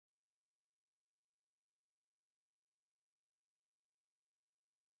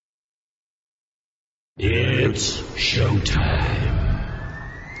It's showtime.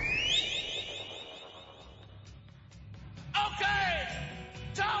 Okay,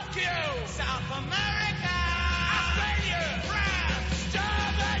 Tokyo, South America, Australia, France,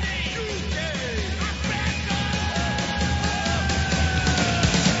 Germany, UK, America.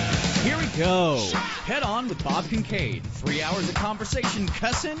 Here we go. Head on with Bob Kincaid. 3 hours of conversation,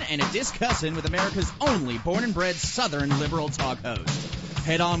 cussin' and a discussin' with America's only born and bred Southern liberal talk host.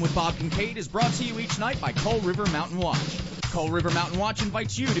 Head On with Bob Kincaid is brought to you each night by Coal River Mountain Watch. Coal River Mountain Watch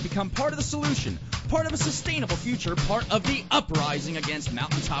invites you to become part of the solution, part of a sustainable future, part of the uprising against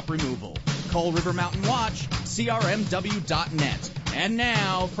mountaintop removal. Coal River Mountain Watch, crmw.net. And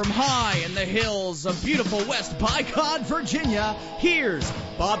now, from high in the hills of beautiful West Bicod, Virginia, here's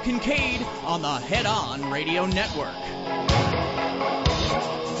Bob Kincaid on the Head On Radio Network.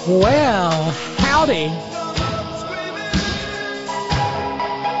 Well, howdy.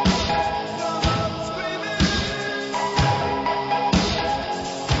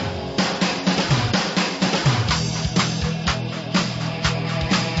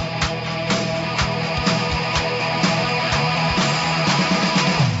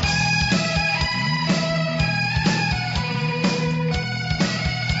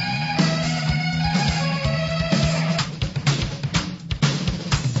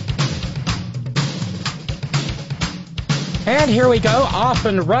 And here we go, off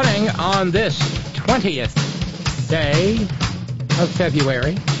and running on this 20th day of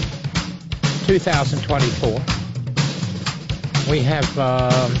February, 2024. We have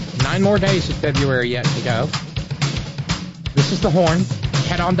 9 more days of February yet to go. This is The Horn.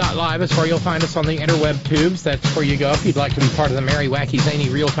 Headon.live is where you'll find us on the interweb tubes. That's where you go if you'd like to be part of the merry, wacky, zany,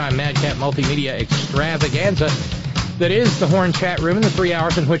 real-time MAGAT multimedia extravaganza that is The Horn chat room in the 3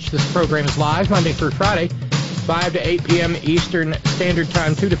 hours in which this program is live, Monday through Friday. 5 to 8 p.m. Eastern Standard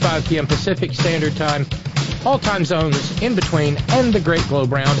Time, 2 to 5 p.m. Pacific Standard Time, all time zones in between, and the Great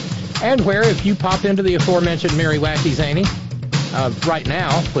Globe Round, and where if you pop into the aforementioned Merry Wacky Zany, right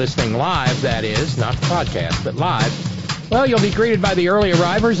now, listening live, that is, not the podcast, but live, well, you'll be greeted by the early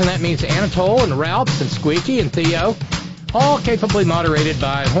arrivers, and that means Anatole and Ralphs and Squeaky and Theo, all capably moderated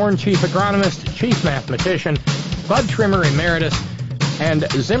by Horn Chief Agronomist, Chief Mathematician, Bud Trimmer Emeritus, and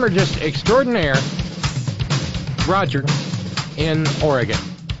Zimmergist Extraordinaire, Roger in Oregon.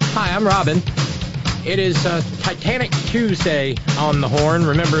 Hi, I'm Robyn. It is Titanic Tuesday on the Horn.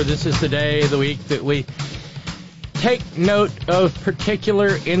 Remember, this is the day of the week that we take note of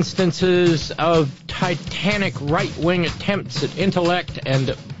particular instances of Titanic right-wing attempts at intellect,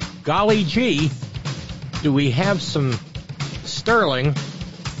 and golly gee, do we have some sterling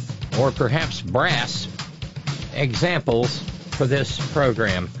or perhaps brass examples for this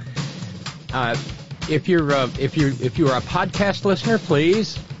program. If you're a podcast listener,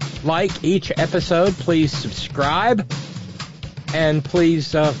 please like each episode. Please subscribe, and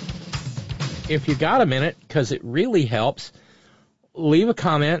please, if you got a minute, because it really helps, leave a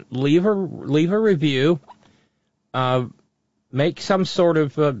comment, leave a review, make some sort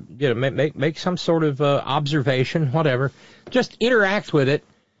of make some sort of observation, whatever. Just interact with it,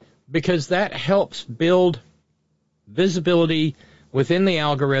 because that helps build visibility within the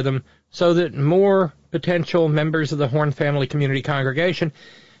algorithm, so that more potential members of the Horn Family Community Congregation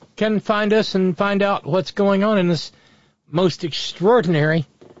can find us and find out what's going on in this most extraordinary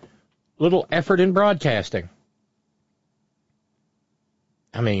little effort in broadcasting.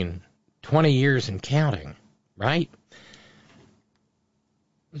 I mean, 20 years and counting, right?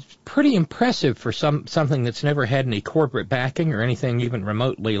 It's pretty impressive for something that's never had any corporate backing or anything even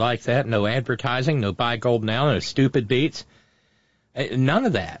remotely like that. No advertising, no buy gold now, no stupid beats. None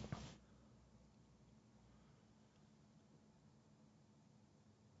of that.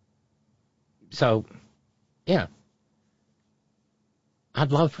 So, yeah,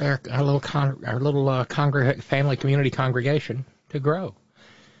 I'd love for our little family community congregation to grow.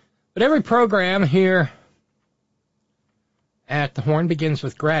 But every program here at the Horn begins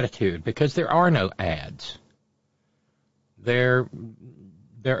with gratitude, because there are no ads. There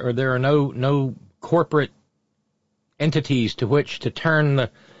are no corporate entities to which to turn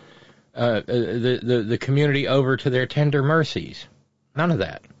the community over to their tender mercies. None of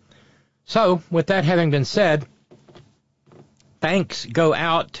that. So, with that having been said, thanks go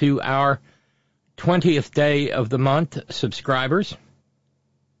out to our 20th day of the month subscribers.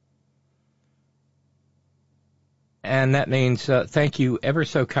 And that means thank you ever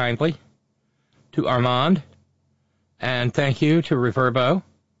so kindly to Armand, and thank you to Reverbo.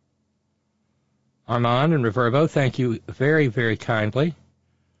 Armand and Reverbo, thank you very, very kindly.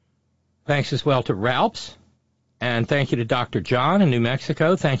 Thanks as well to Ralphs. And thank you to Dr. John in New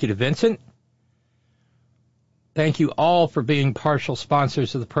Mexico. Thank you to Vincent. Thank you all for being partial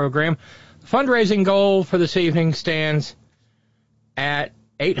sponsors of the program. The fundraising goal for this evening stands at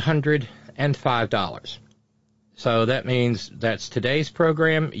 $805. So that means that's today's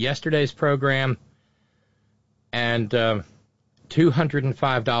program, yesterday's program, and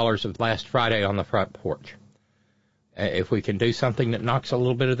 $205 of last Friday on the front porch. If we can do something that knocks a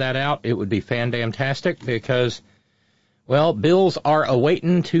little bit of that out, it would be fan-damn-tastic because, well, bills are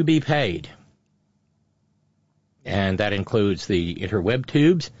awaiting to be paid. And that includes the interweb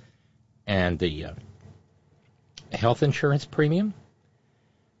tubes and the health insurance premium,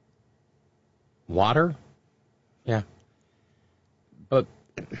 water. Yeah. But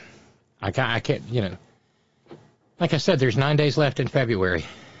I can't, like I said, there's 9 days left in February.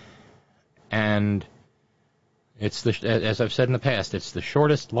 And it's as I've said in the past, it's the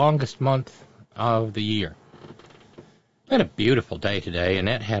shortest, longest month of the year. We had a beautiful day today.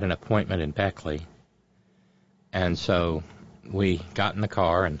 Annette had an appointment in Beckley. And so we got in the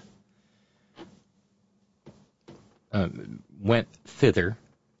car and went thither.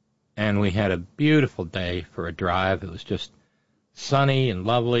 And we had a beautiful day for a drive. It was just sunny and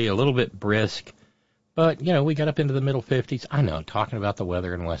lovely, a little bit brisk. But, we got up into the middle 50s. I know, talking about the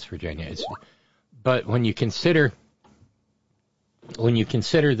weather in West Virginia. But when you consider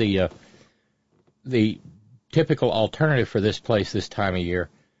the typical alternative for this place this time of year,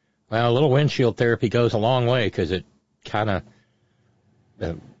 well, a little windshield therapy goes a long way because it kind of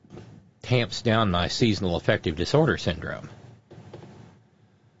tamps down my seasonal affective disorder syndrome.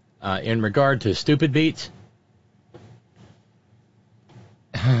 In regard to stupid beats,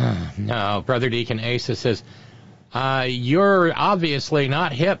 no, Brother Deacon Asa says, you're obviously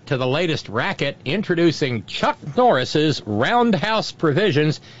not hip to the latest racket introducing Chuck Norris's Roundhouse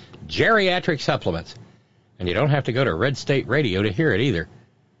Provisions geriatric supplements. And you don't have to go to Red State Radio to hear it either.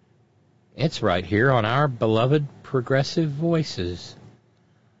 It's right here on our beloved Progressive Voices.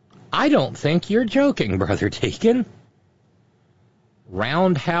 I don't think you're joking, Brother Deacon.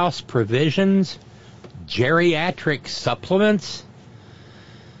 Roundhouse Provisions, geriatric supplements.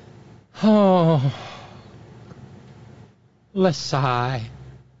 Oh, le sigh.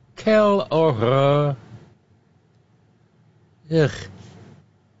 Quelle horreur. Ugh.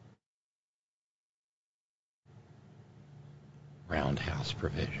 Roundhouse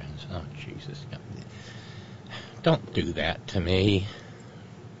Provisions. Oh, Jesus. Don't do that to me.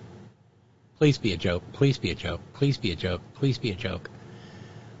 Please be a joke. Please be a joke. Please be a joke. Please be a joke.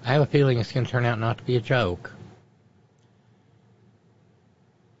 I have a feeling it's going to turn out not to be a joke.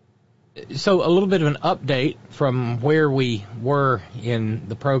 So a little bit of an update from where we were in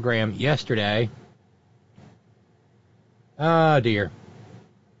the program yesterday. Oh, dear.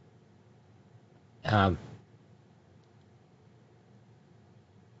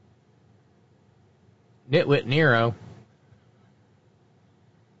 Nitwit Nero,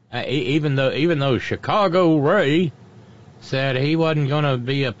 even though Chicago Ray said he wasn't going to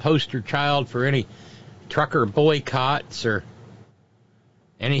be a poster child for any trucker boycotts or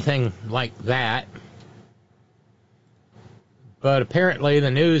anything like that, but apparently the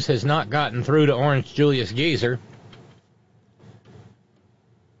news has not gotten through to Orange Julius Geezer.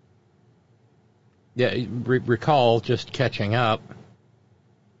 Yeah, recall, just catching up,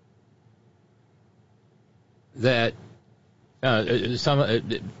 that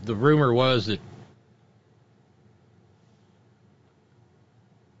the rumor was that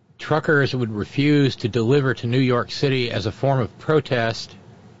truckers would refuse to deliver to New York City as a form of protest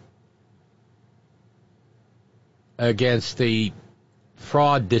against the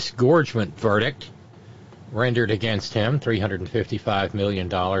fraud disgorgement verdict rendered against him, $355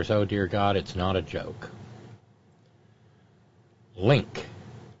 million. Oh, dear God, it's not a joke. Link.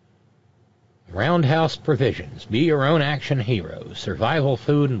 Roundhouse Provisions. Be your own action hero. Survival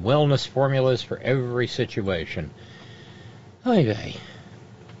food and wellness formulas for every situation. Oy vey.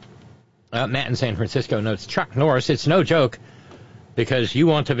 Matt in San Francisco notes, Chuck Norris, it's no joke because you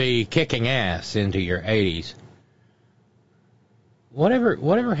want to be kicking ass into your 80s.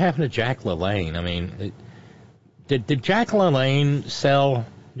 Whatever happened to Jack LaLanne? I mean, did Jack LaLanne sell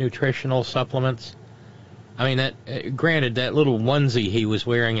nutritional supplements? I mean, granted, that little onesie he was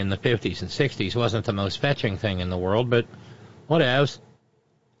wearing in the 50s and 60s wasn't the most fetching thing in the world, but whatevs.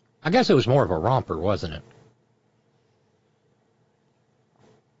 I guess it was more of a romper, wasn't it?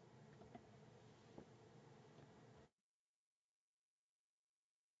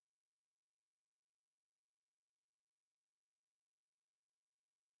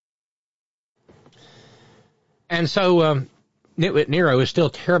 And so Nitwit Nero is still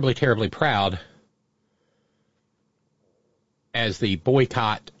terribly, terribly proud as the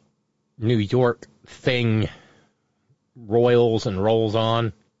boycott New York thing roils and rolls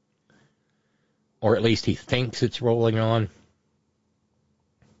on, or at least he thinks it's rolling on.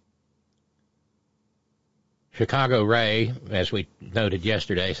 Chicago Ray, as we noted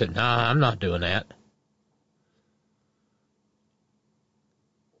yesterday, said, "Nah, I'm not doing that."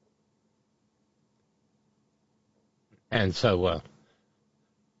 And so,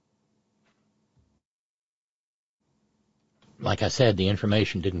 like I said, the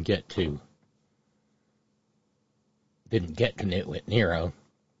information didn't get to Nitwit Nero.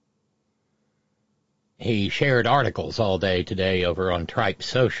 He shared articles all day today over on Tripe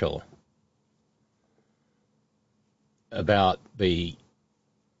Social about the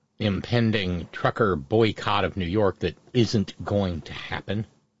impending trucker boycott of New York that isn't going to happen.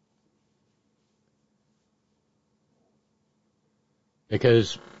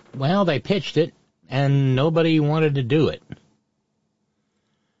 Because, well, they pitched it and nobody wanted to do it.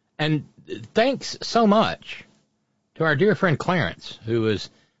 And thanks so much to our dear friend Clarence, who is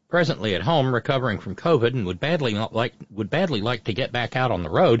presently at home recovering from COVID and would badly like to get back out on the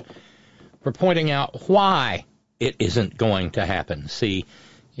road, for pointing out why it isn't going to happen. See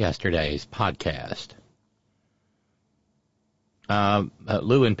yesterday's podcast.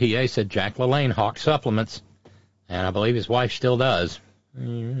 Lou in PA said Jack LaLanne hawked supplements, and I believe his wife still does.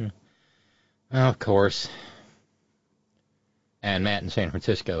 Of course. And Matt in San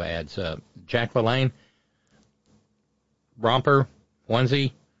Francisco adds, Jack LaLanne, romper,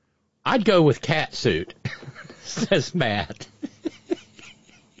 onesie, I'd go with cat suit, says Matt.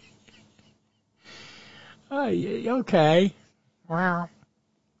 Okay. Wow.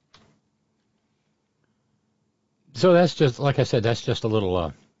 So that's just, like I said, that's just a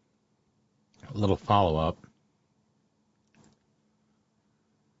little follow-up.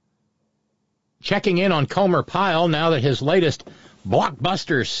 Checking in on Comer Pyle now that his latest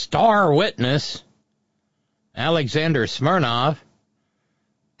blockbuster star witness, Alexander Smirnov,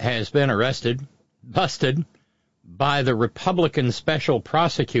 has been busted by the Republican special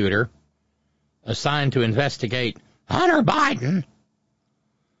prosecutor assigned to investigate Hunter Biden.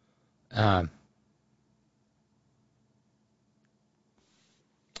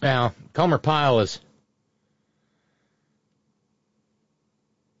 Now, Comer Pyle is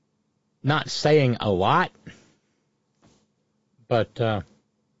not saying a lot, but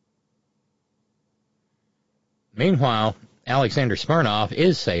meanwhile, Alexander Smirnov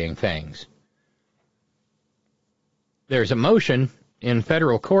is saying things. There's a motion in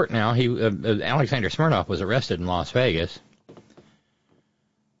federal court now. Alexander Smirnov was arrested in Las Vegas.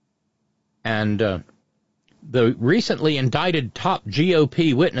 And the recently indicted top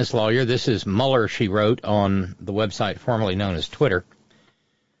GOP witness lawyer, this is Mueller, she wrote on the website formerly known as Twitter.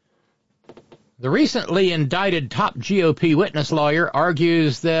 The recently indicted top GOP witness lawyer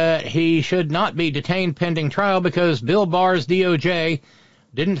argues that he should not be detained pending trial because Bill Barr's DOJ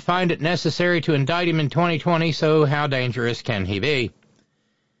didn't find it necessary to indict him in 2020, so how dangerous can he be?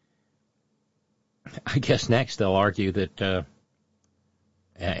 I guess next they'll argue that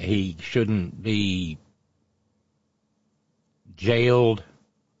he shouldn't be jailed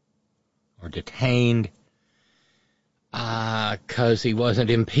or detained because he wasn't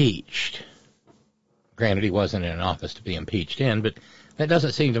impeached. Granted, he wasn't in an office to be impeached in, but that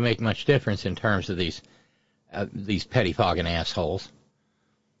doesn't seem to make much difference in terms of these pettifogging assholes.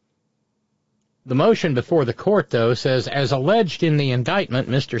 The motion before the court, though, says, as alleged in the indictment,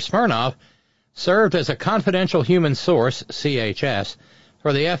 Mr. Smirnov served as a confidential human source, CHS,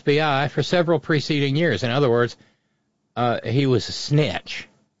 for the FBI for several preceding years. In other words, he was a snitch.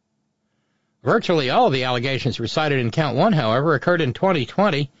 Virtually all of the allegations recited in Count 1, however, occurred in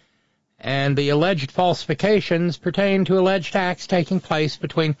 2020, and the alleged falsifications pertain to alleged acts taking place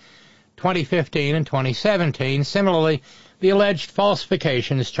between 2015 and 2017. Similarly, the alleged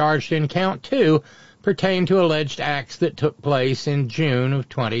falsifications charged in Count 2 pertain to alleged acts that took place in June of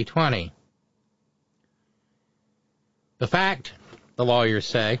 2020. The fact, the lawyers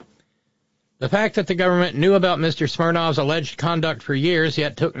say, the fact that the government knew about Mr. Smirnov's alleged conduct for years,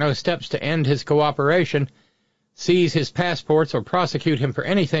 yet took no steps to end his cooperation, seize his passports, or prosecute him for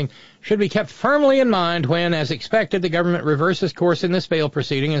anything, should be kept firmly in mind when, as expected, the government reverses course in this bail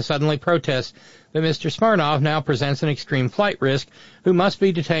proceeding and suddenly protests that Mr. Smirnov now presents an extreme flight risk who must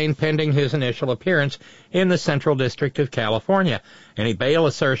be detained pending his initial appearance in the Central District of California. Any bail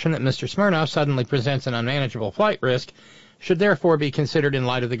assertion that Mr. Smirnov suddenly presents an unmanageable flight risk should therefore be considered in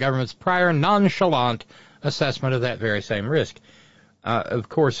light of the government's prior nonchalant assessment of that very same risk. Of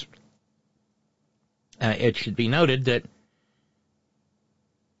course, it should be noted that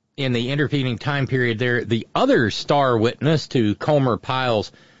in the intervening time period there, the other star witness to Comer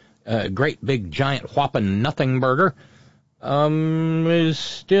Pyle's great big giant whopping nothing burger, is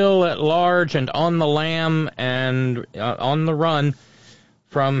still at large and on the lam and on the run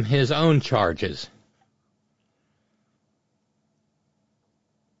from his own charges.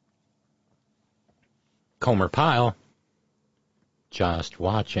 Comer Pyle, just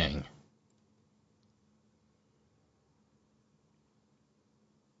watching.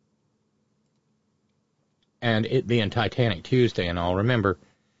 And it being Titanic Tuesday and all, remember,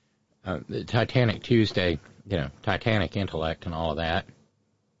 Titanic Tuesday, Titanic intellect and all of that.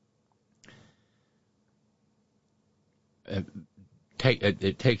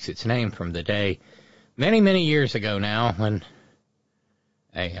 It takes its name from the day many, many years ago now when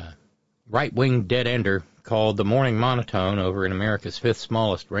a right-wing dead-ender called the morning monotone over in America's fifth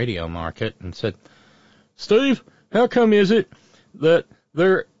smallest radio market and said, "Steve, how come is it that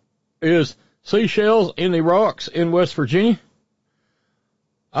there is seashells in the rocks in West Virginia?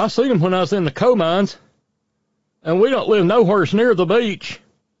 I seen them when I was in the coal mines, and we don't live nowhere near the beach."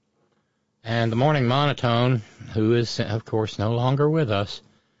 And the morning monotone, who is, of course, no longer with us,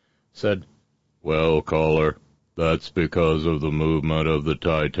 said, "Well, caller, that's because of the movement of the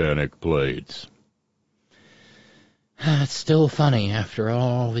Titanic plates." It's still funny after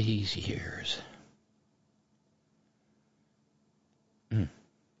all these years.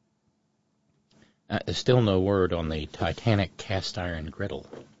 There's still no word on the Titanic cast iron griddle.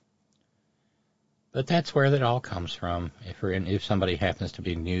 But that's where that all comes from, if somebody happens to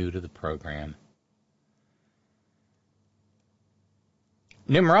be new to the program.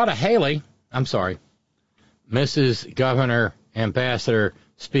 Nimrata Haley, Mrs. Governor, Ambassador,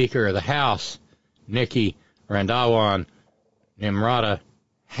 Speaker of the House, Nikki Randhawa Nimrata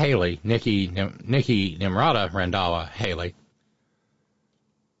Haley, Nikki Nimrata Randhawa Haley,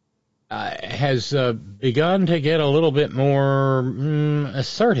 has begun to get a little bit more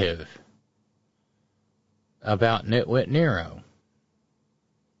assertive about Nitwit Nero.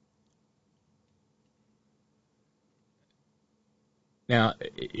 Now,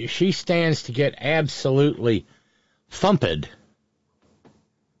 she stands to get absolutely thumped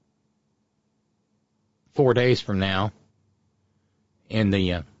 4 days from now in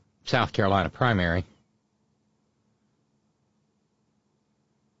the South Carolina primary.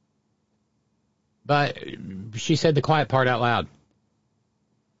 But she said the quiet part out loud.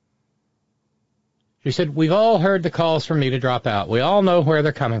 She said, "We've all heard the calls for me to drop out. We all know where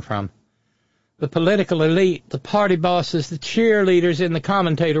they're coming from. The political elite, the party bosses, the cheerleaders in the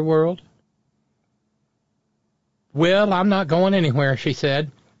commentator world. Well, I'm not going anywhere," she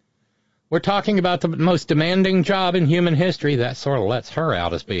said. "We're talking about the most demanding job in human history." That sort of lets her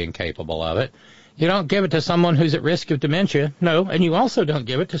out as being capable of it. You don't give it to someone who's at risk of dementia. No, and you also don't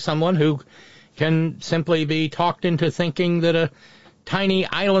give it to someone who can simply be talked into thinking that a tiny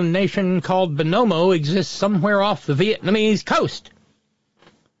island nation called Bonomo exists somewhere off the Vietnamese coast.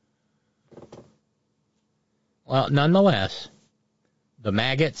 Well, nonetheless, the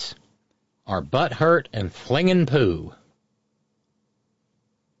MAGATs are butthurt and flinging poo.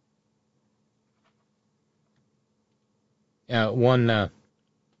 One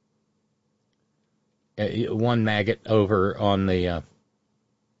MAGAT over on the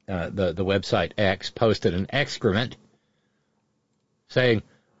website X posted an excrement saying,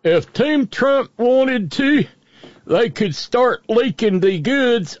 "If Team Trump wanted to, they could start leaking the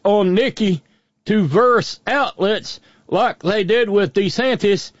goods on Nikki to various outlets like they did with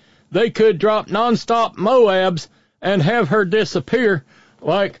DeSantis. They could drop nonstop Moabs and have her disappear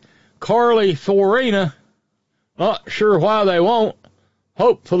like Carly Fiorina. Not sure why they won't.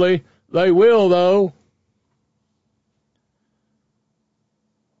 Hopefully they will, though."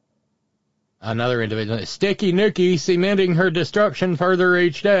 Another individual, "Sticky Nikki cementing her destruction further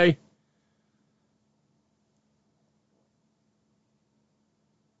each day."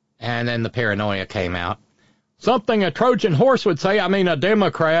 And then the paranoia came out. "Something a Trojan horse would say, a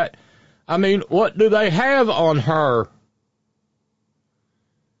Democrat. What do they have on her?"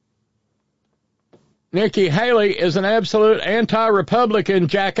 Nikki Haley is an absolute anti-Republican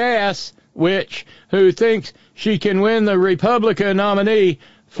jackass, who thinks she can win the Republican nominee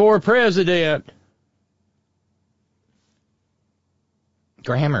for president.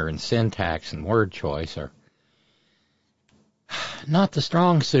 Grammar and syntax and word choice are not the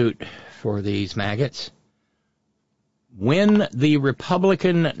strong suit for these MAGATs. Win the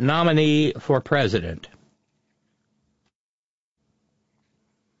Republican nominee for president.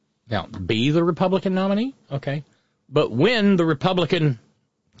 Now, be the Republican nominee? Okay. But win the Republican...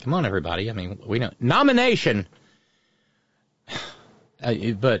 Come on, everybody. We know. Nomination.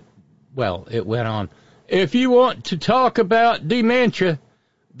 It went on. "If you want to talk about dementia,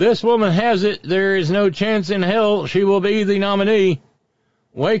 This woman has it. There is no chance in hell she will be the nominee.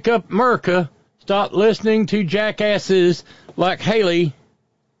 Wake up, America. Stop listening to jackasses like Haley.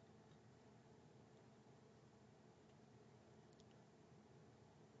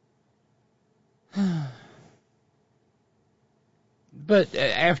 But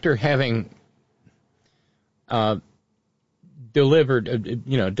after having delivered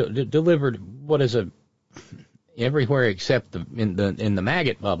what is everywhere except in the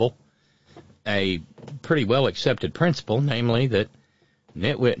MAGAT bubble, a pretty well accepted principle, namely that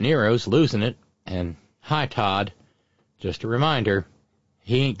Nitwit Nero's losing it, and hi Todd, just a reminder,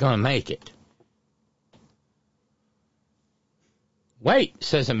 he ain't gonna make it. Wait,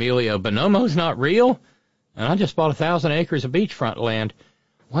 says Emilio, Bonomo's not real, and I just bought 1,000 acres of beachfront land.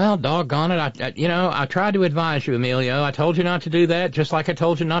 Well, doggone it, I tried to advise you, Emilio. I told you not to do that, just like I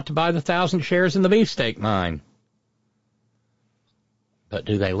told you not to buy the 1,000 shares in the beefsteak mine. But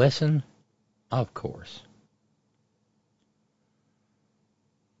do they listen? Of course.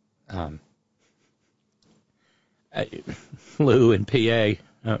 Lou in PA,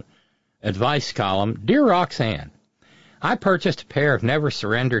 advice column. Dear Roxanne, I purchased a pair of Never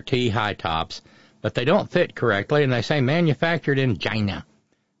Surrender T high tops, but they don't fit correctly, and they say manufactured in China.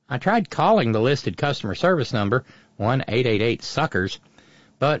 I tried calling the listed customer service number, 1-888-SUCKERS,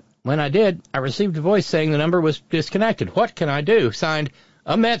 but when I did, I received a voice saying the number was disconnected. What can I do? Signed,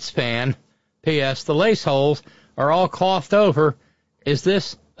 a Mets fan. P.S. The lace holes are all clothed over. Is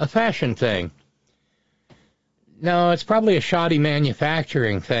this a fashion thing? No, it's probably a shoddy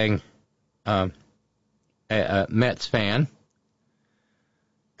manufacturing thing, a Mets fan.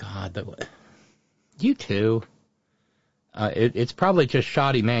 God, you too. It's probably just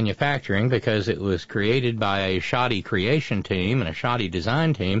shoddy manufacturing because it was created by a shoddy creation team and a shoddy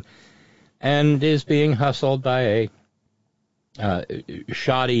design team and is being hustled by a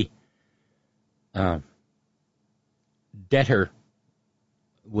shoddy debtor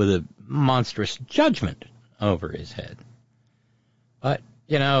with a monstrous judgment over his head. But,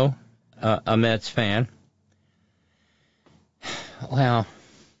 a Mets fan, well,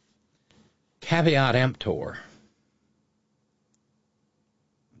 caveat emptor.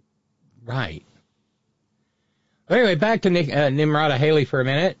 Right. Anyway, back to Nimrata Haley for a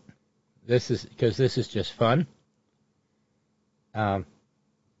minute. This is just fun.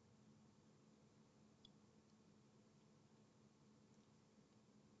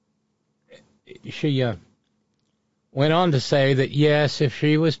 She went on to say that, yes, if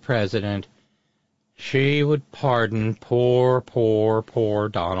she was president, she would pardon poor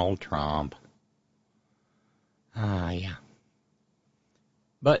Donald Trump. Yeah.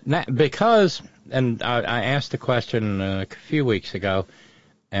 But because, and I asked the question a few weeks ago,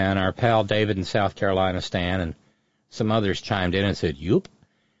 and our pal David in South Carolina, Stan, and some others chimed in and said, "Yoop."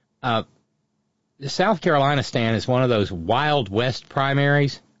 The South Carolina, Stan, is one of those Wild West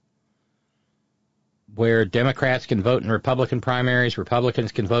primaries where Democrats can vote in Republican primaries,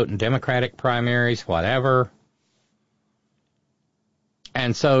 Republicans can vote in Democratic primaries, whatever.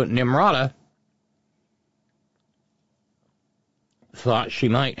 And so Nimrata thought she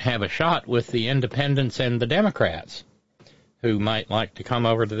might have a shot with the independents and the Democrats, who might like to come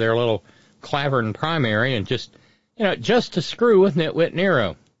over to their little Clavern primary and just to screw with Nitwit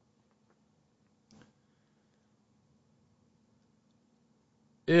Nero.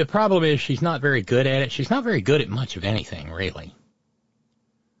 The problem is she's not very good at it. She's not very good at much of anything, really.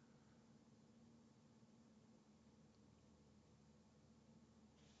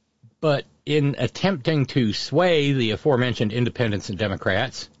 But in attempting to sway the aforementioned independents and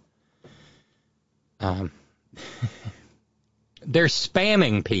Democrats, they're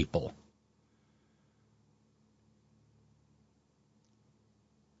spamming people.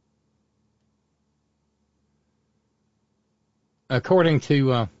 According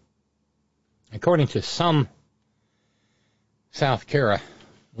to some South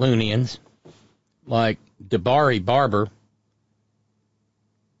Carolinians, like Debari Barber,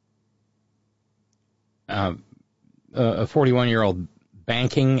 a 41-year-old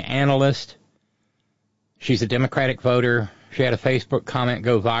banking analyst. She's a Democratic voter. She had a Facebook comment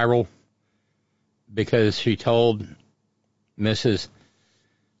go viral because she told Mrs.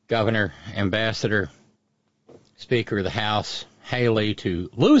 Governor, Ambassador, Speaker of the House, Haley, to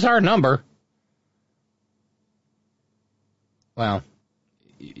lose our number. Well,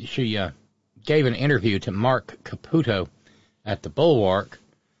 she gave an interview to Mark Caputo at the Bulwark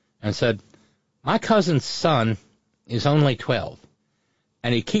and said, "My cousin's son is only 12,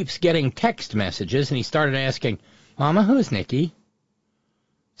 and he keeps getting text messages, and he started asking, 'Mama, who's Nikki?'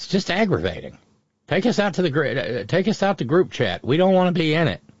 It's just aggravating. Take us out to the group chat. We don't want to be in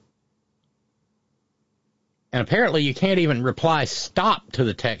it. And apparently you can't even reply stop to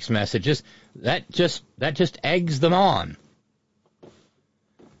the text messages. That just eggs them on.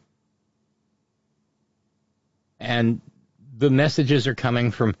 And the messages are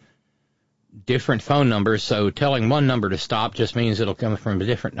coming from different phone numbers, so telling one number to stop just means it'll come from a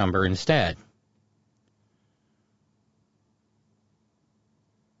different number instead.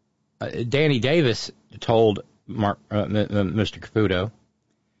 Danny Davis told Mr. Caputo,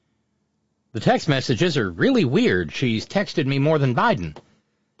 the text messages are really weird. She's texted me more than Biden.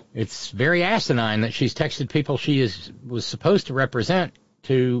 It's very asinine that she's texted people she was supposed to represent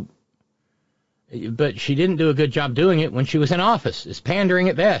to, but she didn't do a good job doing it when she was in office. It's pandering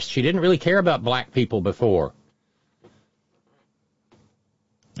at best. She didn't really care about black people before.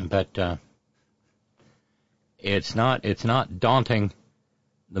 But it's not daunting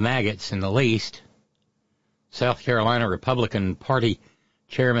the MAGATs in the least. South Carolina Republican Party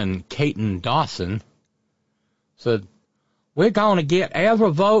Chairman Caton Dawson said, we're going to get every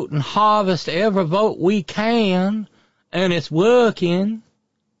vote and harvest every vote we can, and it's working.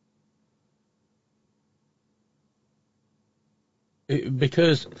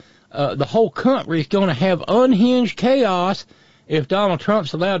 Because the whole country is going to have unhinged chaos if Donald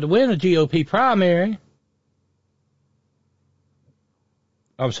Trump's allowed to win a GOP primary.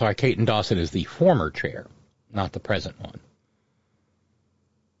 I'm sorry, Caton Dawson is the former chair, not the present one.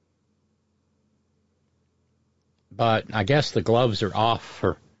 But I guess the gloves are off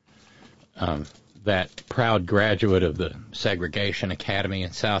for that proud graduate of the Segregation Academy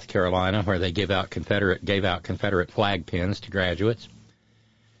in South Carolina, where they gave out Confederate flag pins to graduates.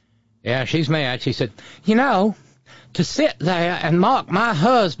 Yeah, she's mad. She said, to sit there and mock my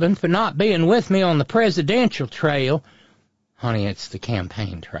husband for not being with me on the presidential trail, honey, it's the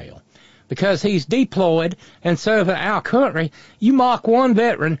campaign trail, because he's deployed and serving our country. You mock one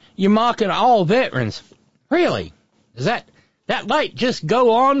veteran, you're mocking all veterans. Really? Does that light just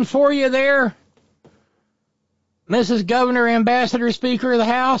go on for you there, Mrs. Governor, Ambassador, Speaker of the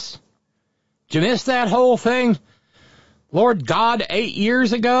House? Did you miss that whole thing? Lord God, 8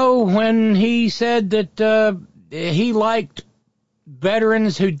 years ago, when he said that he liked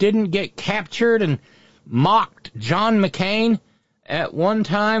veterans who didn't get captured and mocked John McCain, at one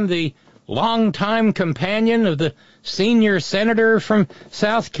time the longtime companion of the senior senator from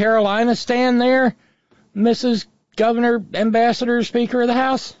South Carolina, stand there, Mrs. Governor, Ambassador, Speaker of the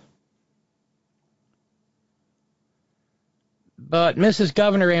House? But Mrs.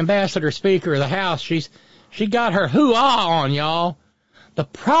 Governor, Ambassador, Speaker of the House, she got her hoo-ah on, y'all. The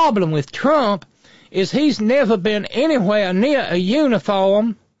problem with Trump is he's never been anywhere near a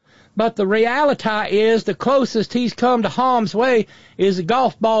uniform, but the reality is the closest he's come to harm's way is a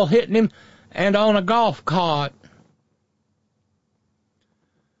golf ball hitting him and on a golf cart.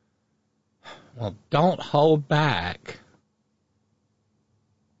 Well, don't hold back.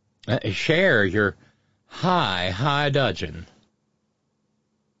 Share your high dudgeon.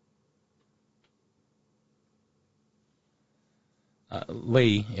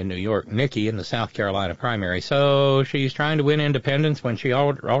 Lee in New York, Nikki in the South Carolina primary. So she's trying to win independence when she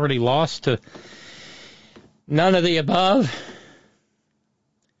already lost to none of the above?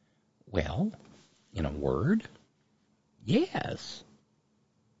 Well, in a word, yes.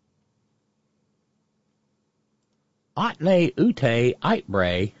 Otne ute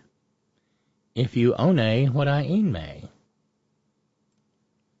itbre, if you one what I een may.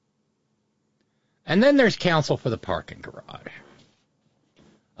 And then there's Counsel for the Parking Garage.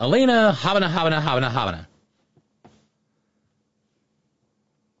 Alina Habana.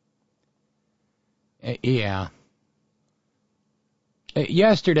 Yeah.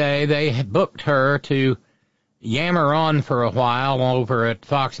 Yesterday they booked her to yammer on for a while over at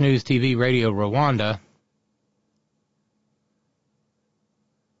Fox News TV Radio Rwanda.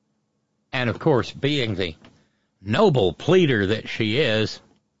 And, of course, being the noble pleader that she is,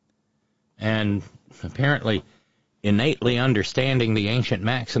 and apparently innately understanding the ancient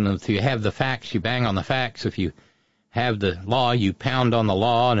maxim, if you have the facts, you bang on the facts. If you have the law, you pound on the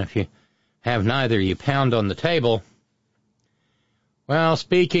law. And if you have neither, you pound on the table. Well,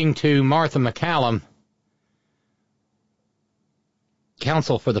 speaking to Martha McCallum,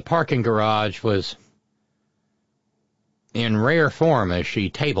 Counsel for the Parking Garage was in rare form as she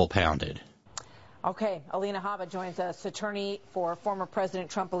table pounded. Okay, Alina Habba joins us, attorney for former President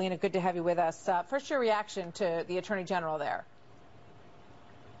Trump. Alina, good to have you with us. First, your reaction to the Attorney General there.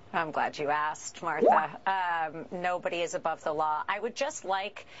 I'm glad you asked, Martha. Nobody is above the law. I would just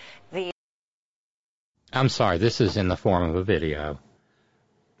like the... I'm sorry, this is in the form of a video.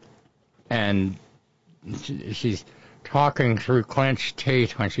 And she's talking through clenched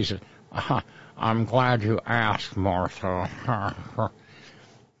teeth when she says, I'm glad you asked, Martha.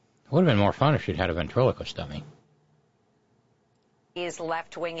 It would have been more fun if she'd had a ventriloquist dummy. These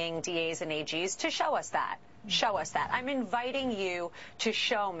left-winging DAs and AGs to show us that. Show us that. I'm inviting you to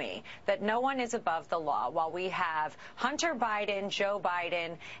show me that no one is above the law while we have Hunter Biden, Joe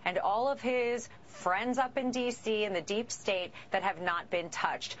Biden, and all of his friends up in D.C. and the deep state that have not been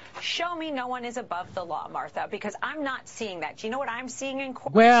touched. Show me no one is above the law, Martha, because I'm not seeing that. Do you know what I'm seeing in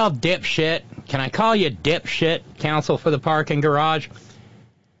court? Well, dipshit. Can I call you dipshit, counsel for the parking garage?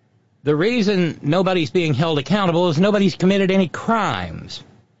 The reason nobody's being held accountable is nobody's committed any crimes.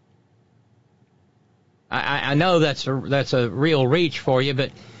 I know that's a real reach for you,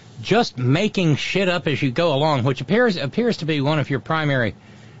 but just making shit up as you go along, which appears to be one of your primary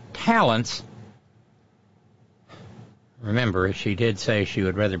talents. Remember, she did say she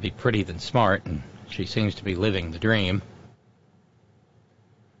would rather be pretty than smart, and she seems to be living the dream.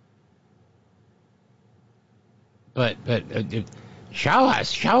 But show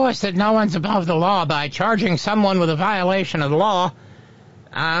us that no one's above the law by charging someone with a violation of the law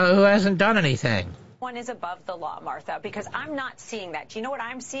who hasn't done anything. One is above the law, Martha, because I'm not seeing that. Do you know what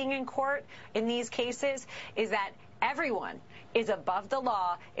I'm seeing in court in these cases is that everyone is above the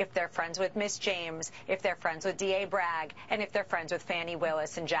law if they're friends with Miss James, if they're friends with D.A. Bragg, and if they're friends with Fannie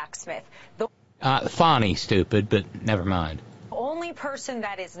Willis and Jack Smith. Fonny, stupid, but never mind. The only person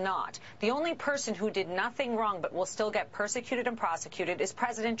that is not, the only person who did nothing wrong but will still get persecuted and prosecuted is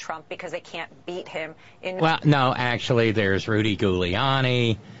President Trump because they can't beat him in... Well, no, actually, there's Rudy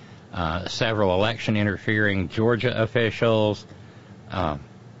Giuliani, several election-interfering Georgia officials, the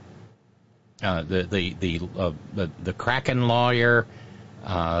Kraken lawyer,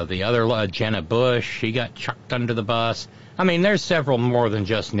 the other Jenna Bush, she got chucked under the bus. I mean, there's several more than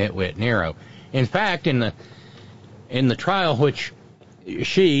just Nitwit Nero. In fact, in the trial which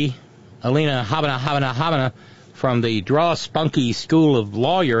she, Alina Habana, from the Draw Spunky School of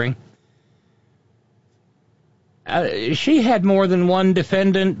Lawyering, she had more than one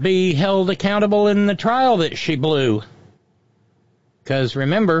defendant be held accountable in the trial that she blew. Because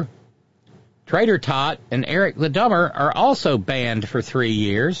remember, Trader Tot and Eric the Dumber are also banned for 3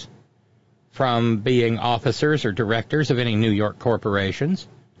 years from being officers or directors of any New York corporations,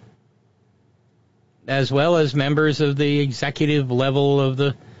 as well as members of the executive level of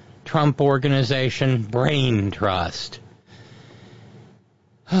the Trump organization Brain Trust.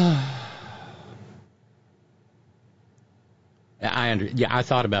 I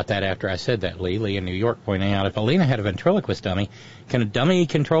thought about that after I said that, Lee in New York pointing out, if Alina had a ventriloquist dummy, can a dummy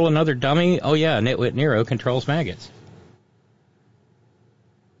control another dummy? Oh, yeah, Nitwit Nero controls MAGATs.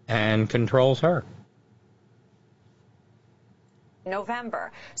 And controls her.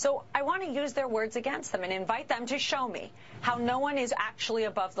 November. So I want to use their words against them and invite them to show me how no one is actually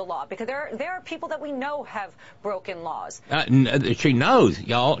above the law, because there are people that we know have broken laws. She knows,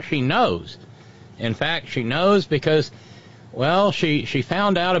 y'all. She knows. In fact, she knows because... well, she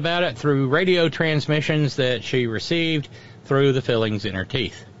found out about it through radio transmissions that she received through the fillings in her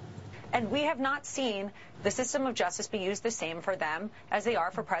teeth. And we have not seen the system of justice be used the same for them as they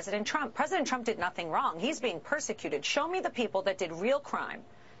are for President Trump. President Trump did nothing wrong. He's being persecuted. Show me the people that did real crime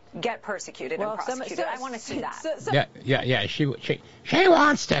get persecuted and prosecuted. I want to see that. Yeah. She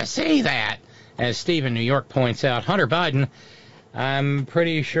wants to see that. As Steve in New York points out, Hunter Biden, I'm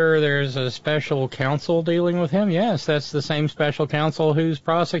pretty sure there's a special counsel dealing with him. Yes, that's the same special counsel who's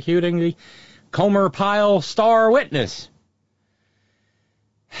prosecuting the Comer Pyle star witness.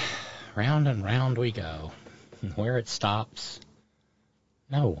 Round and round we go. And where it stops,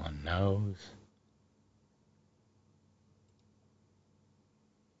 no one knows.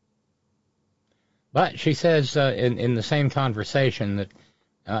 But she says in the same conversation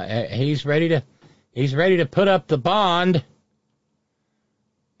that he's ready to put up the bond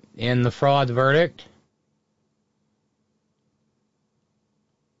in the fraud verdict.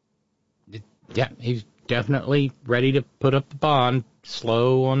 Yeah, he's definitely ready to put up the bond,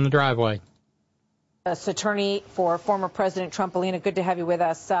 slow on the driveway. Attorney for former President Trump, Alina, good to have you with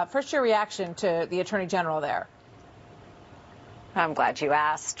us. First, your reaction to the Attorney General there. I'm glad you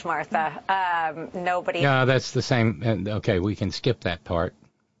asked, Martha. Nobody... Yeah, that's the same. Okay, we can skip that part.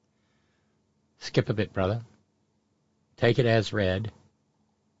 Skip a bit, brother. Take it as read.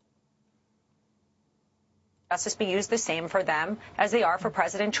 Justice be used the same for them as they are for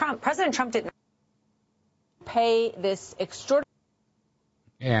President Trump. President Trump didn't pay this extraordinary...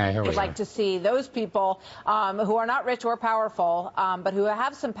 Yeah, here we would like to see those people who are not rich or powerful, but who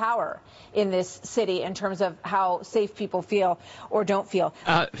have some power in this city in terms of how safe people feel or don't feel.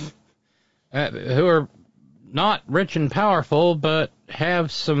 who are not rich and powerful, but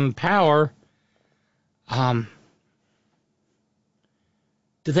have some power.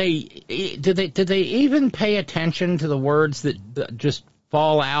 Do they even pay attention to the words that just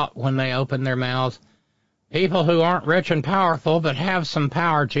fall out when they open their mouths? People who aren't rich and powerful, but have some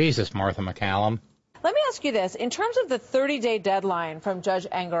power. Jesus, Martha McCallum. Let me ask you this. In terms of the 30-day deadline from Judge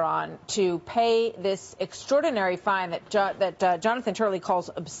Engeron to pay this extraordinary fine that Jonathan Turley calls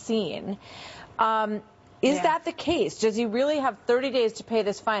obscene, is that the case? Does he really have 30 days to pay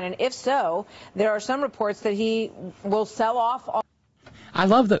this fine? And if so, there are some reports that he will sell off all...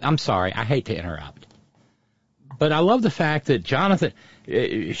 I'm sorry, I hate to interrupt. But I love the fact that Jonathan,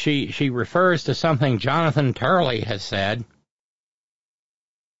 she refers to something Jonathan Turley has said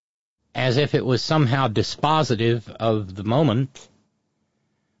as if it was somehow dispositive of the moment,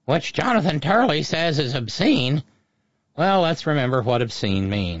 which Jonathan Turley says is obscene. Well, let's remember what obscene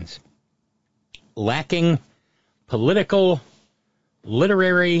means. Lacking political,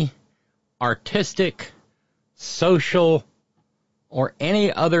 literary, artistic, social, or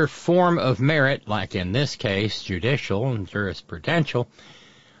any other form of merit, like in this case, judicial and jurisprudential,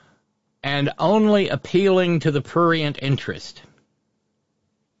 and only appealing to the prurient interest.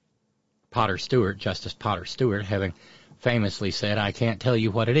 Justice Potter Stewart, having famously said, I can't tell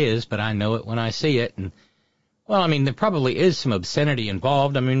you what it is, but I know it when I see it. And, well, I mean, there probably is some obscenity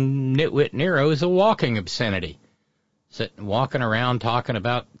involved. I mean, Nitwit Nero is a walking obscenity. Walking around talking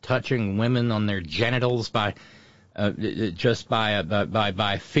about touching women on their genitals by fiat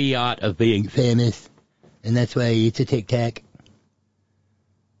of being famous, and that's why he eats a Tic Tac.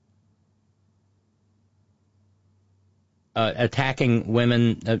 Attacking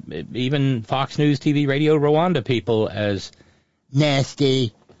women, even Fox News, TV, radio, Rwanda people as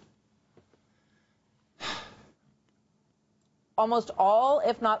nasty. Almost all,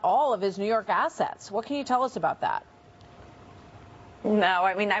 if not all, of his New York assets. What can you tell us about that? No,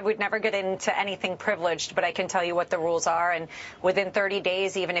 I mean, I would never get into anything privileged, but I can tell you what the rules are. And within 30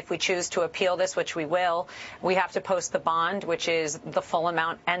 days, even if we choose to appeal this, which we will, we have to post the bond, which is the full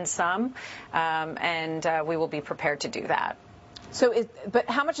amount and some, and we will be prepared to do that. But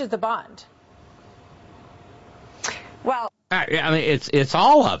how much is the bond? Well, I mean, it's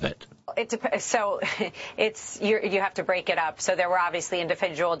all of it. So you have to break it up. So there were obviously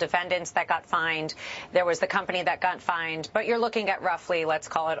individual defendants that got fined. There was the company that got fined. But you're looking at roughly, let's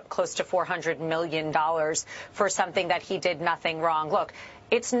call it close to $400 million for something that he did nothing wrong. Look,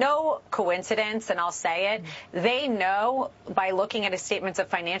 it's no coincidence, and I'll say it. They know by looking at his statements of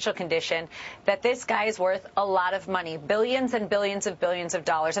financial condition that this guy is worth a lot of money, billions and billions of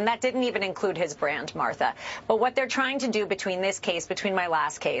dollars. And that didn't even include his brand, Martha. But what they're trying to do between my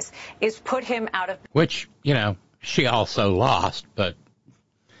last case, is put him out of... Which, she also lost, but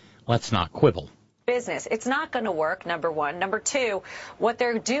let's not quibble. Business. It's not going to work, number one. Number two, what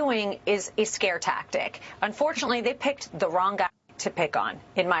they're doing is a scare tactic. Unfortunately, they picked the wrong guy to pick on,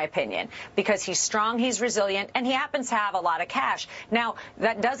 in my opinion, because he's strong, he's resilient, and he happens to have a lot of cash. Now,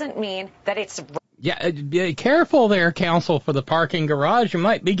 that doesn't mean that it's... Yeah, be careful there, counsel for the parking garage. You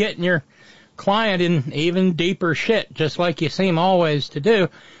might be getting your client in even deeper shit, just like you seem always to do,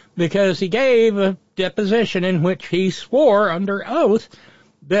 because he gave a deposition in which he swore under oath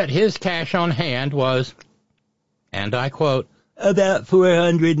that his cash on hand was, and I quote, about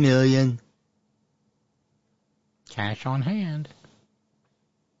 $400 million. Cash on hand.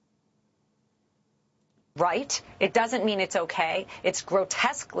 Right. It doesn't mean it's okay. It's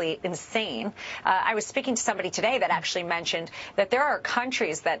grotesquely insane. I was speaking to somebody today that actually mentioned that there are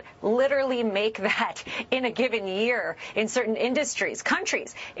countries that literally make that in a given year in certain industries,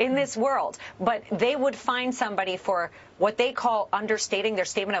 countries in this world. But they would find somebody for what they call understating their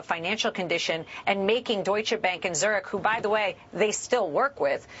statement of financial condition and making Deutsche Bank and Zurich, who, by the way, they still work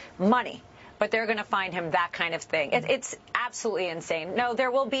with, money. But they're going to find him that kind of thing. It's absolutely insane. No, there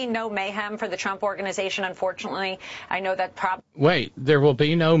will be no mayhem for the Trump organization, unfortunately. I know that probably... Wait, there will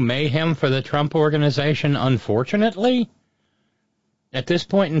be no mayhem for the Trump organization, unfortunately? At this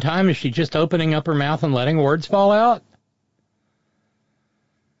point in time, is she just opening up her mouth and letting words fall out?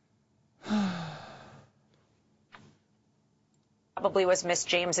 Probably was Miss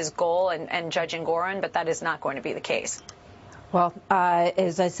James's goal and Judge Engeron, but that is not going to be the case. Well,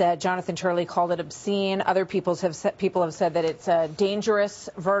 as I said, Jonathan Turley called it obscene. Other people have said that it's a dangerous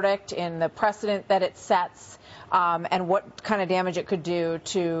verdict in the precedent that it sets, and what kind of damage it could do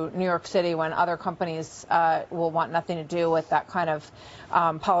to New York City when other companies will want nothing to do with that kind of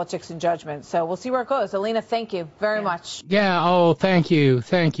politics and judgment. So we'll see where it goes. Alina, thank you very much. Yeah, thank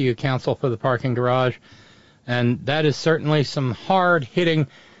you, counsel for the parking garage. And that is certainly some hard-hitting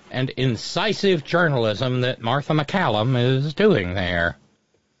and incisive journalism that Martha McCallum is doing there.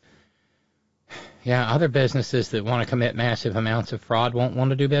 Yeah, other businesses that want to commit massive amounts of fraud won't want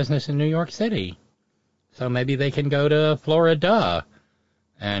to do business in New York City. So maybe they can go to Florida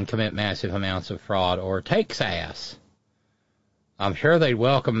and commit massive amounts of fraud, or Texas. I'm sure they'd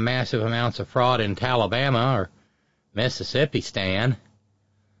welcome massive amounts of fraud in Talabama or Mississippi, Stan.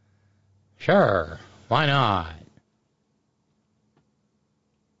 Sure, why not?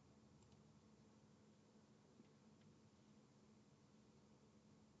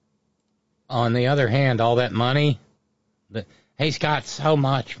 On the other hand, all that money, he's got so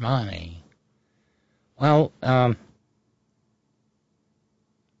much money. Well,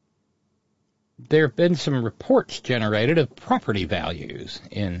 there have been some reports generated of property values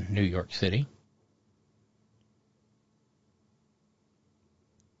in New York City.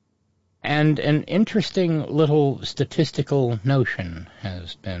 And an interesting little statistical notion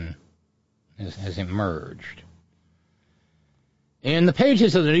has emerged. In the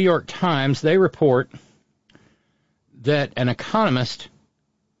pages of the New York Times, they report that an economist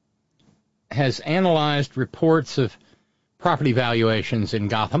has analyzed reports of property valuations in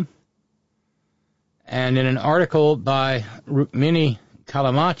Gotham. And in an article by Rukmini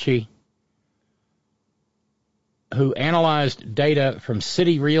Calamachi, who analyzed data from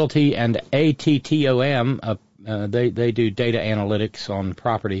City Realty and ATTOM, they do data analytics on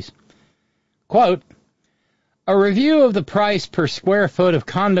properties, quote, a review of the price per square foot of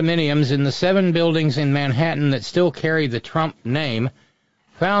condominiums in the 7 buildings in Manhattan that still carry the Trump name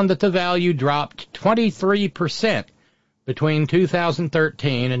found that the value dropped 23% between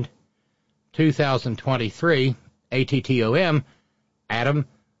 2013 and 2023. ATTOM, Adam,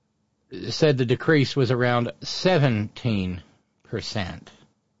 said the decrease was around 17%.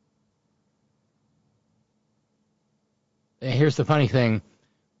 Here's the funny thing.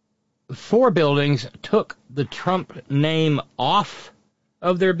 4 buildings took the Trump name off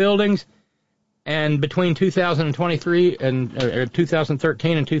of their buildings, and between 2023 and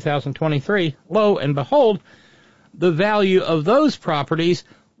 2013 and 2023, lo and behold, the value of those properties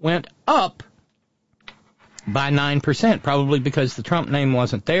went up by 9%, probably because the Trump name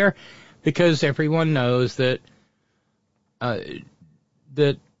wasn't there, because everyone knows that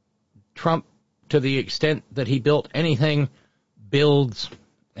that Trump, to the extent that he built anything, builds,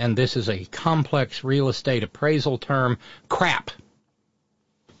 and this is a complex real estate appraisal term, crap.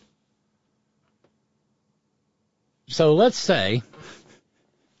 So let's say,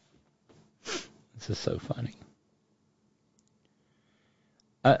 this is so funny,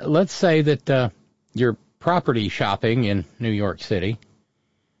 let's say that you're property shopping in New York City,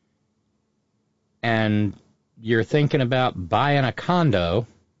 and you're thinking about buying a condo.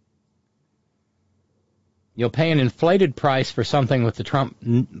 You'll pay an inflated price for something with the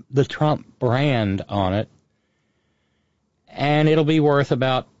Trump brand on it, and it'll be worth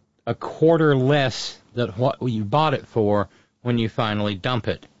about a quarter less than what you bought it for when you finally dump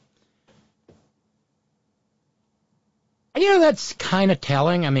it. You know, that's kind of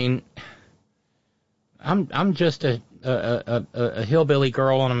telling. I mean, I'm just a hillbilly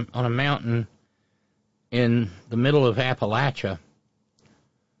girl on a mountain in the middle of Appalachia.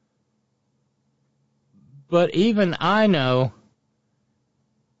 But even I know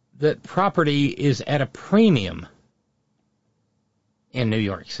that property is at a premium in New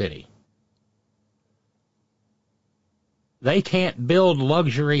York City. They can't build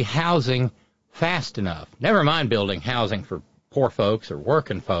luxury housing fast enough. Never mind building housing for poor folks or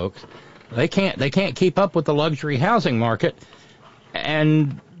working folks. They can't keep up with the luxury housing market,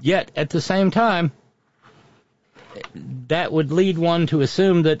 and yet at the same time, that would lead one to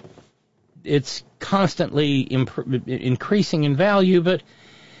assume that it's constantly increasing in value, but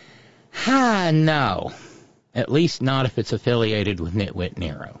no. At least not if it's affiliated with Nitwit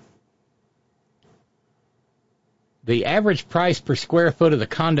Nero. The average price per square foot of the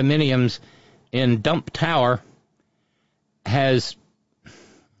condominiums in Dump Tower has,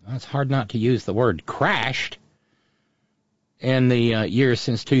 well, it's hard not to use the word crashed, in the years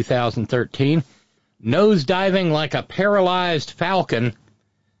since 2013, nosediving like a paralyzed falcon,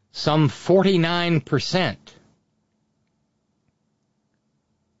 some 49%.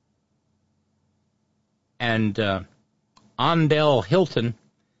 And Ondell Hilton,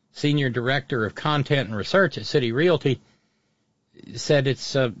 Senior Director of Content and Research at City Realty, said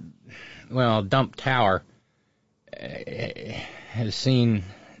it's, Dump Tower has seen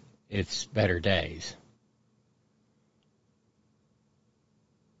its better days.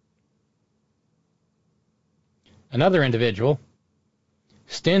 Another individual,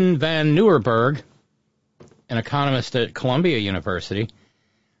 Sten van Nieuwerburg, an economist at Columbia University,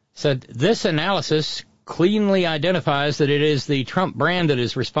 said this analysis cleanly identifies that it is the Trump brand that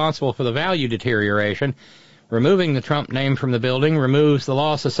is responsible for the value deterioration. Removing the Trump name from the building removes the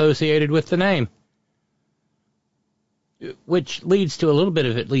loss associated with the name, which leads to a little bit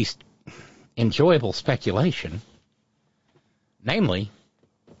of at least enjoyable speculation, namely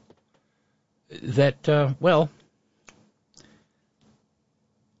that, well,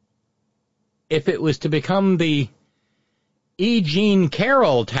 if it was to become the E. Jean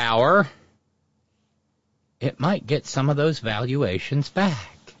Carroll Tower, it might get some of those valuations back.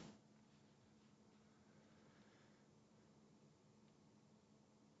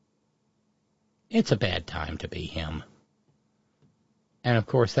 It's a bad time to be him. And of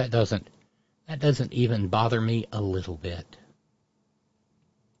course that doesn't even bother me a little bit.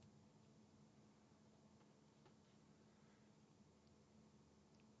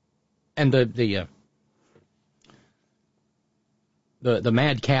 And the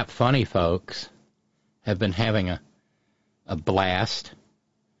madcap funny folks have been having a blast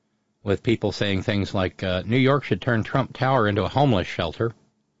with people saying things like New York should turn Trump Tower into a homeless shelter.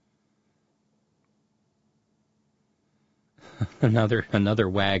 Another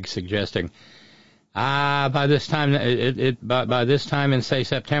wag suggesting, by this time in say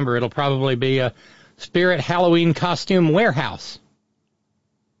September, it'll probably be a Spirit Halloween costume warehouse.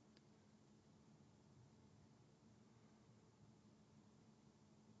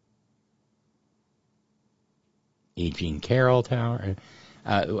 E. Jean Carroll Tower,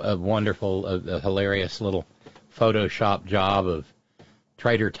 a wonderful, hilarious little Photoshop job of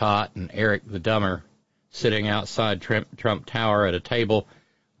Trader Tot and Eric the Dumber sitting outside Trump Tower at a table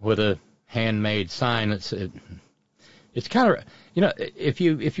with a handmade sign. It's kind of, if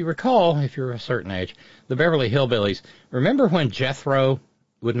you recall, if you're a certain age, the Beverly Hillbillies. Remember when Jethro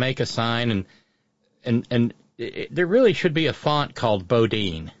would make a sign and there really should be a font called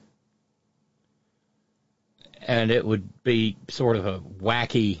Bodine, and it would be sort of a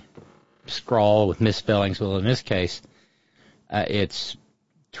wacky scrawl with misspellings. Well, in this case, it's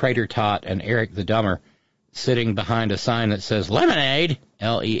Trader Tot and Eric the Dumber sitting behind a sign that says Lemonade,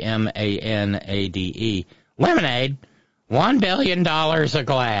 Lemanade, Lemonade, $1 billion a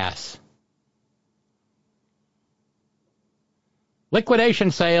glass.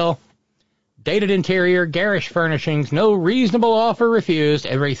 Liquidation sale, dated interior, garish furnishings, no reasonable offer refused,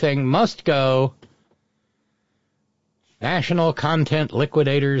 everything must go. National Content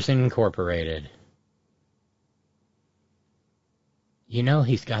Liquidators Incorporated.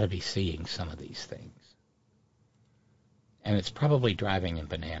 He's got to be seeing some of these things. And it's probably driving him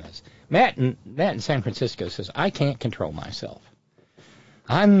bananas. Matt in San Francisco says, I can't control myself.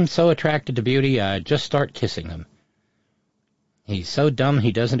 I'm so attracted to beauty, I just start kissing them. He's so dumb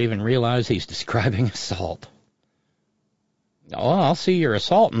he doesn't even realize he's describing assault. Oh, I'll see your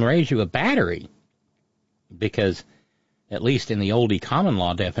assault and raise you a battery. Because, at least in the oldie common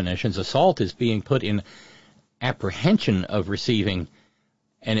law definitions, assault is being put in apprehension of receiving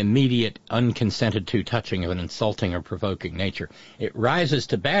an immediate, unconsented to touching of an insulting or provoking nature. It rises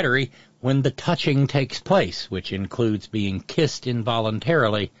to battery when the touching takes place, which includes being kissed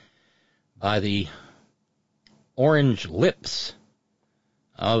involuntarily by the orange lips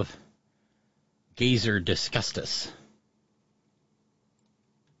of Geezer Disgustus.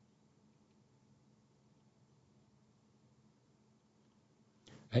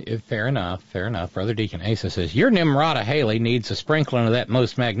 Fair enough. Brother Deacon Asa says, your Nimrata Haley needs a sprinkling of that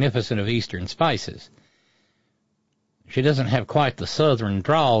most magnificent of Eastern spices. She doesn't have quite the southern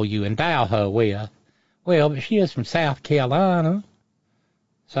drawl you endow her with. Well, but she is from South Carolina.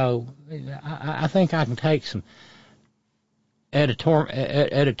 So I think I can take some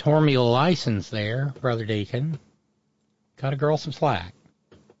editorial license there, Brother Deacon. Cut a girl some slack.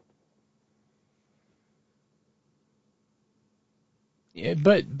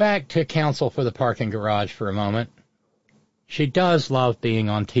 But back to Counsel for the Parking Garage for a moment. She does love being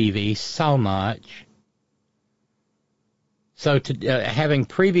on TV so much. So having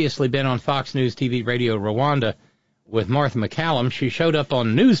previously been on Fox News TV Radio Rwanda with Martha McCallum, she showed up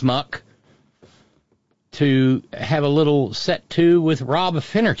on Newsmuck to have a little set to with Rob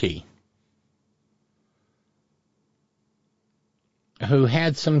Finnerty, who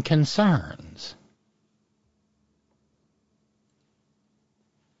had some concerns.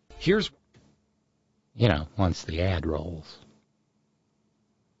 Here's, once the ad rolls.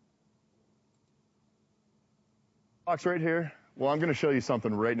 Box right here. Well, I'm going to show you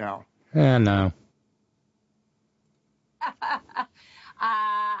something right now. No.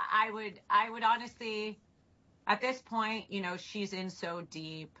 I would honestly, at this point, she's in so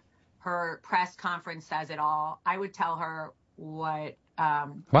deep. Her press conference says it all. I would tell her what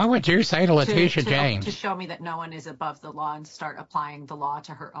What would you say to Letitia James? To show me that no one is above the law and start applying the law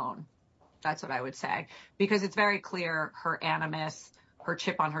to her own. That's what I would say. Because it's very clear her animus, her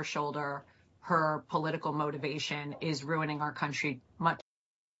chip on her shoulder, her political motivation is ruining our country much.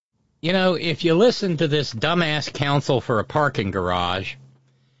 You know, if you listen to this dumbass counsel for a parking garage,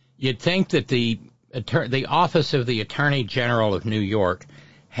 you'd think that the Office of the Attorney General of New York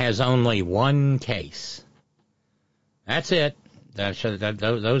has only one case. That's it. Those are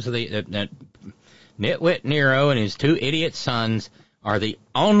that Nitwit Nero and his two idiot sons are the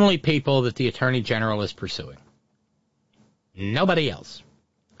only people that the Attorney General is pursuing. Nobody else.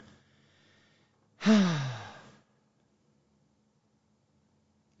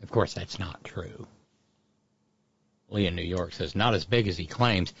 Of course, that's not true. Lee in New York says, not as big as he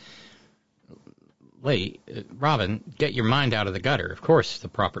claims. Lee, Robyn, get your mind out of the gutter. Of course the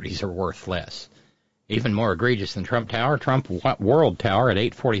properties are worth less. Even more egregious than Trump Tower, Trump World Tower at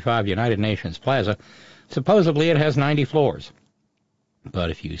 845 United Nations Plaza. Supposedly it has 90 floors. But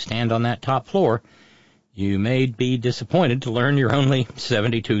if you stand on that top floor, you may be disappointed to learn you're only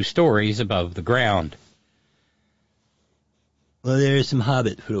 72 stories above the ground. Well, there are some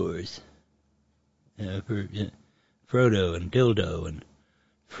Hobbit floors. For Frodo and Dildo and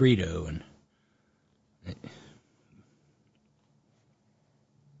Frito and...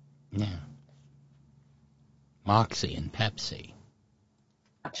 Yeah. Moxie and Pepsi.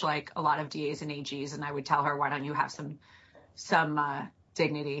 Much like a lot of DAs and AGs, and I would tell her, why don't you have some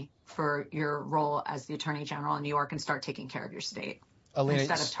dignity for your role as the Attorney General in New York and start taking care of your state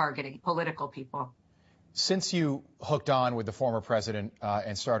instead of targeting political people. Since you hooked on with the former president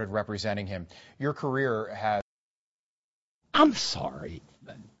and started representing him, your career has... I'm sorry.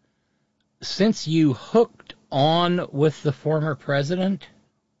 Since you hooked on with the former president,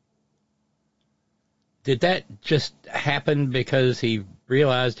 did that just happen because he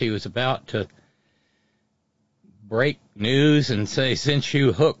realized he was about to break news and say, since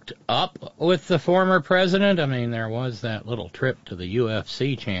you hooked up with the former president? I mean, there was that little trip to the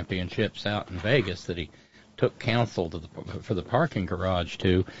UFC championships out in Vegas that he took Counsel for the parking garage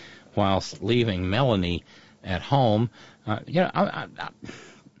to, whilst leaving Melanie at home.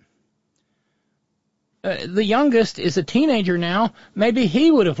 The youngest is a teenager now. Maybe he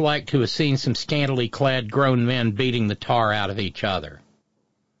would have liked to have seen some scantily clad grown men beating the tar out of each other.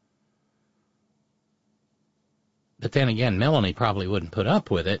 But then again, Melanie probably wouldn't put up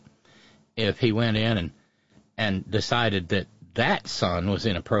with it if he went in and decided that son was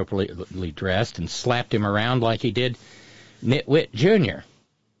inappropriately dressed and slapped him around like he did Nitwit Jr.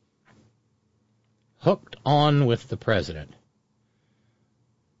 Hooked on with the president.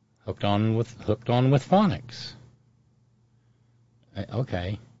 Hooked on with phonics.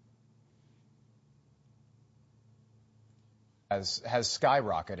 Okay. Has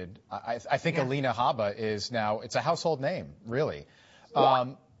skyrocketed. I think Alina Habba is now, it's a household name, really.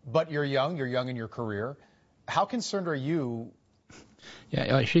 But you're young in your career. How concerned are you?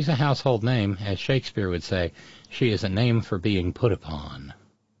 Yeah, she's a household name. As Shakespeare would say, she is a name for being put upon.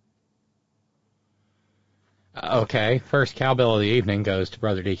 Okay, first cowbell of the evening goes to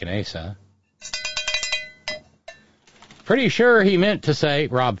Brother Deacon Asa. Pretty sure he meant to say,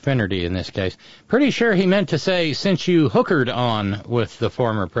 Rob Finnerty in this case, pretty sure he meant to say, since you hookered on with the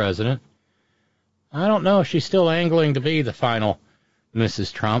former president. I don't know if she's still angling to be the final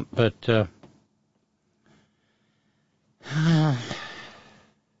Mrs. Trump, but...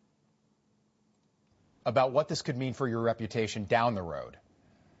 About what this could mean for your reputation down the road.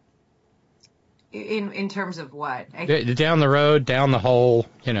 In terms of what? Down the road, down the hole,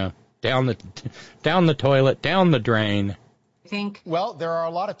 down the toilet, down the drain. Well, there are a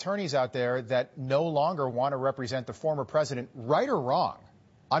lot of attorneys out there that no longer want to represent the former president, right or wrong.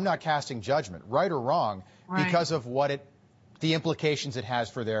 I'm not casting judgment, right or wrong, because of the implications it has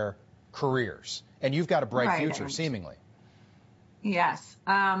for their careers. And you've got a bright future, seemingly. Yes.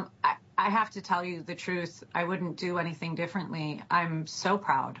 I have to tell you the truth. I wouldn't do anything differently. I'm so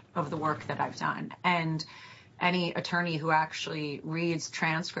proud of the work that I've done. And any attorney who actually reads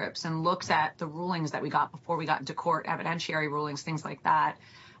transcripts and looks at the rulings that we got before we got into court, evidentiary rulings, things like that,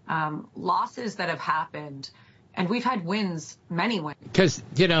 losses that have happened, and we've had wins, many wins. Because,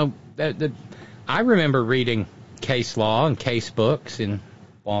 I remember reading case law and case books in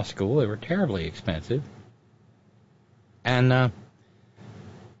law school. They were terribly expensive. And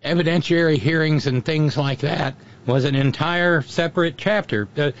evidentiary hearings and things like that was an entire separate chapter.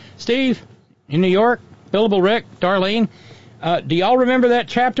 Steve, in New York, Billable Rick, Darlene, do y'all remember that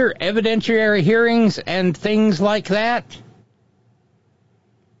chapter? Evidentiary hearings and things like that?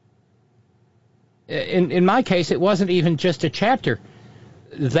 In my case, it wasn't even just a chapter.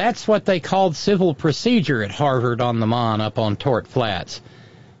 That's what they called civil procedure at Harvard on the Mon up on Tort Flats.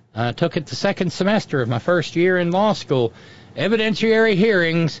 I took it the second semester of my first year in law school. Evidentiary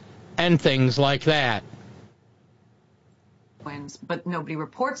hearings and things like that. But nobody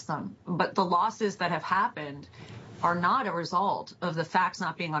reports them. But the losses that have happened are not a result of the facts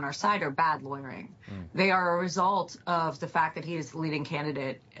not being on our side or bad lawyering. They are a result of the fact that he is the leading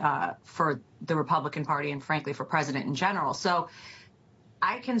candidate for the Republican Party and, frankly, for president in general. So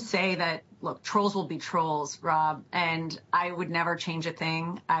I can say that, look, trolls will be trolls, Rob, and I would never change a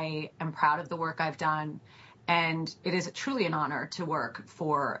thing. I am proud of the work I've done. And it is truly an honor to work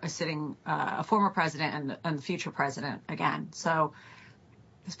for a former president and the future president again. So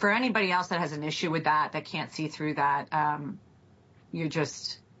for anybody else that has an issue with that can't see through that,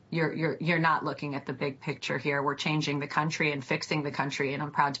 you're not looking at the big picture here. We're changing the country and fixing the country, and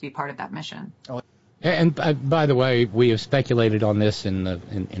I'm proud to be part of that mission. And by the way, we have speculated on this in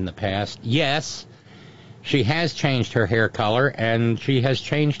the past. Yes, she has changed her hair color and she has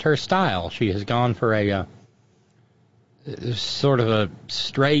changed her style. She has gone for a sort of a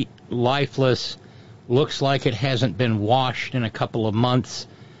straight, lifeless, looks like it hasn't been washed in a couple of months,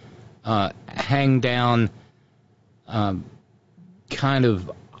 hang down, kind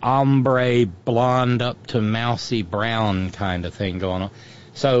of ombre blonde up to mousy brown kind of thing going on.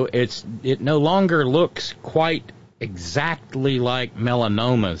 So it no longer looks quite exactly like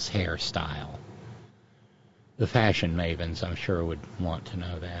Melanoma's hairstyle. The fashion mavens, I'm sure, would want to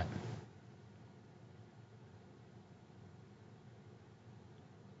know that.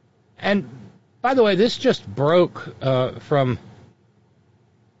 And, by the way, this just broke from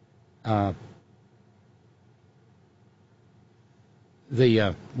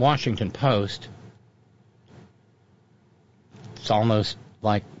the Washington Post. It's almost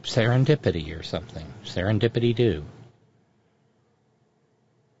like serendipity or something. Serendipity-do.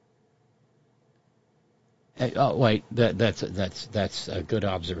 Oh, wait, that's a good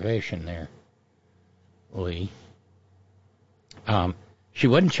observation there, Lee. She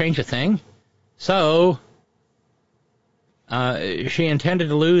wouldn't change a thing. So, she intended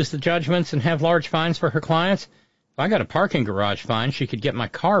to lose the judgments and have large fines for her clients. If I got a parking garage fine, she could get my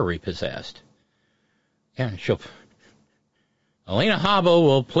car repossessed. Yeah, Alina Habbo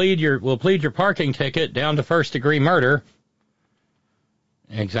will plead your parking ticket down to first-degree murder.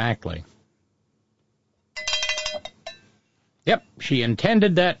 Exactly. Yep, she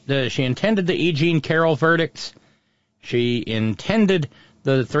intended that. She intended the E. Jean Carroll verdicts. She intended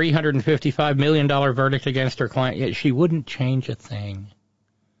the $355 million verdict against her client, yet she wouldn't change a thing.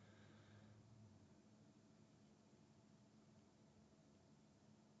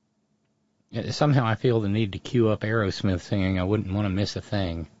 Somehow I feel the need to cue up Aerosmith singing I wouldn't want to miss a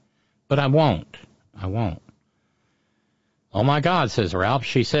thing. But I won't. I won't. Oh my God, says Ralph,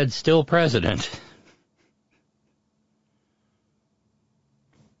 she said still president.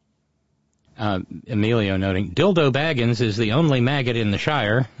 Emilio noting, Dildo Baggins is the only maggot in the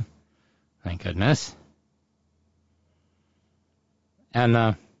Shire. Thank goodness.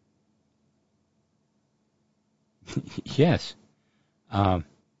 And, yes.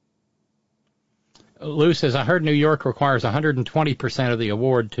 Lou says, I heard New York requires 120% of the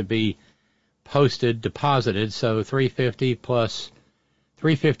award to be deposited, so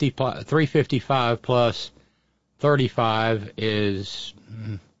 355 plus 35 is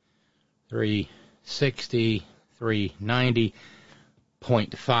 360,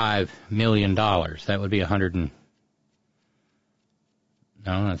 390.5 million dollars. That would be 100 no,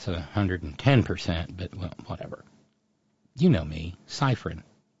 that's 110%, but well, whatever. You know me, ciphering.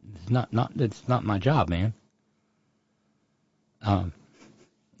 It's not my job, man.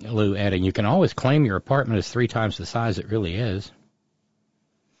 Lou adding, you can always claim your apartment is 3 times the size it really is.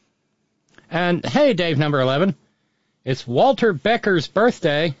 And hey, Dave number 11, it's Walter Becker's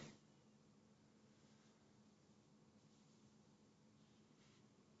birthday.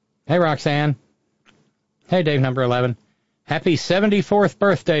 Hey, Roxanne. Hey, Dave number 11. Happy 74th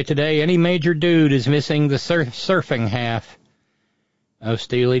birthday today. Any major dude is missing the surfing half. Oh,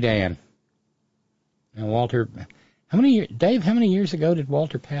 Steely Dan. Now, Walter, Dave, how many years ago did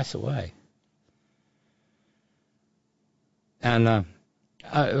Walter pass away? And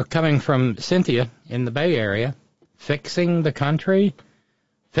coming from Cynthia in the Bay Area, fixing the country?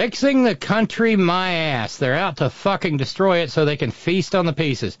 Fixing the country, my ass. They're out to fucking destroy it so they can feast on the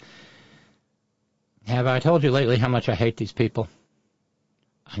pieces. Have I told you lately how much I hate these people?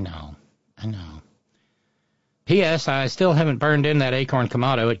 I know. P.S. I still haven't burned in that acorn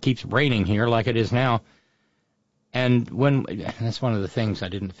Kamado. It keeps raining here like it is now. And that's one of the things I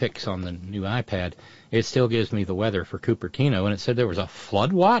didn't fix on the new iPad. It still gives me the weather for Cupertino, and it said there was a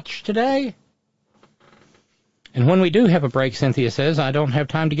flood watch today. And when we do have a break, Cynthia says, I don't have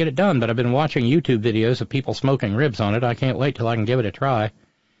time to get it done, but I've been watching YouTube videos of people smoking ribs on it. I can't wait till I can give it a try.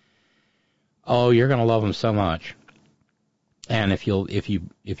 Oh, you're going to love them so much. And if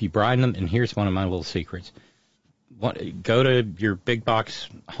you brine them, and here's one of my little secrets. Go to your big box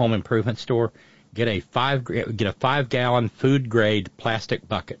home improvement store, get a 5-gallon food grade plastic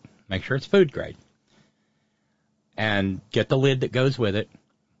bucket. Make sure it's food grade. And get the lid that goes with it.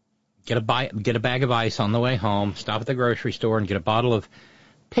 Get a bag of ice on the way home, stop at the grocery store and get a bottle of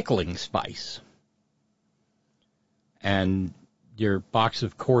pickling spice. And your box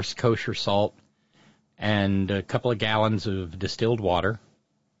of coarse kosher salt and a couple of gallons of distilled water,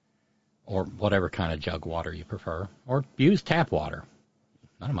 or whatever kind of jug water you prefer, or use tap water.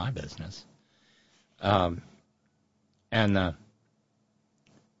 None of my business.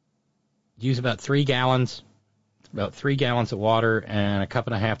 Use about 3 gallons. About 3 gallons of water and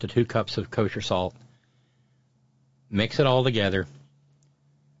 1.5 to 2 cups of kosher salt. Mix it all together.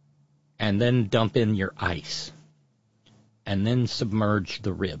 And then dump in your ice. And then submerge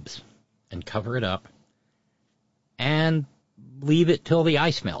the ribs. And cover it up. And leave it till the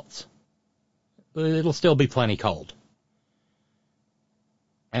ice melts. It'll still be plenty cold.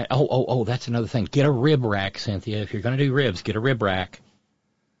 And, that's another thing. Get a rib rack, Cynthia. If you're going to do ribs, get a rib rack.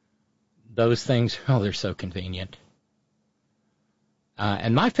 Those things, they're so convenient.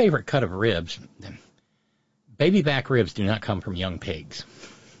 And my favorite cut of ribs, baby back ribs do not come from young pigs.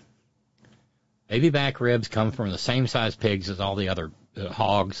 Baby back ribs come from the same size pigs as all the other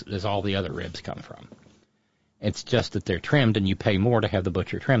hogs, as all the other ribs come from. It's just that they're trimmed and you pay more to have the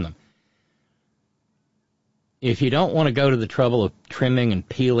butcher trim them. If you don't want to go to the trouble of trimming and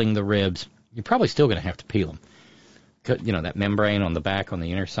peeling the ribs, you're probably still going to have to peel them. You know, that membrane on the back on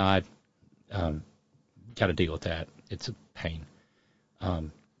the inner side. Got to deal with that. It's a pain.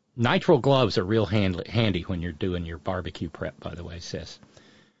 Nitrile gloves are real handy when you're doing your barbecue prep, by the way, sis.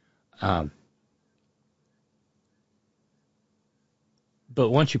 But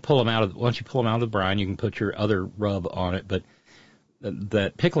once you pull them out of the brine, you can put your other rub on it. But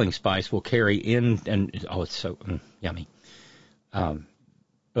the pickling spice will carry in, and it's so yummy.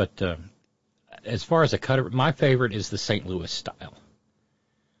 But as far as a cutter, my favorite is the St. Louis style.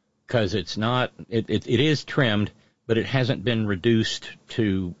 Because it's not, it is trimmed, but it hasn't been reduced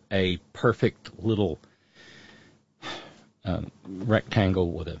to a perfect little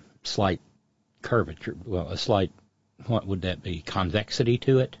rectangle with a slight curvature. Well, a slight, what would that be? Convexity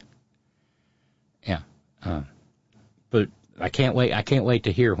to it. Yeah. But I can't wait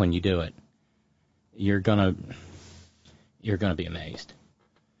to hear when you do it. You're gonna be amazed.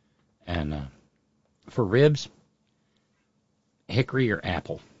 And for ribs, hickory or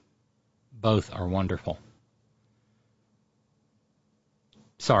apple. Both are wonderful.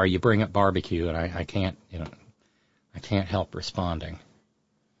 Sorry, you bring up barbecue, and I can't help responding.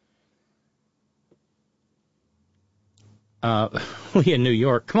 Lee in New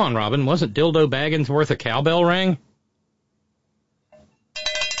York. Come on, Robyn. Wasn't Dildo Baggins worth a cowbell ring?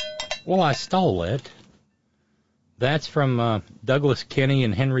 Well, I stole it. That's from Douglas Kinney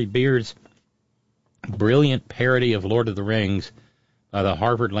and Henry Beard's brilliant parody of Lord of the Rings by the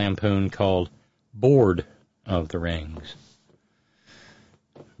Harvard Lampoon called Board of the Rings.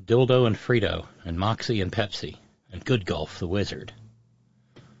 Dildo and Frito, and Moxie and Pepsi, and Good Gulf the Wizard.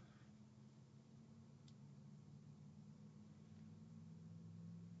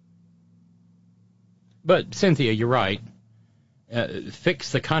 But, Cynthia, you're right.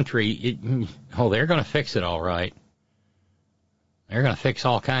 Fix the country. They're going to fix it all right. They're going to fix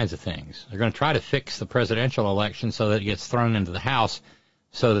all kinds of things. They're going to try to fix the presidential election so that it gets thrown into the House,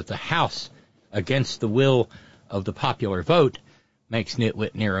 so that the House, against the will of the popular vote, makes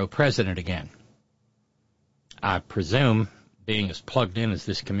Nitwit Nero president again. I presume, being as plugged in as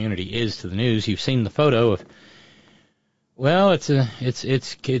this community is to the news, you've seen the photo of. Well, it's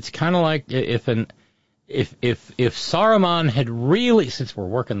kind of like if Saruman had really, since we're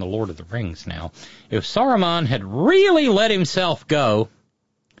working the Lord of the Rings now, if Saruman had really let himself go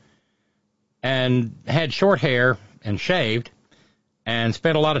and had short hair and shaved and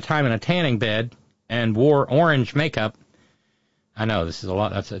spent a lot of time in a tanning bed and wore orange makeup, I know this is a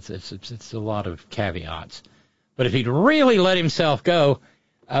lot. It's a lot of caveats, but if he'd really let himself go,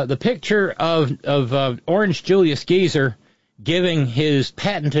 the picture of Orange Julius Geezer giving his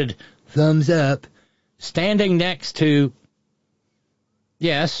patented thumbs up, standing next to,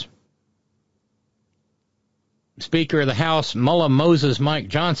 yes, Speaker of the House, Mullah Moses Mike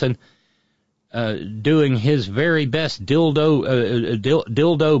Johnson, doing his very best dildo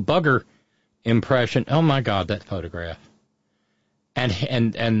bugger impression. Oh my God, that photograph.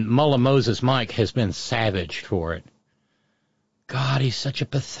 And Mullah Moses Mike has been savaged for it. God, he's such a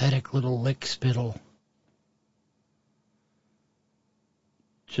pathetic little lick spittle.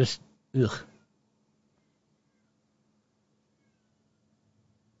 Just, ugh.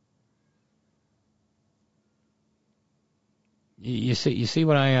 You see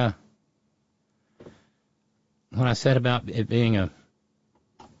what I said about it being a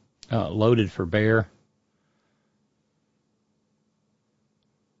loaded for bear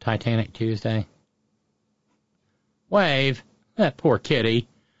Titanic Tuesday? Wave, that poor kitty.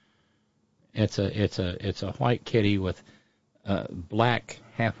 It's a white kitty with black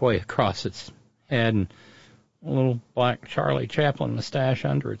halfway across its head and a little black Charlie Chaplin mustache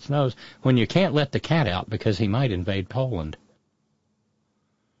under its nose. When you can't let the cat out because he might invade Poland.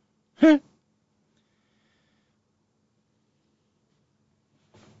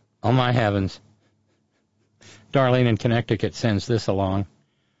 Oh my heavens. Darlene in Connecticut sends this along.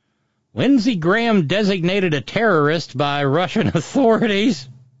 Lindsey Graham designated a terrorist by Russian authorities.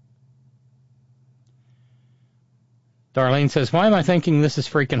 Darlene says, why am I thinking this is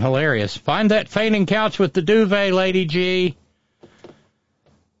freaking hilarious? Find that fainting couch with the duvet, Lady G.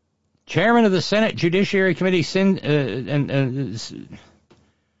 Chairman of the Senate Judiciary Committee,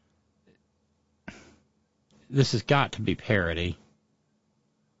 this has got to be parody.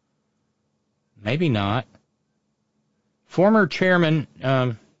 Maybe not. Former chairman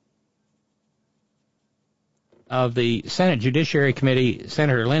of the Senate Judiciary Committee,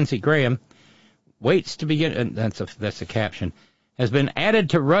 Senator Lindsey Graham, waits to begin, that's a caption, has been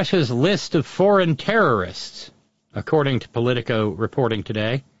added to Russia's list of foreign terrorists, according to Politico reporting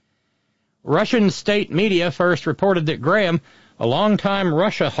today. Russian state media first reported that Graham, a longtime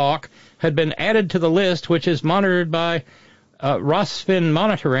Russia hawk, had been added to the list, which is monitored by Rosfin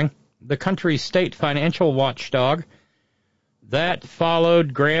Monitoring, the country's state financial watchdog. That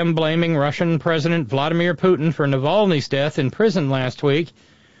followed Graham blaming Russian President Vladimir Putin for Navalny's death in prison last week.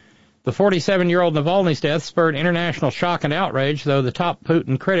 The 47-year-old Navalny's death spurred international shock and outrage, though the top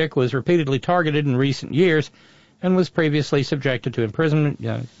Putin critic was repeatedly targeted in recent years and was previously subjected to imprisonment.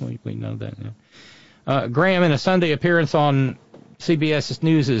 Yeah, we know that. Yeah. Graham, in a Sunday appearance on CBS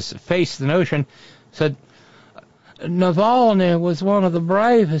News' Face the Notion, said, Navalny was one of the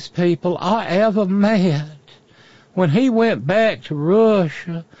bravest people I ever met. When he went back to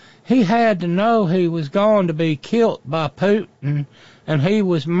Russia, he had to know he was going to be killed by Putin, and he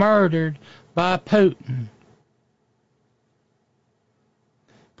was murdered by Putin.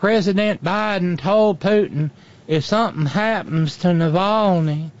 President Biden told Putin, if something happens to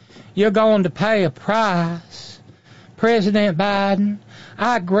Navalny, you're going to pay a price. President Biden,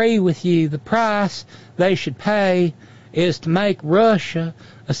 I agree with you. The price they should pay is to make Russia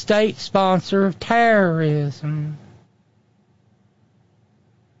a state sponsor of terrorism.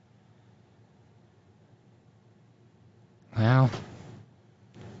 Well,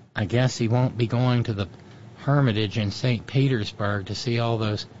 I guess he won't be going to the Hermitage in St. Petersburg to see all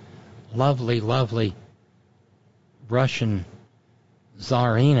those lovely, lovely Russian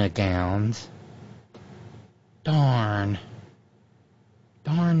Tsarina gowns. Darn.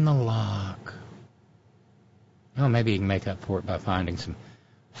 Darn the luck. Well, maybe he can make up for it by finding some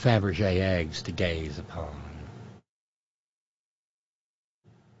Fabergé eggs to gaze upon.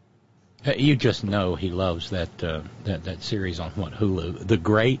 You just know he loves that series on Hulu, The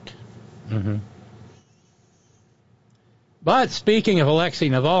Great. Mm-hmm. But speaking of Alexei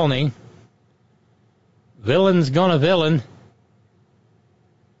Navalny, villain's gonna villain.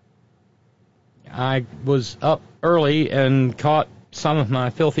 I was up early and caught some of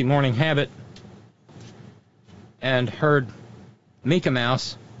my filthy morning habit and heard Mika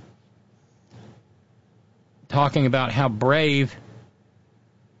Mouse talking about how brave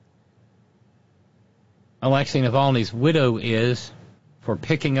Alexei Navalny's widow is for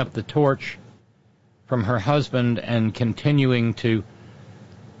picking up the torch from her husband and continuing to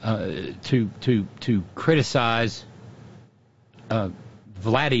criticize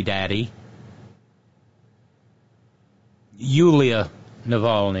Vladdy Daddy, Yulia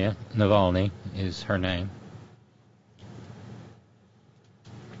Navalny is her name.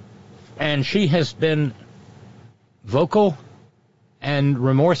 And she has been vocal and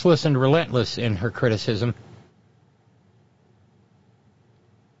remorseless and relentless in her criticism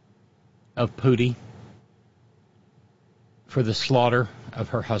of Pootie for the slaughter of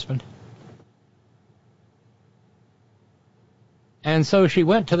her husband. And so she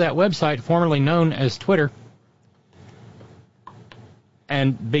went to that website formerly known as Twitter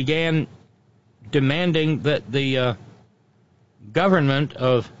and began demanding that the government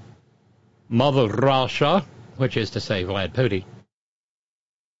of Mother Russia, which is to say Vlad Putin,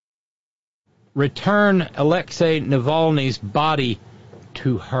 return Alexei Navalny's body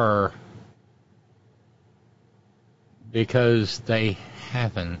to her, because they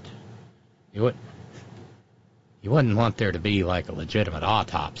haven't. You wouldn't want there to be like a legitimate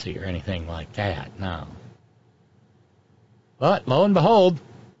autopsy or anything like that, no. But lo and behold,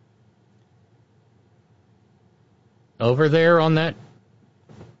 over there on that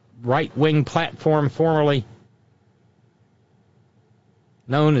right-wing platform formerly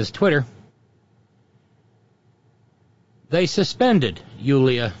known as Twitter, they suspended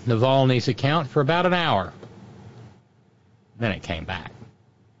Yulia Navalny's account for about an hour. Then it came back.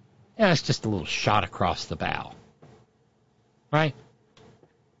 Yeah, it's just a little shot across the bow. Right?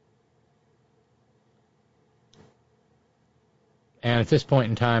 And at this point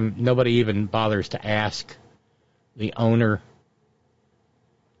in time, nobody even bothers to ask the owner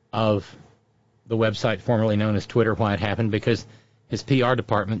of the website formerly known as Twitter why it happened, because his PR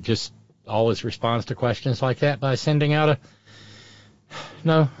department just always responds to questions like that by sending out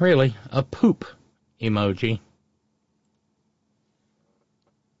a poop emoji.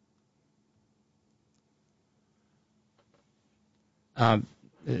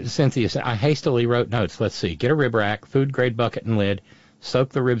 Cynthia said, I hastily wrote notes. Let's see. Get a rib rack, food-grade bucket and lid, soak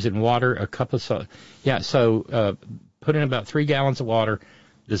the ribs in water, a cup of salt. Yeah, so put in about 3 gallons of water,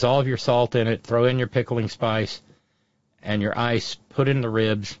 dissolve your salt in it, throw in your pickling spice and your ice, put in the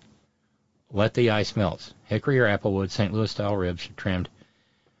ribs, let the ice melt. Hickory or applewood, St. Louis-style ribs, trimmed.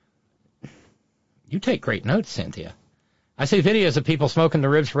 You take great notes, Cynthia. I see videos of people smoking the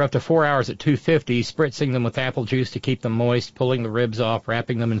ribs for up to 4 hours at 250, spritzing them with apple juice to keep them moist, pulling the ribs off,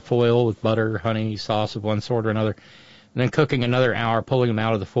 wrapping them in foil with butter, honey, sauce of one sort or another, and then cooking another hour, pulling them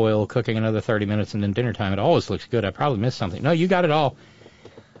out of the foil, cooking another 30 minutes, and then dinner time. It always looks good. I probably missed something. No, you got it all.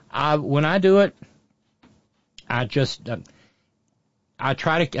 When I do it, I just I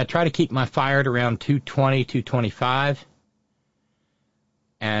try to keep my fire at around 220, 225,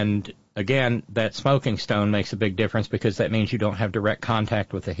 and again, that smoking stone makes a big difference because that means you don't have direct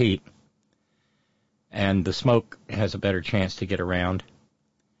contact with the heat, and the smoke has a better chance to get around.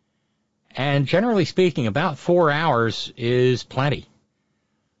 And generally speaking, about 4 hours is plenty.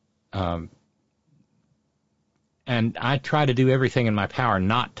 And I try to do everything in my power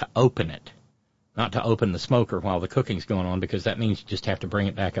not to open it, not to open the smoker while the cooking's going on, because that means you just have to bring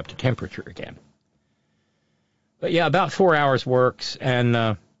it back up to temperature again. But yeah, about 4 hours works,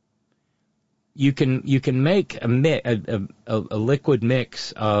 and you can make a liquid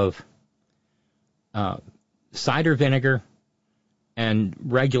mix of cider vinegar and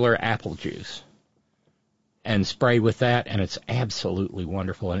regular apple juice and spray with that, and it's absolutely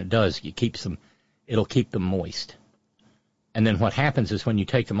wonderful. And it'll keep them moist. And then what happens is when you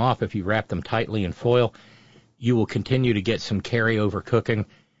take them off, if you wrap them tightly in foil, you will continue to get some carryover cooking.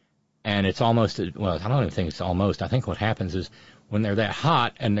 And it's almost, well, I don't even think it's almost. I think what happens is when they're that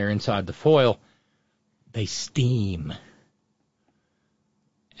hot and they're inside the foil, they steam.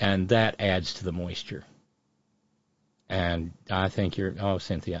 And that adds to the moisture. And I think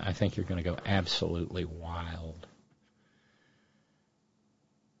Cynthia, I think you're going to go absolutely wild.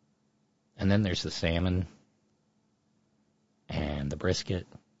 And then there's the salmon and the brisket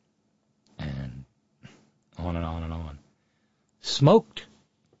and on and on and on. Smoked,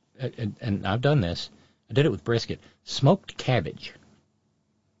 and I've done this, I did it with brisket, smoked cabbage.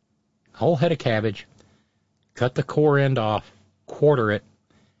 Whole head of cabbage, cut the core end off, quarter it,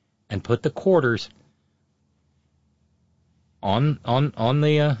 and put the quarters on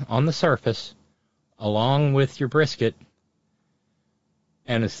the surface along with your brisket,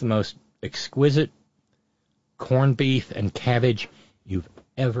 and it's the most exquisite corned beef and cabbage you've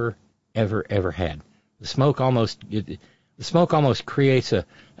ever had. The smoke almost creates a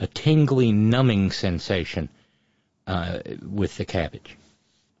tingly, numbing sensation with the cabbage.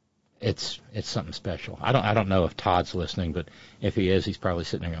 It's something special. I don't know if Todd's listening, but if he is, he's probably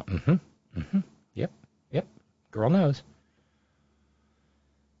sitting there going, yep, girl knows.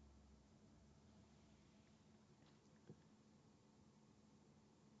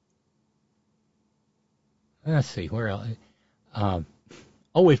 Let's see, where else?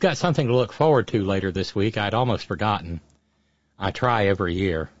 We've got something to look forward to later this week. I'd almost forgotten. I try every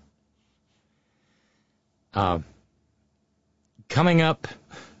year. Coming up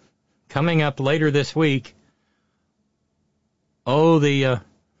later this week, the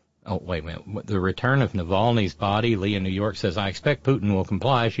return of Navalny's body. Lee in New York says, I expect Putin will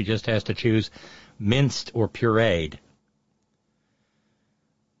comply. She just has to choose minced or pureed.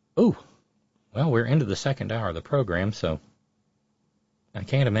 Ooh. Well, we're into the second hour of the program, so I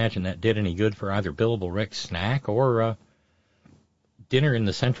can't imagine that did any good for either Billable Rick's snack or dinner in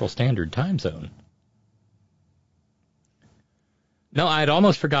the Central Standard Time Zone. No, I had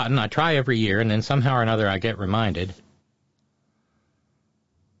almost forgotten. I try every year, and then somehow or another I get reminded.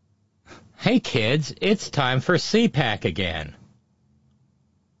 Hey, kids, it's time for CPAC again.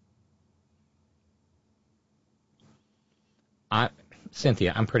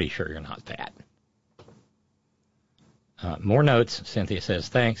 Cynthia, I'm pretty sure you're not that. More notes. Cynthia says,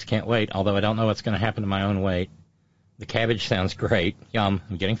 thanks, can't wait, although I don't know what's going to happen to my own weight. The cabbage sounds great. Yum,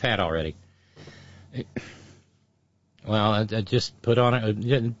 I'm getting fat already. Well, I just put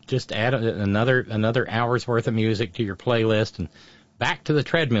on just add another hour's worth of music to your playlist and back to the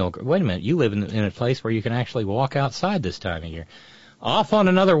treadmill. Wait a minute, you live in a place where you can actually walk outside this time of year. Off on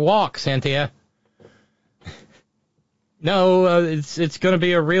another walk, Cynthia. No, it's going to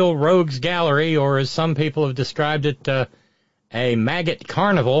be a real rogues gallery, or as some people have described it, a MAGAT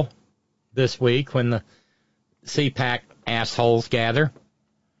carnival this week when the CPAC assholes gather.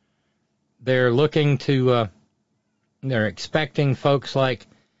 They're looking to, they're expecting folks like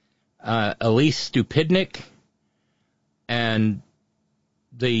Elise Stupidnik and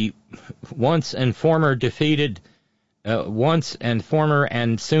the once and former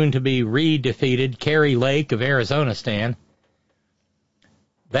and soon-to-be re-defeated Carrie Lake of Arizona Stan.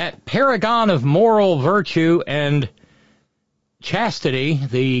 That paragon of moral virtue and chastity,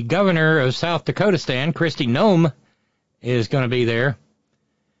 the governor of South Dakota Stan, Kristi Noem, is going to be there.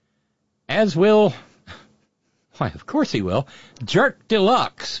 As will, why, of course he will, Jerk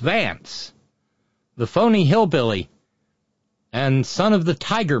Deluxe Vance, the phony hillbilly, and son of the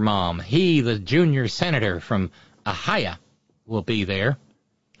Tiger Mom. He, the junior senator from Ohio, will be there.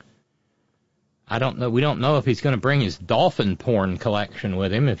 I don't know. We don't know if he's going to bring his dolphin porn collection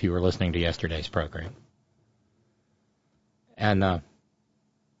with him, if you were listening to yesterday's program. And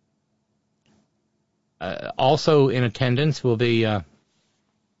also in attendance will be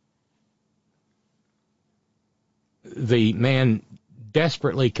the man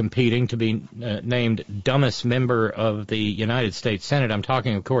desperately competing to be named dumbest member of the United States Senate. I'm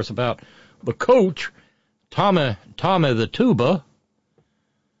talking, of course, about the coach, Tommy the Tuba.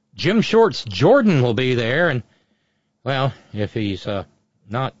 Jim Short's Jordan will be there, and, well, if he's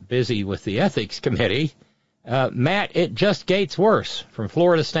not busy with the ethics committee, Matt, it just gets worse from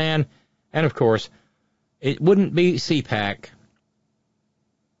Florida Stan, and, of course, it wouldn't be CPAC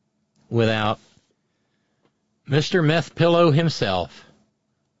without Mr. Meth Pillow himself,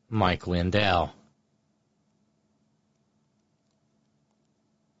 Mike Lindell.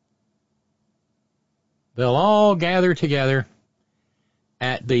 They'll all gather together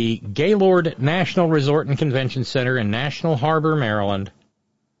at the Gaylord National Resort and Convention Center in National Harbor, Maryland.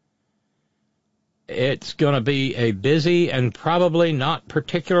 It's going to be a busy and probably not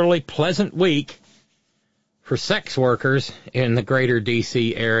particularly pleasant week for sex workers in the greater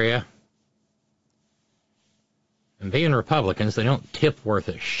D.C. area. And being Republicans, they don't tip worth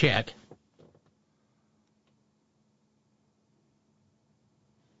a shit.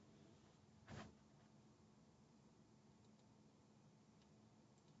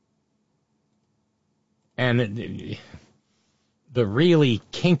 And the really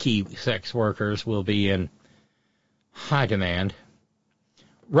kinky sex workers will be in high demand.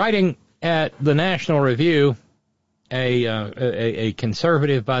 Writing at the National Review, a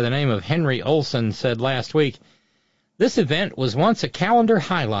conservative by the name of Henry Olson said last week, this event was once a calendar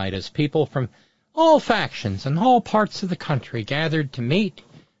highlight as people from all factions and all parts of the country gathered to meet,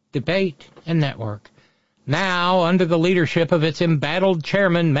 debate, and network. Now, under the leadership of its embattled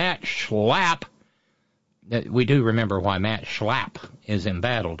chairman, Matt Schlapp, we do remember why Matt Schlapp is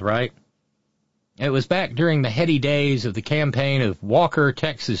embattled, right? It was back during the heady days of the campaign of Walker,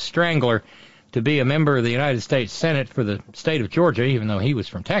 Texas Strangler, to be a member of the United States Senate for the state of Georgia, even though he was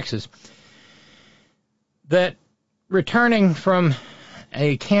from Texas, that returning from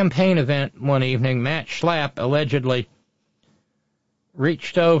a campaign event one evening, Matt Schlapp allegedly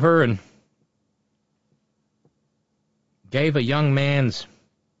reached over and gave a young man's,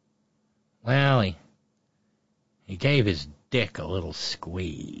 well, he gave his dick a little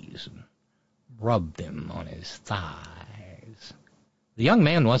squeeze and rubbed him on his thighs. The young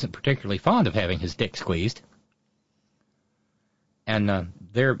man wasn't particularly fond of having his dick squeezed, and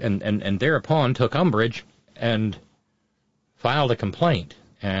thereupon took umbrage and filed a complaint.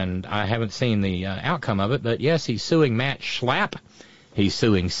 And I haven't seen the outcome of it, but yes, he's suing Matt Schlapp. He's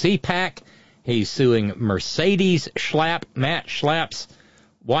suing CPAC. He's suing Mercedes Schlapp, Matt Schlapp's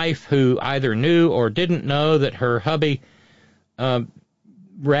wife, who either knew or didn't know that her hubby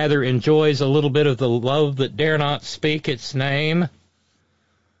rather enjoys a little bit of the love that dare not speak its name.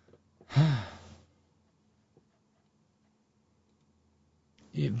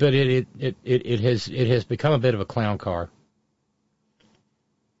 But it has become a bit of a clown car.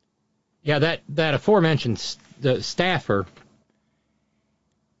 Yeah, that aforementioned staffer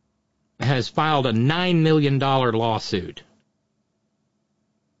has filed a $9 million lawsuit.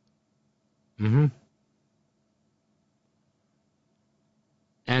 And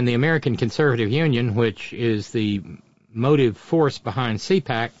the American Conservative Union, which is the motive force behind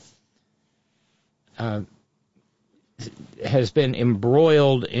CPAC, has been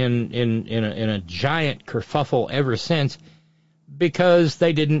embroiled in a giant kerfuffle ever since because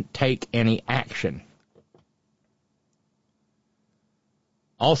they didn't take any action.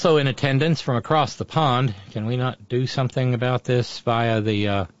 Also in attendance from across the pond, can we not do something about this via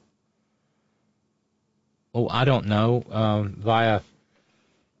the, via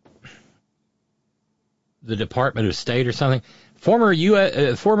the Department of State or something? Former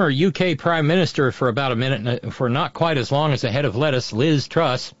UK Prime Minister for about a minute, for not quite as long as the head of lettuce, Liz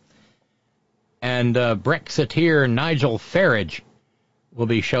Truss, and Brexiteer Nigel Farage will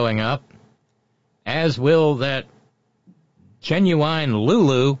be showing up, as will that genuine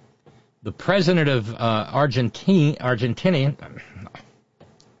Lulu, the president of Argentina,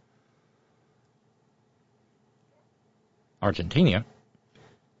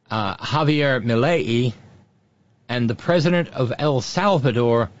 Javier Milei, and the president of El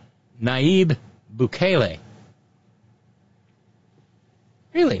Salvador, Nayib Bukele.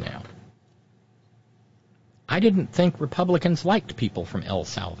 Really now? I didn't think Republicans liked people from El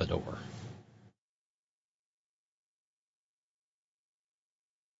Salvador.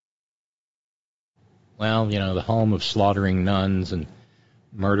 Well, you know, the home of slaughtering nuns and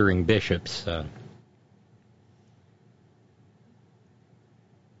murdering bishops.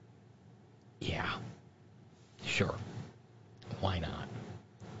 Yeah. Sure. Why not?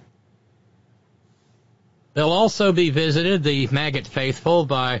 They'll also be visited, the MAGAT faithful,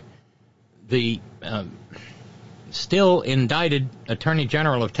 by the still indicted Attorney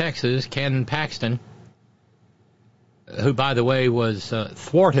General of Texas, Ken Paxton, who, by the way, was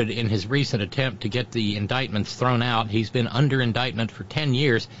thwarted in his recent attempt to get the indictments thrown out. He's been under indictment for 10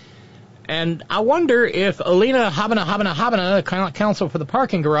 years. And I wonder if Alina Habana, counsel for the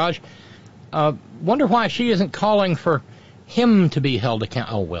parking garage, wonder why she isn't calling for him to be held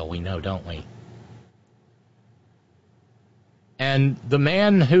accountable. Oh, well, we know, don't we? And the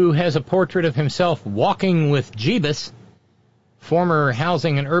man who has a portrait of himself walking with Jeebus, former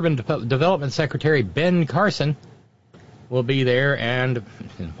Housing and Urban Development Secretary Ben Carson, will be there. And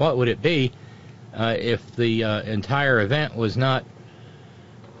what would it be if the entire event was not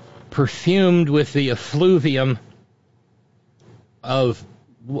perfumed with the effluvium of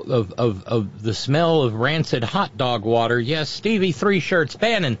the smell of rancid hot dog water? Yes, Stevie Three Shirts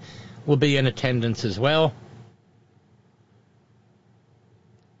Bannon will be in attendance as well.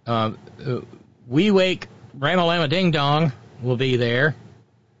 We Wake Ramalama Ding Dong will be there.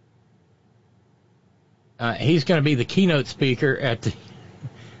 He's going to be the keynote speaker at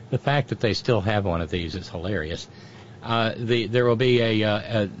the fact that they still have one of these is hilarious. There will be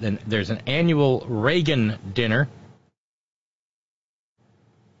there's an annual Reagan dinner.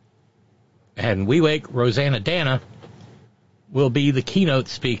 And We Wake Rosanna Dana will be the keynote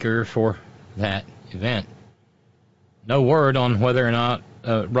speaker for that event. No word on whether or not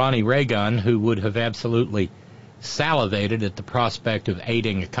Ronnie Reagan, who would have absolutely salivated at the prospect of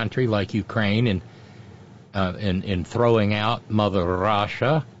aiding a country like Ukraine in throwing out Mother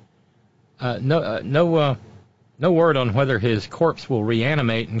Russia, no word on whether his corpse will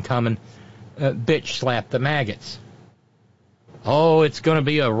reanimate and come and bitch slap the MAGATs. Oh, it's going to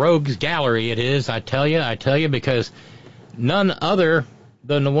be a rogues gallery, it is, I tell you, because none other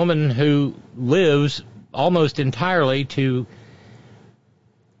than the woman who lives almost entirely to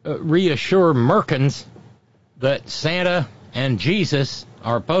reassure Merkins that Santa and Jesus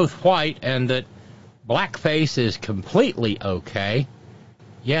are both white and that blackface is completely okay.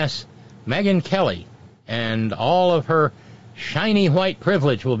 Yes, Megyn Kelly and all of her shiny white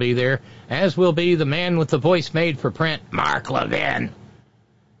privilege will be there, as will be the man with the voice made for print, Mark Levin,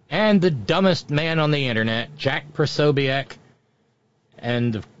 and the dumbest man on the internet, Jack Prosobiec,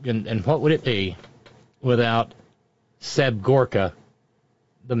 and what would it be without Seb Gorka,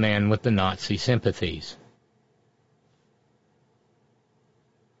 the man with the Nazi sympathies?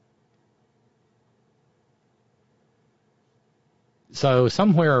 So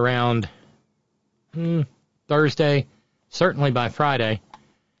somewhere around Thursday, certainly by Friday,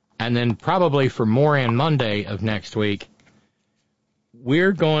 and then probably for Moran Monday of next week,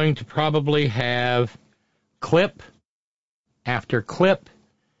 we're going to probably have clip after clip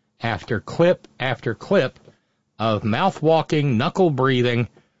after clip after clip of mouth-walking, knuckle-breathing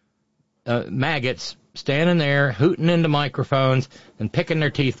maggots standing there, hooting into microphones and picking their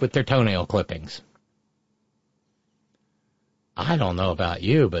teeth with their toenail clippings. I don't know about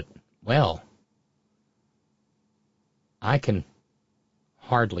you, but, well, I can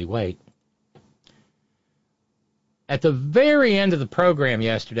hardly wait. At the very end of the program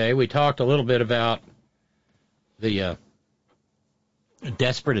yesterday, we talked a little bit about the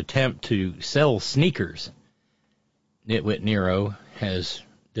desperate attempt to sell sneakers Nitwit Nero has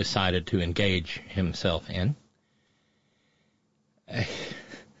decided to engage himself in. The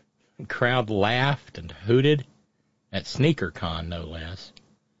crowd laughed and hooted at SneakerCon, no less.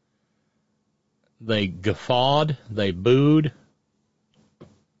 They guffawed, they booed.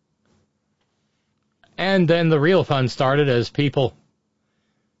 And then the real fun started as people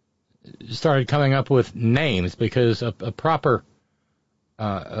started coming up with names, because a proper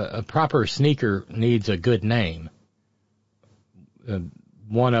sneaker needs a good name.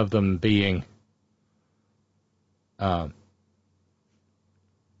 One of them being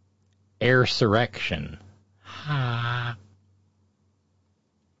Airsurrection.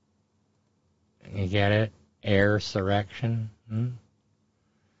 You get it? Airsurrection.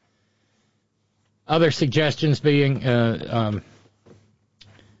 Other suggestions being,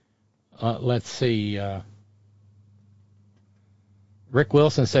 let's see, Rick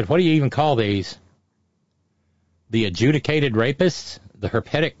Wilson said, what do you even call these? The adjudicated rapists? The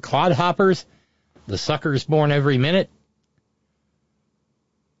herpetic clodhoppers? The suckers born every minute?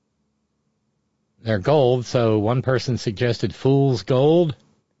 They're gold, so one person suggested fool's gold.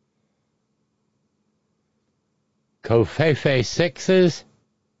 Covfefe sixes.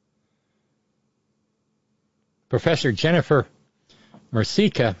 Professor Jennifer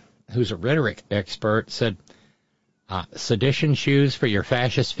Mercica, who's a rhetoric expert, said, sedition shoes for your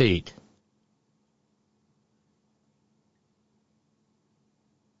fascist feet.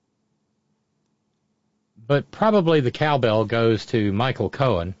 But probably the cowbell goes to Michael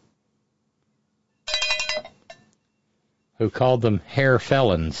Cohen, who called them hair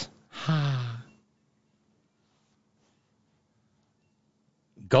felons.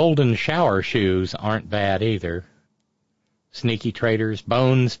 Golden shower shoes aren't bad either. Sneaky traders,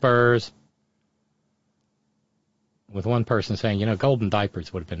 bone spurs. With one person saying, golden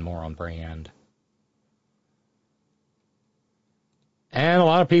diapers would have been more on brand. And a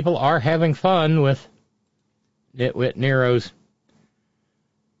lot of people are having fun with Nitwit Nero's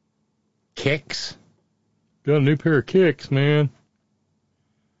kicks. Got a new pair of kicks, man.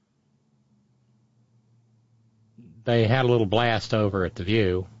 They had a little blast over at the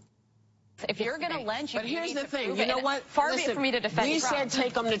View. If you're going to lynch, but here's the thing. You know what? Far be it for me to defend. We said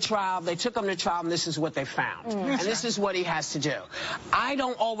take them to trial. They took them to trial, and this is what they found. And this is what he has to do. I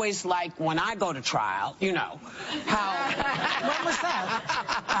don't always like when I go to trial. How? When was that?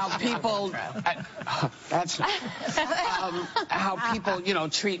 How people? That's how people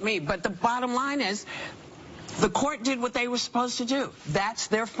treat me. But the bottom line is, the court did what they were supposed to do. That's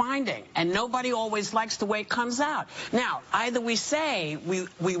their finding. And nobody always likes the way it comes out. Now, either we say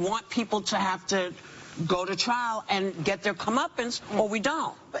we want people to have to go to trial and get their comeuppance, or we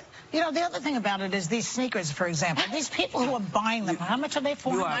don't. But, the other thing about it is these sneakers, for example, these people who are buying them, how much are they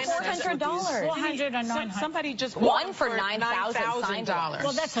for? $400. $400 or $900. Somebody just won for $9,000.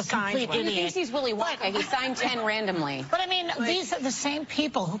 Well, that's a complete idiot. He thinks he's Willy Wonka. He signed 10 randomly. But, these are the same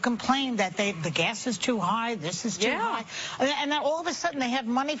people who complain that the gas is too high, this is too high. And then all of a sudden they have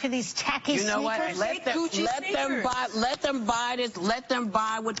money for these tacky sneakers. You know what? Let them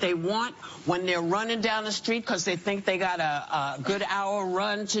buy what they want when they're running down the street because they think they got a good hour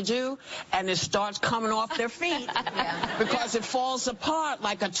run to do, and it starts coming off their feet because it falls apart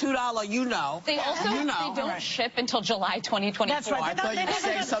like a $2, They don't ship until July 2024. That's right. I thought you'd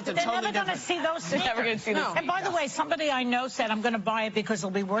say something totally different. They're never going to see those sneakers. Never going to see those. And by the way, somebody I know said, I'm going to buy it because it'll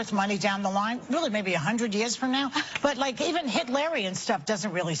be worth money down the line, really maybe 100 years from now. But even Hitlerian stuff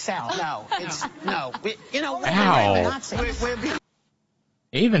doesn't really sell. No.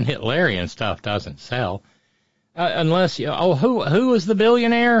 Even Hitlerian stuff doesn't sell. Unless who was the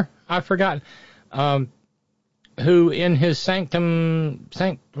billionaire? I've forgotten. Who in his sanctorum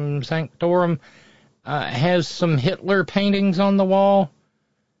has some Hitler paintings on the wall?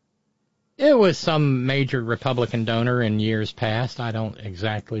 It was some major Republican donor in years past. I don't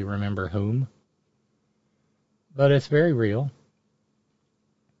exactly remember whom, but it's very real.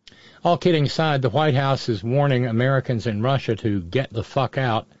 All kidding aside, the White House is warning Americans in Russia to get the fuck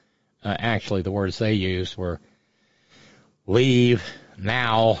out. Actually, the words they used were leave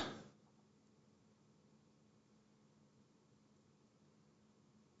Now,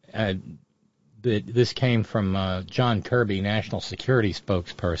 this came from John Kirby, National Security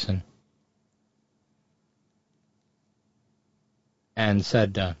spokesperson, and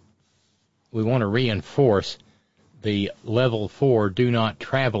said, we want to reinforce the Level 4 do not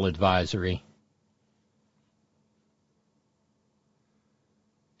travel advisory.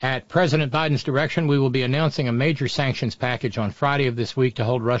 At President Biden's direction, we will be announcing a major sanctions package on Friday of this week to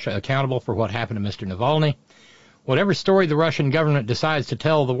hold Russia accountable for what happened to Mr. Navalny. Whatever story the Russian government decides to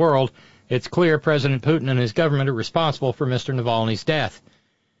tell the world, it's clear President Putin and his government are responsible for Mr. Navalny's death.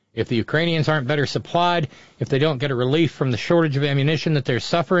 If the Ukrainians aren't better supplied, if they don't get a relief from the shortage of ammunition that they're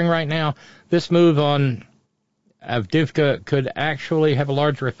suffering right now, this move on Avdiivka could actually have a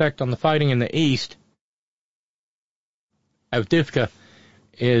larger effect on the fighting in the east. Avdiivka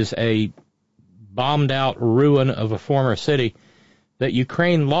is a bombed-out ruin of a former city that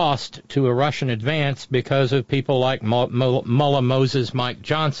Ukraine lost to a Russian advance because of people like Mullah Moses, Mike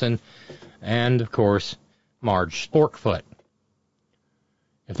Johnson, and, of course, Marge Sporkfoot.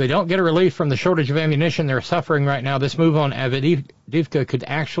 If they don't get a relief from the shortage of ammunition they're suffering right now, this move on Avdiivka could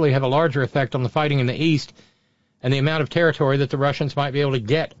actually have a larger effect on the fighting in the east and the amount of territory that the Russians might be able to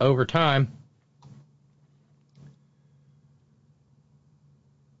get over time.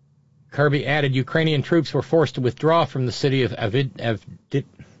 Kirby added Ukrainian troops were forced to withdraw from the city of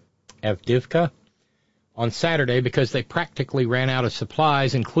Avdiivka on Saturday because they practically ran out of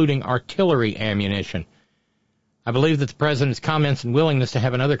supplies, including artillery ammunition. I believe that the President's comments and willingness to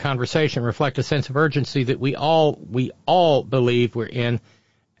have another conversation reflect a sense of urgency that we all believe we're in,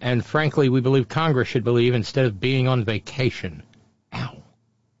 and frankly, we believe Congress should believe instead of being on vacation. Ow.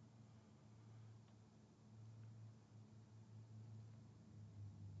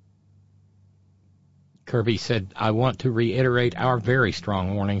 Kirby said, I want to reiterate our very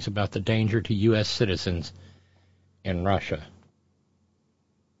strong warnings about the danger to U.S. citizens in Russia.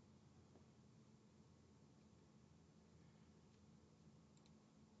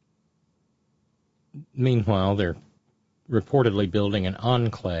 Meanwhile, they're reportedly building an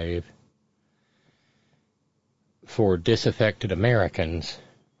enclave for disaffected Americans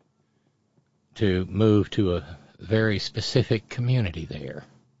to move to a very specific community there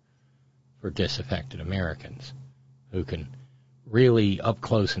for disaffected Americans who can really, up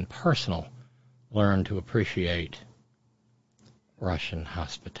close and personal, learn to appreciate Russian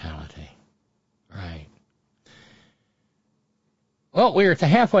hospitality. Right. Well, we're at the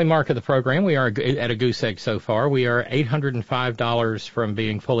halfway mark of the program. We are at a goose egg so far. We are $805 from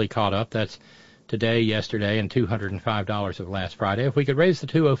being fully caught up. That's today, yesterday, and $205 of last Friday. If we could raise the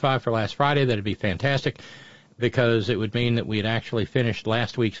 $205 for last Friday, that would be fantastic, because it would mean that we had actually finished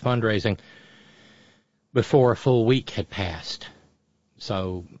last week's fundraising before a full week had passed.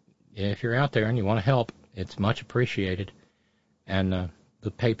 So if you're out there and you want to help, it's much appreciated. And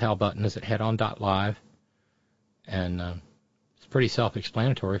the PayPal button is at headon.live. And it's pretty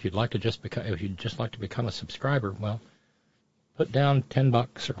self-explanatory. If you'd like to just become a subscriber, well, put down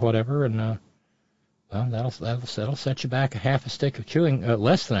 $10 or whatever, and well, that'll set you back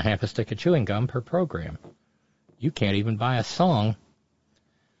less than a half a stick of chewing gum per program. You can't even buy a song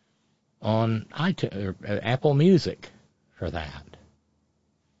on iTunes or Apple Music for that.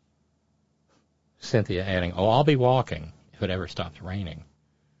 Cynthia adding, I'll be walking if it ever stops raining.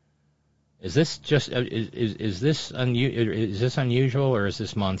 Is this just is this unusual, or is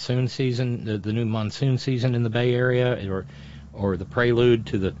this monsoon season, the new monsoon season in the Bay Area, or the prelude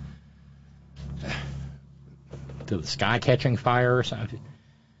to the sky catching fire or something?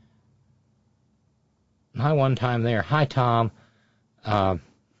 My one time there, hi Tom,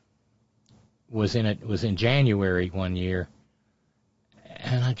 was in January one year,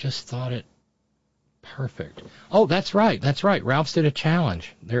 and I just thought it perfect. Oh, that's right. Ralph's did a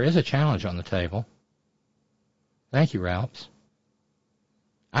challenge. There is a challenge on the table. Thank you, Ralph's.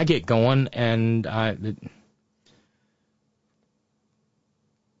 I get going, and I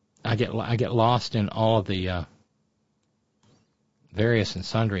get lost in all of the various and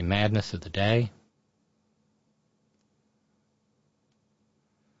sundry madness of the day.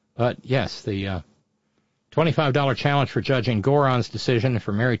 But, yes, the $25 challenge for Judge Engoron's decision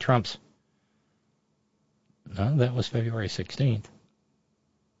for Mary Trump's... No, that was February 16th.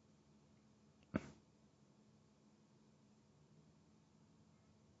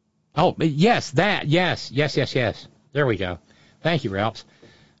 Oh, yes, that. Yes. There we go. Thank you, Ralphs.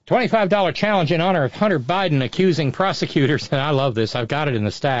 $25 challenge in honor of Hunter Biden accusing prosecutors, and I love this, I've got it in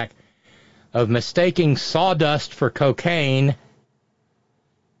the stack, of mistaking sawdust for cocaine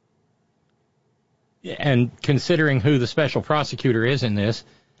And considering who the special prosecutor is in this,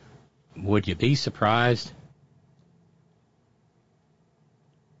 would you be surprised?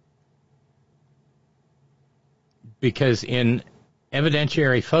 Because in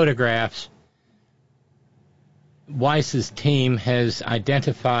evidentiary photographs, Weiss's team has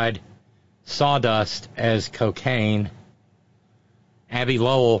identified sawdust as cocaine. Abby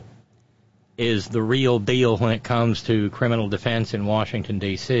Lowell is the real deal when it comes to criminal defense in Washington,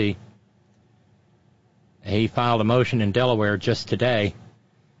 D.C. He filed a motion in Delaware just today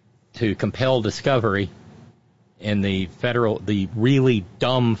to compel discovery in the really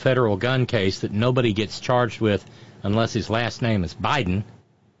dumb federal gun case that nobody gets charged with unless his last name is Biden.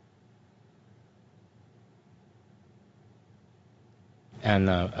 And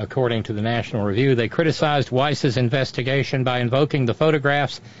according to the National Review, they criticized Weiss's investigation by invoking the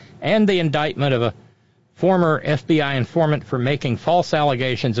photographs and the indictment of a former FBI informant for making false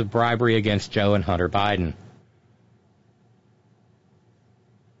allegations of bribery against Joe and Hunter Biden.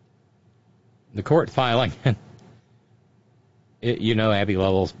 The court filing, Abby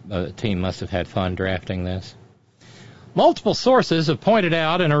Lowell's team must have had fun drafting this. Multiple sources have pointed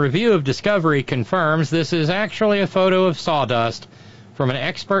out, and a review of discovery confirms this is actually a photo of sawdust from an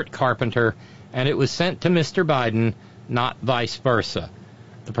expert carpenter, and it was sent to Mr. Biden, not vice versa.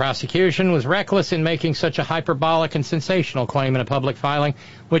 The prosecution was reckless in making such a hyperbolic and sensational claim in a public filing,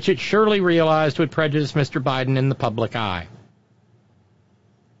 which it surely realized would prejudice Mr. Biden in the public eye.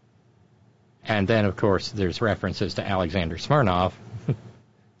 And then, of course, there's references to Alexander Smirnov,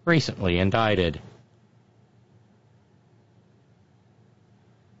 recently indicted.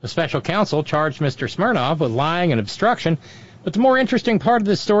 The special counsel charged Mr. Smirnov with lying and obstruction, but the more interesting part of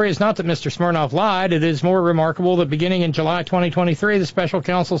this story is not that Mr. Smirnov lied. It is more remarkable that beginning in July 2023, the special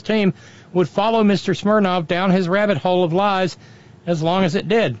counsel's team would follow Mr. Smirnov down his rabbit hole of lies as long as it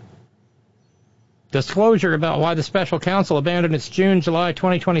did. Disclosure about why the special counsel abandoned its June-July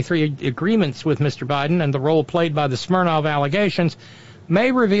 2023 agreements with Mr. Biden and the role played by the Smirnov allegations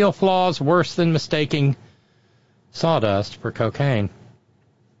may reveal flaws worse than mistaking sawdust for cocaine.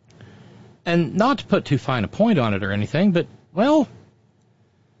 And not to put too fine a point on it or anything, but, well,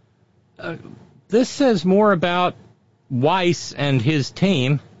 this says more about Weiss and his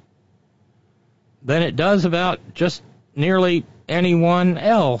team than it does about just nearly anyone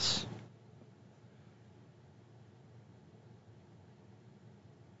else.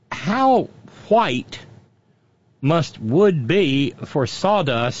 How white must wood be for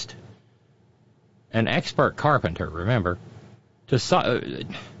sawdust, an expert carpenter, remember,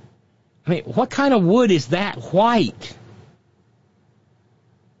 I mean, what kind of wood is that white?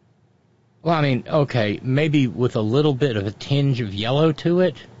 Well, I mean, okay, maybe with a little bit of a tinge of yellow to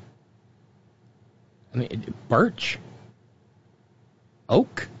it. I mean, birch?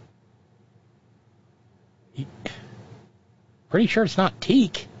 Oak? Pretty sure it's not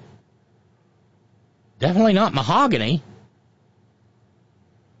teak. Definitely not mahogany.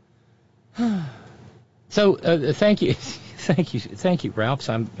 So, thank you, Ralph.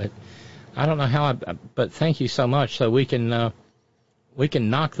 I don't know how, but thank you so much. So we can knock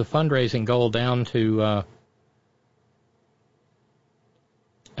the fundraising goal down to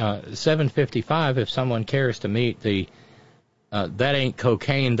 $7.55 if someone cares to meet the "That Ain't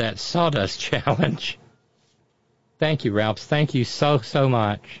Cocaine, That's Sawdust" challenge. Thank you, Ralph. Thank you so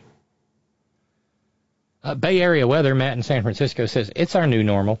much. Bay Area weather, Matt in San Francisco says, it's our new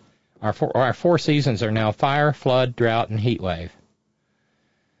normal. Our four seasons are now fire, flood, drought, and heat wave.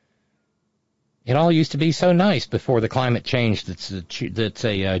 It all used to be so nice before the climate change that's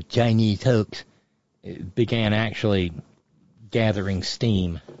a Chinese hoax began actually gathering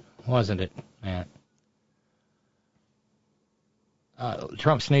steam, wasn't it, Matt?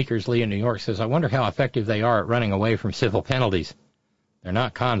 Trump Sneakers, Lee in New York, says, I wonder how effective they are at running away from civil penalties. They're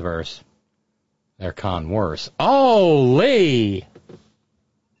not converse. They're con-worse. Oh, Lee!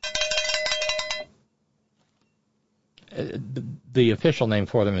 The official name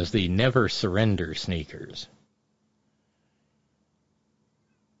for them is the Never Surrender Sneakers.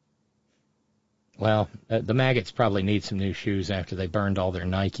 Well, the MAGATs probably need some new shoes after they burned all their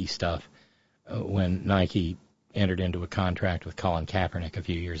Nike stuff when Nike entered into a contract with Colin Kaepernick a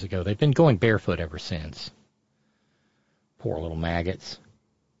few years ago. They've been going barefoot ever since. Poor little MAGATs.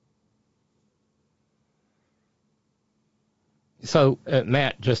 So,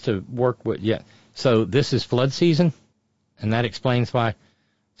 Matt, just to work with, so this is flood season, and that explains why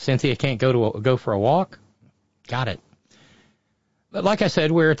Cynthia can't go for a walk? Got it. But like I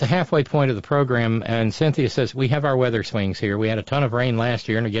said, we're at the halfway point of the program, and Cynthia says, we have our weather swings here. We had a ton of rain last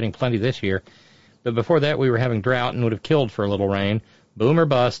year, and we're getting plenty this year. But before that, we were having drought and would have killed for a little rain. Boom or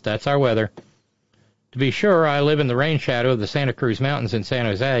bust, that's our weather. To be sure, I live in the rain shadow of the Santa Cruz Mountains in San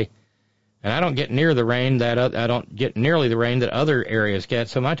Jose, and I don't get nearly the rain that other areas get,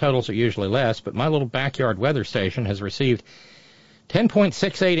 so my totals are usually less, but my little backyard weather station has received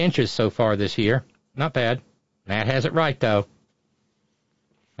 10.68 inches so far this year. Not bad. Matt has it right, though.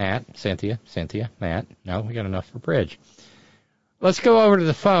 Matt, Cynthia, Matt. No, we got enough for bridge. Let's go over to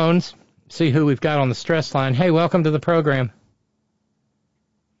the phones, see who we've got on the stress line. Hey, welcome to the program.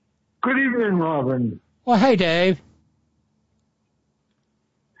 Good evening, Robyn. Well, hey, Dave.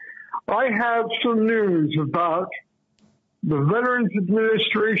 I have some news about the Veterans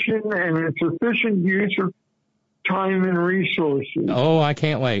Administration and its efficient use of time and resources. Oh, I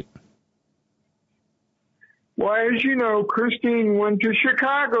can't wait. Well, as you know, Christine went to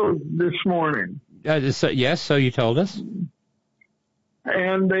Chicago this morning. Yes, so you told us.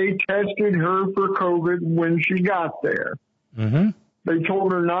 And they tested her for COVID when she got there. Mm-hmm. They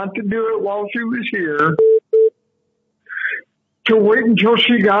told her not to do it while she was here, to wait until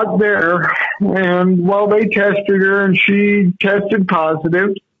she got there. And, well, they tested her, and she tested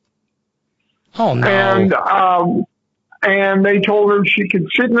positive. Oh, no. And they told her she could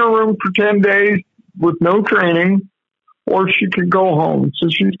sit in her room for 10 days with no training, or she could go home. So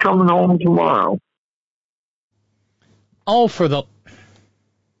she's coming home tomorrow. Oh, for the...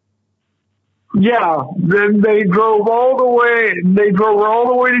 Yeah, then they drove her all the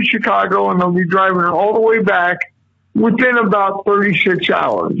way to Chicago, and they'll be driving her all the way back within about 36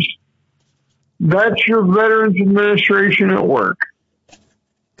 hours. That's your Veterans Administration at work.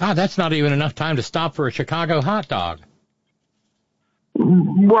 God, that's not even enough time to stop for a Chicago hot dog.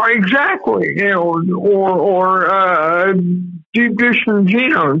 Well, exactly. You know, or deep dish from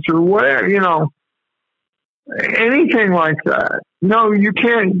Geno's or whatever, you know. Anything like that. No, you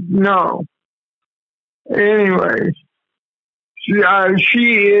can't. No. Anyway, she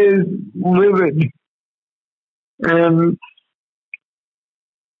is livid. And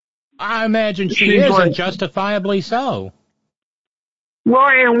I imagine she is, and justifiably so. Well,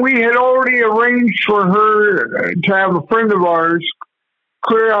 and we had already arranged for her to have a friend of ours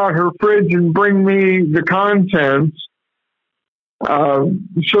clear out her fridge and bring me the contents so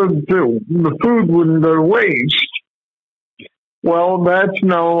that the food wouldn't go to waste. Well, that's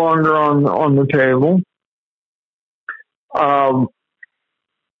no longer on the table.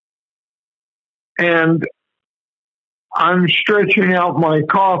 And I'm stretching out my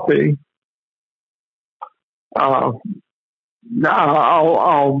coffee. I'll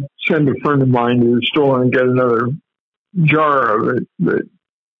send a friend of mine to the store and get another jar of it.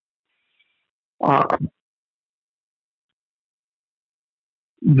 But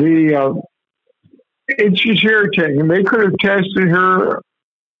it's just irritating. They could have tested her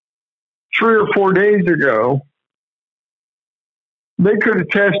 3 or 4 days ago. They could have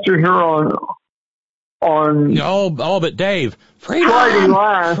tested her on but Dave, freedom, Friday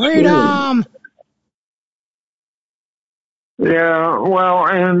last freedom. Week. Yeah, well,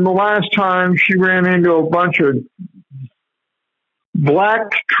 and the last time she ran into a bunch of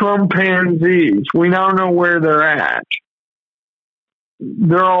black Trumpanzees. We now know where they're at.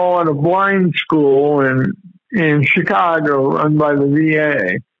 They're all at a blind school in Chicago run by the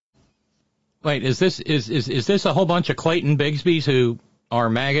VA. Wait, is this a whole bunch of Clayton Bigsbys who are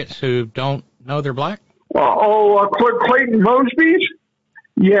MAGATs who don't know they're black? Clayton Mosbys?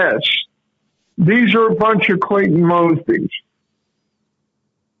 Yes. These are a bunch of Clayton Mosbys.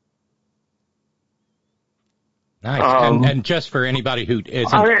 Nice. And just for anybody who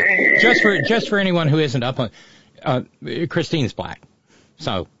isn't, just for anyone who isn't up on, Christine's black.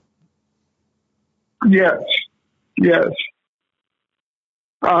 So. Yes.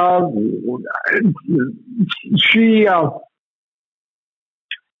 She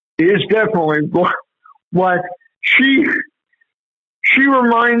is definitely black. She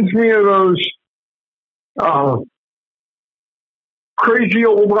reminds me of those crazy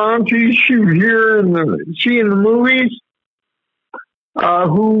old aunties you hear see in the movies,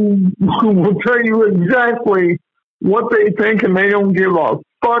 who will tell you exactly what they think, and they don't give a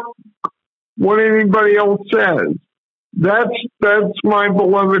fuck what anybody else says. That's my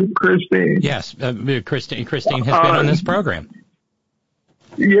beloved Christine. Yes, Christine has been on this program.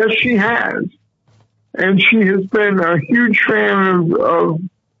 Yes, she has. And she has been a huge fan of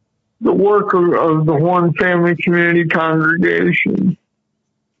the work of the Horn Family Community Congregation.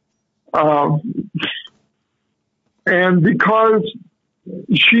 And because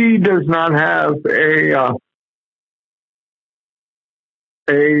she does not have a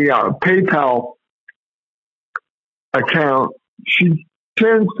PayPal account, she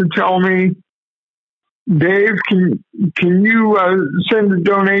tends to tell me Dave, can you send a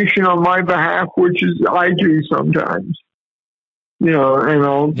donation on my behalf, which is I do sometimes, and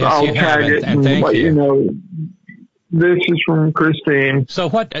I'll tag it and let you know. This is from Christine. So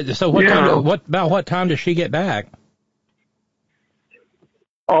what time does she get back?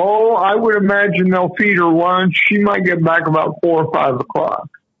 Oh, I would imagine they'll feed her lunch. She might get back about 4 or 5 o'clock.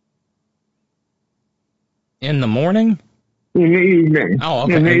 In the morning? In the evening. Oh,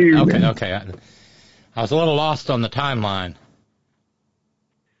 okay. In the evening. Okay. I was a little lost on the timeline.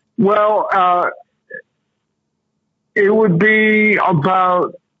 Well, it would be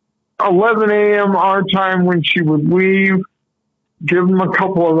about 11 a.m. our time when she would leave. Give them a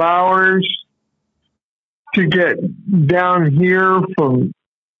couple of hours to get down here from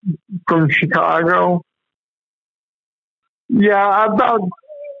Chicago. Yeah, about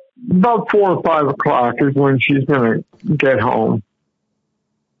 4 or 5 o'clock is when she's going to get home.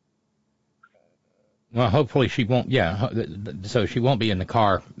 Well, hopefully she won't. Yeah, so she won't be in the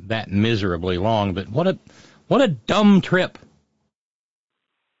car that miserably long. But what a dumb trip.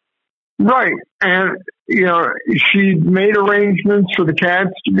 Right, and she made arrangements for the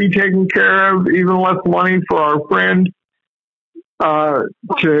cats to be taken care of. Even left money for our friend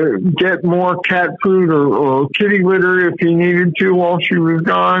to get more cat food or kitty litter if he needed to while she was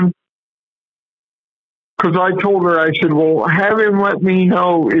gone. Because I told her, I said, well, have him let me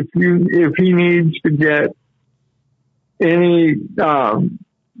know if he needs to get any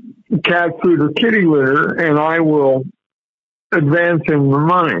cat food or kitty litter, and I will advance him the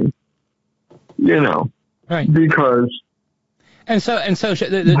money. Right? Because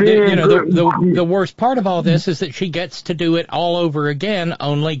the worst part of all this is that she gets to do it all over again,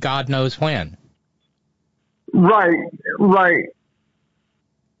 only God knows when. Right.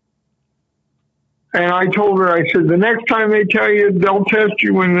 And I told her, I said, the next time they tell you they'll test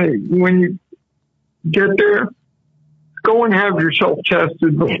you when you get there, go and have yourself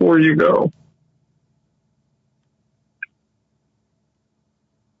tested before you go.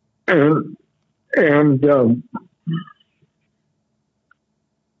 And the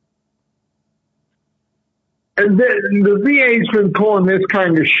VA's been pulling this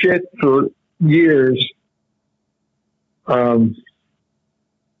kind of shit for years.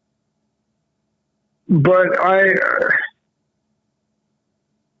 But I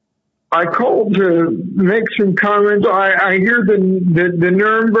called to make some comments. I hear the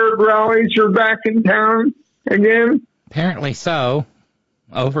Nuremberg rallies are back in town again. Apparently so.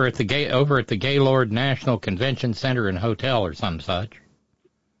 Over at the Gaylord National Convention Center and Hotel or some such.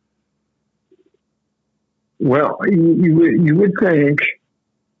 Well, you would think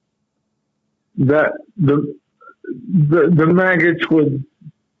that the MAGATs would,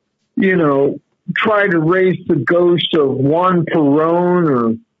 try to raise the ghost of Juan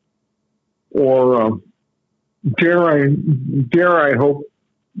Perón or dare I hope,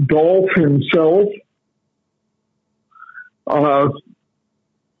 Dolph himself.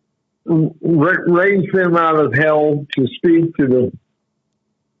 Raise them out of hell to speak to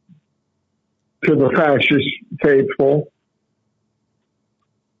the fascist faithful.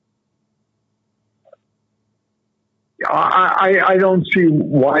 I don't see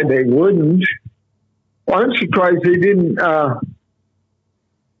why they wouldn't. I'm surprised they didn't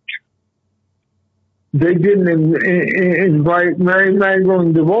invite Mary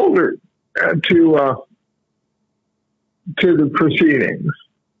Magdalene de Volder to the proceedings,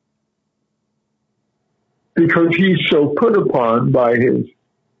 because he's so put upon by his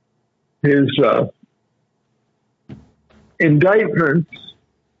indictments.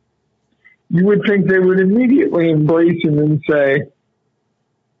 You would think they would immediately embrace him and say,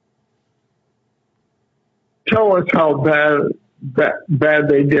 tell us how bad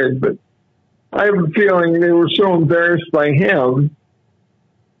they did. But I have a feeling they were so embarrassed by him.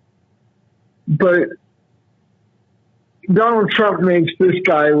 But Donald Trump makes this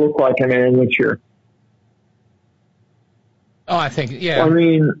guy look like an amateur. Oh, I think, yeah. I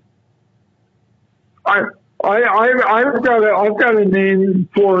mean, I've got a name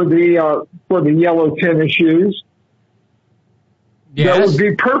for the yellow tennis shoes. Yes. That would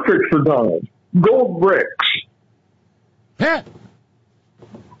be perfect for Donald. Gold bricks. Yeah.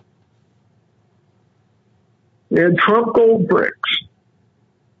 Yeah, Trump gold bricks.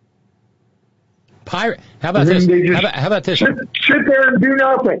 Pirate. How about this? How about this? Sit there and do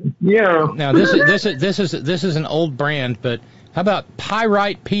nothing. Yeah. Now this is an old brand, but how about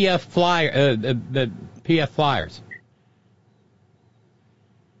Pyrite PF the PF Flyers?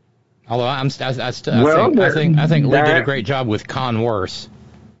 Although I think Lee did a great job with Converse.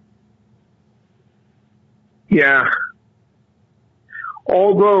 Yeah.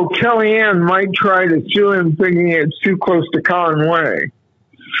 although Kellyanne might try to sue him thinking it's too close to Conway.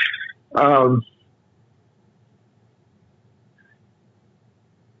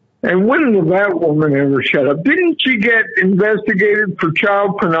 And when will that woman ever shut up? Didn't she get investigated for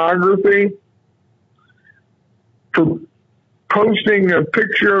child pornography? For posting a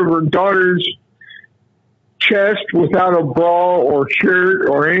picture of her daughter's chest without a bra or shirt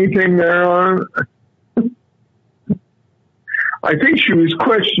or anything thereon? I think she was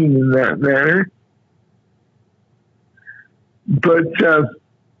questioned in that manner. But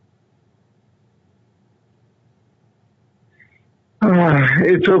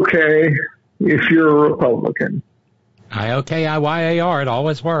it's okay if you're a Republican. IOKIYAR, it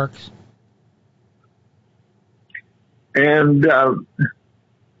always works. And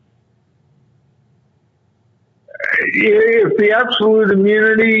if the absolute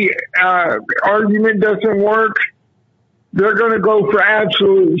immunity argument doesn't work, they're going to go for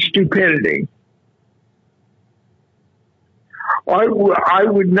absolute stupidity. I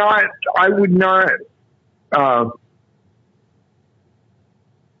would not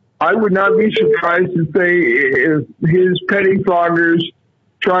be surprised if his pettifoggers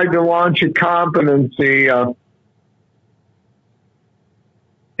tried to launch a competency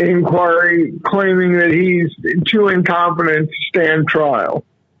inquiry claiming that he's too incompetent to stand trial.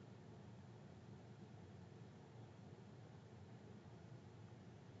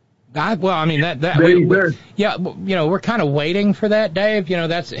 We're kind of waiting for that, Dave.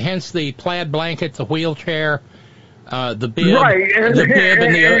 That's hence the plaid blanket, the wheelchair, the bib, right, and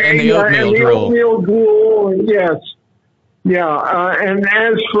the oatmeal drool. Oatmeal drool, yes, yeah. And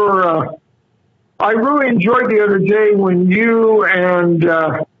as for, I really enjoyed the other day when you and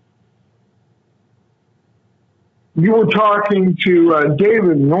you were talking to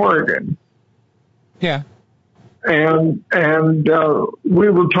David in Oregon. Yeah. And we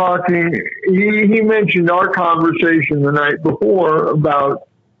were talking, he mentioned our conversation the night before about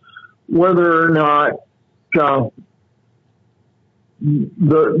whether or not the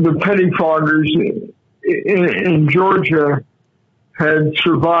pettifoggers in Georgia had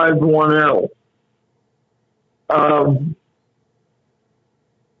survived 1L.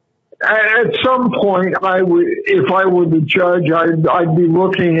 At some point, if I were the judge, I'd be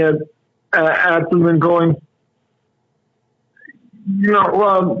looking at them and going,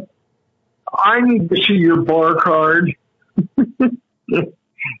 I need to see your bar card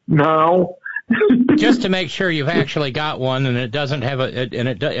now. Just to make sure you've actually got one, and it doesn't have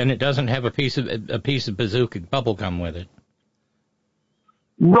a piece of bazooka bubble gum with it.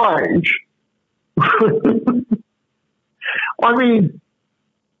 Right. I mean,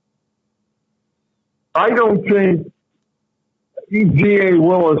 I don't think D.A.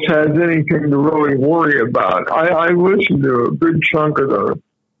 Willis has anything to really worry about. I listened to a good chunk of them,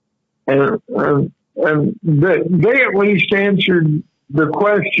 and they at least answered the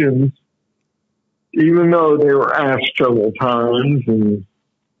questions, even though they were asked several times. And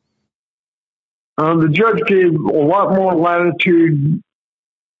the judge gave a lot more latitude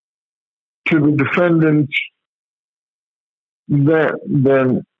to the defendants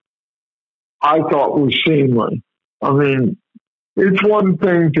than I thought was seemly. I mean, it's one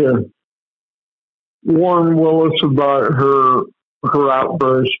thing to warn Willis about her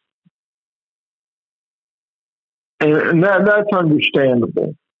outburst, and that's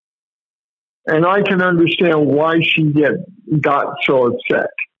understandable. And I can understand why she got so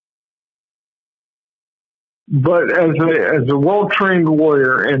upset. But as a well-trained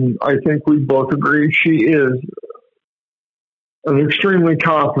lawyer, and I think we both agree she is an extremely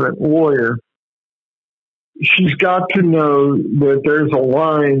competent lawyer, she's got to know that there's a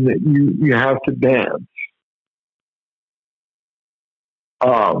line that you have to dance.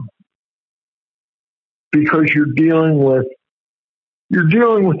 Because you're dealing with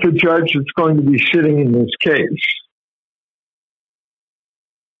the judge that's going to be sitting in this case.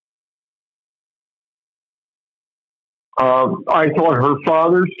 I thought her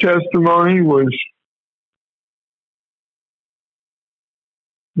father's testimony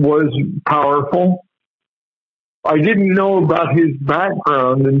was powerful. I didn't know about his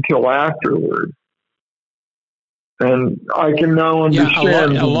background until afterward. And I can now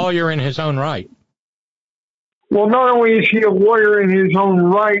understand. A lawyer in his own right. Well, not only is he a lawyer in his own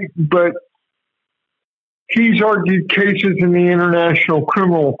right, but he's argued cases in the International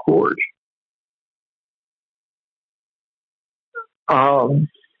Criminal Court. And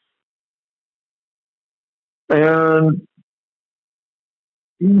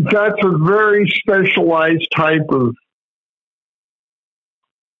that's a very specialized type of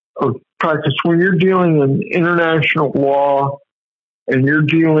practice. When you're dealing in international law, and you're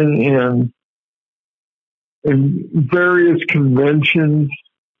dealing in various conventions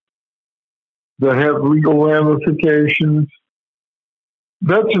that have legal ramifications,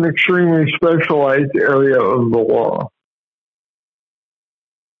 that's an extremely specialized area of the law.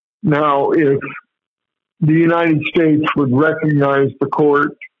 Now, if the United States would recognize the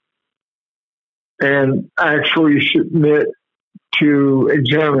court and actually submit to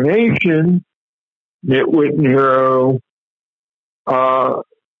examination Nitwit Nero,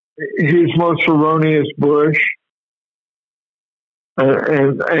 his most erroneous Bush,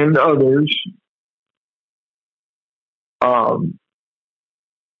 and others,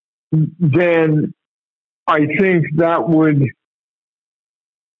 then I think that would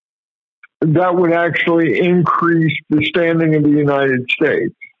actually increase the standing of the United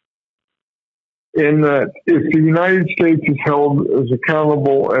States. In that, if the United States is held as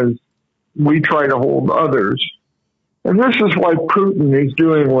accountable as we try to hold others, and this is why Putin is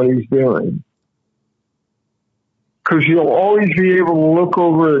doing what he's doing, because you'll always be able to look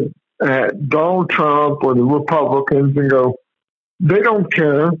over at Donald Trump or the Republicans and go, they don't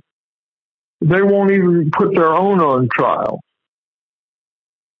care. They won't even put their own on trial.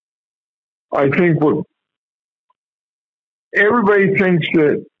 I think what everybody thinks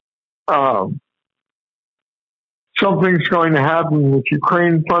that something's going to happen with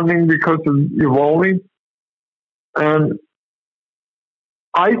Ukraine funding because of Uvalde. And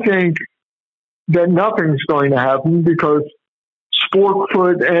I think that nothing's going to happen because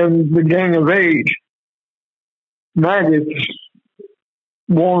Sporkfoot and the Gang of Eight, MAGATs,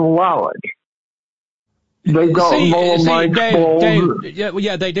 won't allow it. They've got Mike's balls.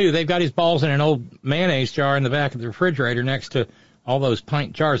 Yeah, they do. They've got his balls in an old mayonnaise jar in the back of the refrigerator next to all those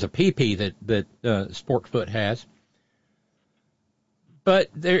pint jars of pee-pee that Sporkfoot has. But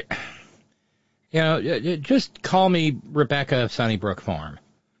there, just call me Rebecca of Sunnybrook Farm,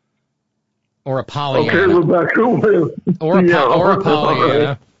 or a Pollyanna. Okay, Rebecca. Or a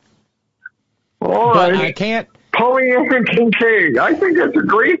Pollyanna. All but right. I can't. Pollyanna Kincaid. I think that's a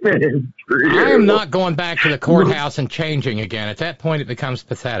great name. I am not going back to the courthouse and changing again. At that point, it becomes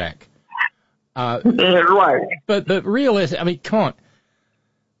pathetic. Right. But realistic. I mean, come on.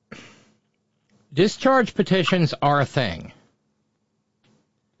 Discharge petitions are a thing.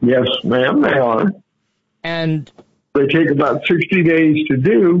 Yes, ma'am, they are. And they take about 60 days to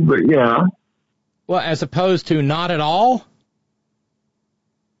do, but yeah. Well, as opposed to not at all?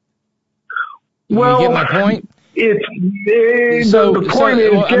 Well, you get my point? The point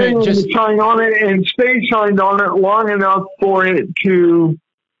is getting them to sign on it and stay signed on it long enough for it to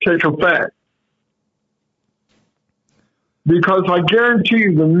take effect. Because I guarantee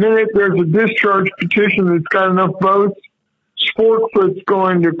you, the minute there's a discharge petition that's got enough votes, Sporkfoot's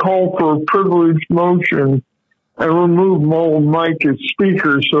going to call for a privileged motion and remove old Mike as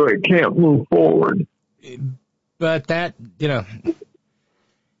speaker so it can't move forward. But that, But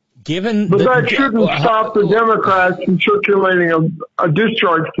that shouldn't stop the Democrats from circulating a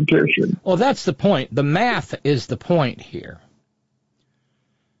discharge petition. Well, that's the point. The math is the point here.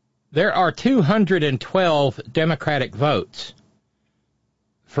 There are 212 Democratic votes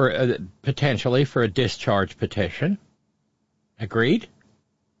for potentially for a discharge petition. Agreed?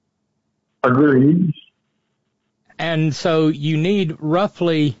 Agreed. And so you need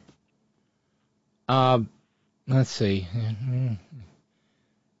roughly, let's see,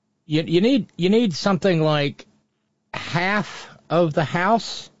 you need something like half of the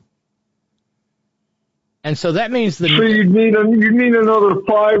House, and so that means so you need another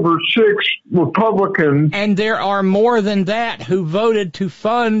 5 or 6 Republicans, and there are more than that who voted to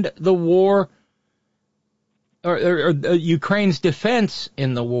fund the war or Ukraine's defense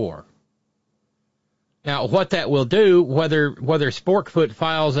in the war. Now, what that will do, whether Sporkfoot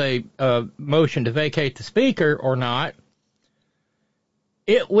files a motion to vacate the speaker or not,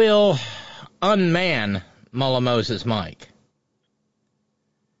 it will unman Mullah Moses Mike.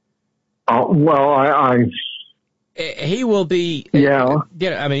 Well, he will be. Yeah.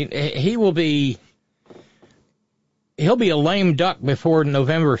 I mean, he'll be a lame duck before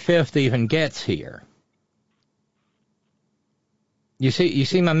November 5th even gets here. You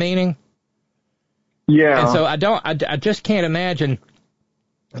see my meaning? Yeah. And so I just can't imagine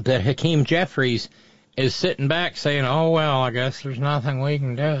that Hakeem Jeffries is sitting back saying, "Oh well, I guess there's nothing we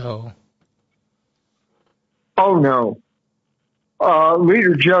can do." Oh no,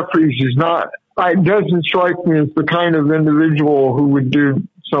 Leader Jeffries is not. It doesn't strike me as the kind of individual who would do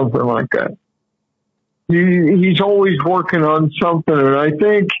something like that. He's always working on something, and I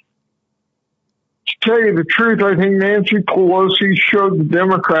think, to tell you the truth, I think Nancy Pelosi showed the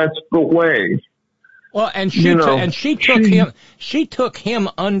Democrats the way. Well, and she took him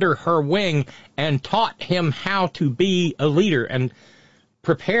under her wing and taught him how to be a leader and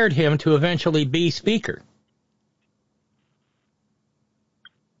prepared him to eventually be speaker.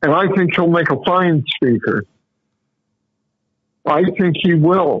 And I think he'll make a fine speaker. I think he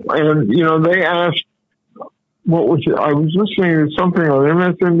will. And, they asked, what was it? I was listening to something on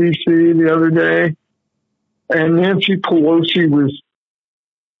MSNBC the other day, and Nancy Pelosi was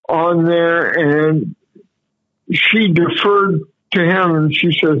on there, and she deferred to him, and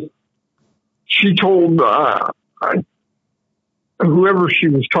she says, she told whoever she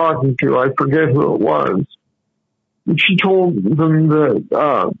was talking to, I forget who it was, and she told them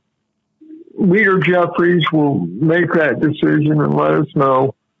that Leader Jeffries will make that decision and let us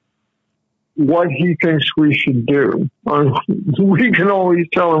know what he thinks we should do. We can always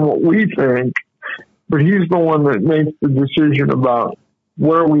tell him what we think, but he's the one that makes the decision about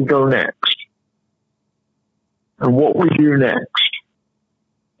where we go next and what we do next.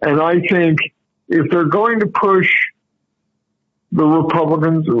 And I think if they're going to push the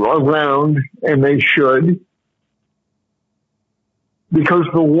Republicans around, and they should, because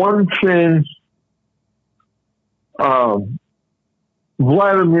the one thing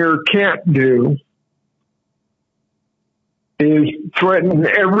Vladimir can't do is threaten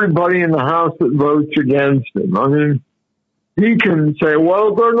everybody in the House that votes against him. I mean, he can say,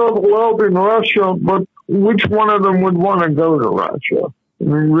 well, they're not allowed in Russia, but which one of them would want to go to Russia? I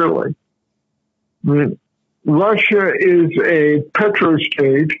mean, really. I mean, Russia is a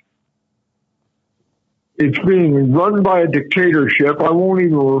petrostate. It's being run by a dictatorship. I won't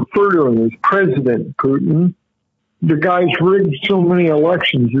even refer to him as President Putin. The guy's rigged so many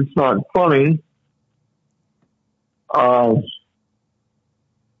elections, it's not funny.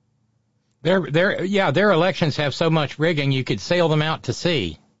 Their elections have so much rigging you could sail them out to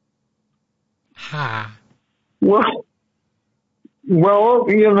sea. Ha. Well,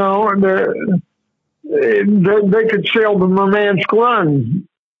 they could sail the Murmansk Run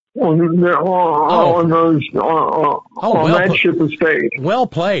on that ship of state. Well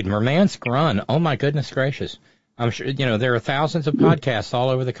played, Murmansk Run. Oh my goodness gracious! I'm sure there are thousands of podcasts all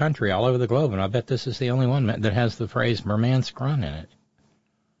over the country, all over the globe, and I bet this is the only one that has the phrase Murmansk Run in it.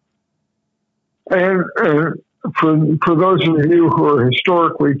 And for those of you who are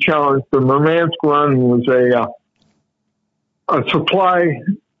historically challenged, the Murmansk Run was a supply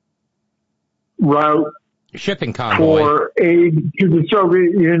route, shipping convoy for aid to the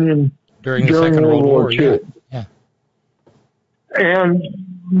Soviet Union during the Second World War. Yeah. And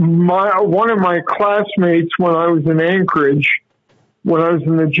one of my classmates, when I was in Anchorage, when I was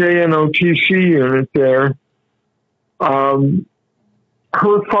in the JNOTC unit there,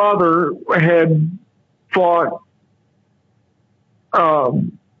 her father had fought at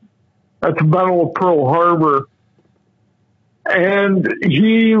the Battle of Pearl Harbor, and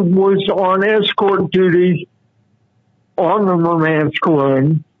he was on escort duty on the Murmansk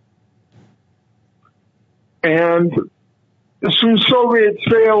Run, and some Soviet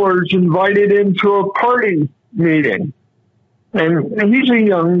sailors invited him to a party meeting. And he's a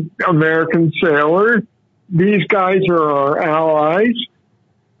young American sailor. These guys are our allies.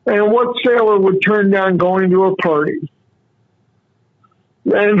 And what sailor would turn down going to a party?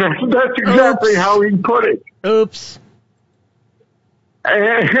 And that's exactly how he put it. Oops.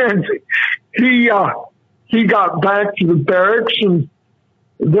 And he got back to the barracks, and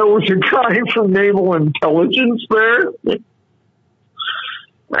there was a guy from Naval Intelligence there.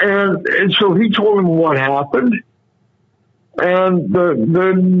 And so he told him what happened. And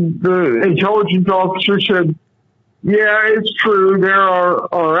the intelligence officer said, yeah, it's true, they're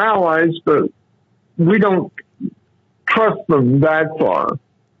our allies, but we don't trust them that far.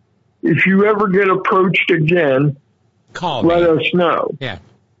 If you ever get approached again, let us know. Yeah.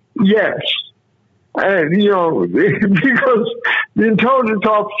 Yes. And, because the intelligence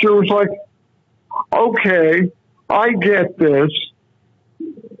officer was like, okay, I get this.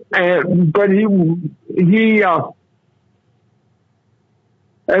 But he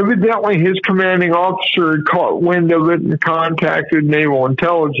evidently his commanding officer had caught wind of it and contacted Naval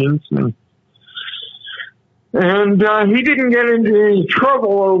Intelligence, and he didn't get into any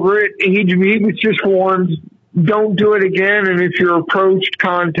trouble over it. He was just warned, don't do it again, and if you're approached,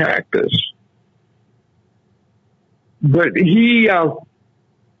 contact us. But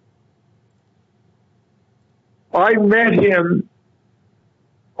I met him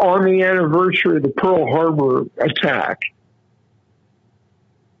on the anniversary of the Pearl Harbor attack.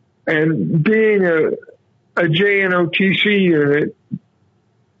 And being a JNOTC unit,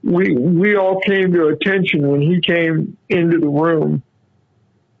 we all came to attention when he came into the room.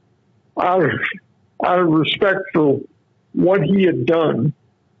 I out of respect for what he had done.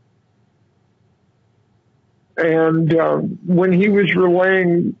 And when he was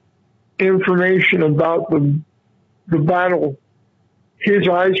relaying information about the battle, his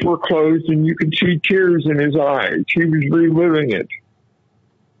eyes were closed and you could see tears in his eyes. He was reliving it.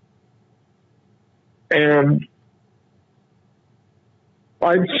 And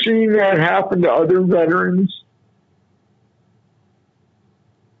I've seen that happen to other veterans.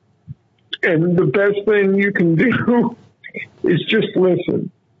 And the best thing you can do is just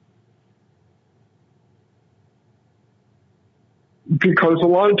listen. Because a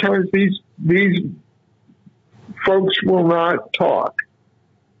lot of times these folks will not talk.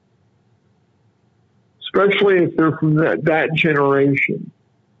 Especially if they're from that generation.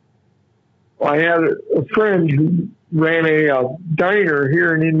 I had a friend who ran a diner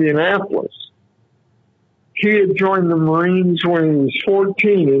here in Indianapolis. He had joined the Marines when he was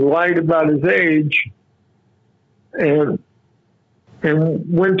 14. He lied about his age and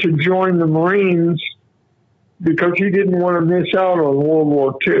went to join the Marines because he didn't want to miss out on World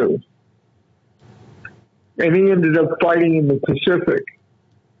War II. And he ended up fighting in the Pacific.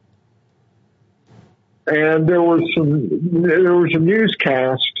 And there was a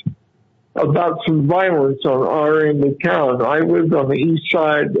newscast about some violence on our end of town. I lived on the east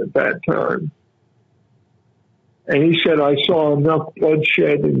side at that time. And he said, I saw enough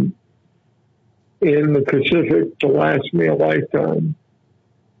bloodshed in the Pacific to last me a lifetime.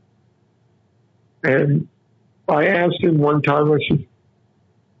 And I asked him one time,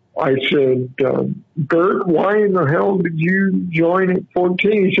 I said, Bert, why in the hell did you join at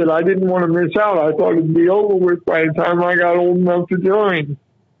 14? He said, I didn't want to miss out. I thought it'd be over with by the time I got old enough to join.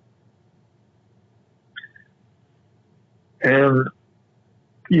 And,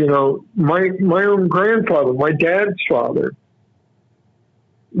 you know, my own grandfather, my dad's father,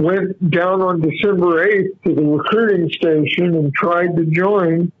 went down on December 8th to the recruiting station and tried to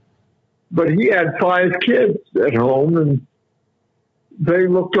join, but he had 5 kids at home, and they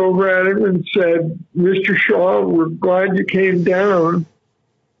looked over at him and said, Mr. Shaw, we're glad you came down.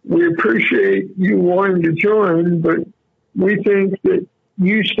 We appreciate you wanting to join, but we think that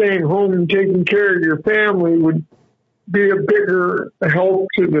you staying home and taking care of your family would be a bigger help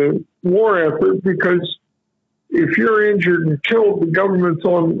to the war effort, because if you're injured and killed, the government's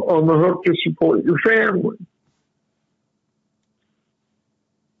on the hook to support your family.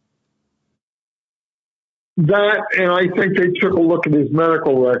 That, and I think they took a look at his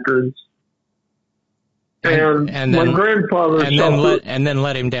medical records. And then, my grandfather and then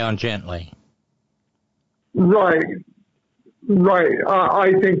let him down gently. Right.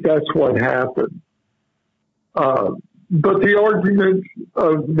 I think that's what happened. But the argument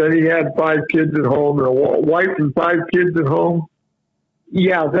that he had 5 kids at home and a wife and 5 kids at home,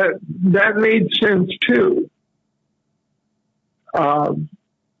 yeah, that made sense too.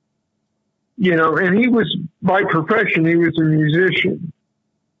 You know, and he was, by profession, he was a musician.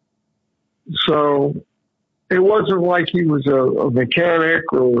 So it wasn't like he was a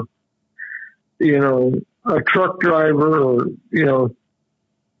mechanic or, you know, a truck driver or, you know.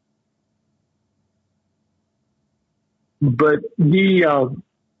 But he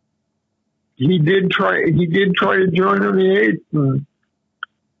did try to join on the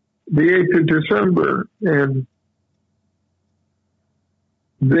 8th of December, and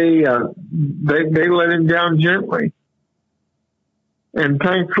they let him down gently. And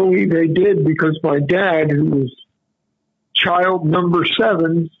thankfully they did, because my dad, who was child number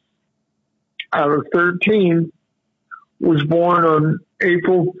 7 out of 13, was born on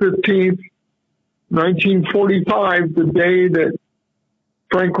April 15th, 1945, the day that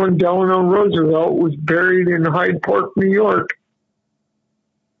Franklin Delano Roosevelt was buried in Hyde Park, New York.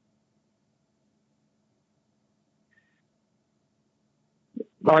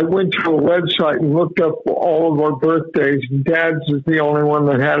 I went to a website and looked up all of our birthdays, and Dad's is the only one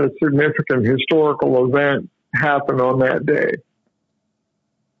that had a significant historical event happen on that day.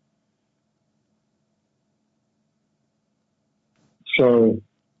 So,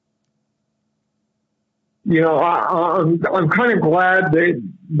 you know, I'm kind of glad they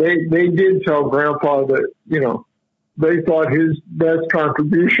did tell Grandpa that, you know, they thought his best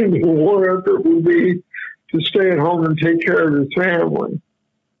contribution to the war effort would be to stay at home and take care of his family.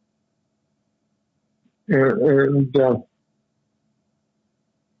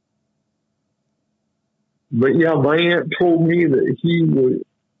 But yeah, my aunt told me that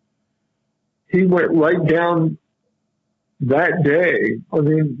he went right down that day. I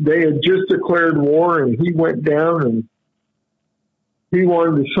mean, they had just declared war, and he went down and he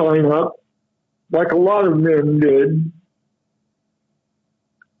wanted to sign up, like a lot of men did.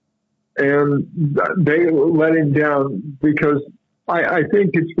 And they let him down because I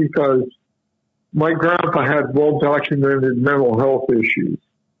think it's because my grandpa had well-documented mental health issues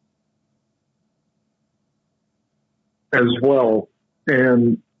as well.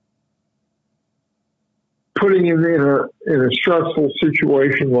 And putting him in a stressful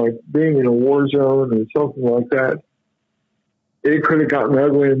situation like being in a war zone or something like that, it could have gotten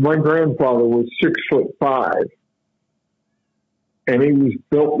ugly. And my grandfather was 6'5", and he was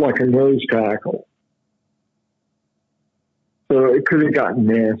built like a nose tackle. So it could have gotten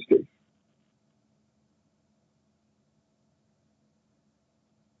nasty.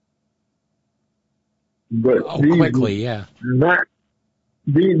 But quickly, yeah.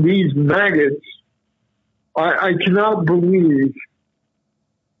 These maggots, I cannot believe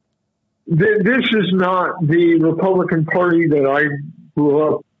this is not the Republican Party that I grew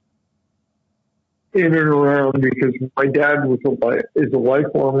up in and around, because my dad is a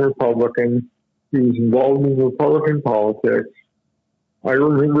lifelong Republican. He was involved in Republican politics. I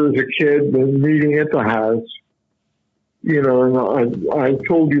remember as a kid the meeting at the House, you know, and I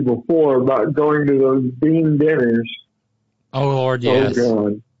told you before about going to those bean dinners. Oh, Lord, yes. Oh,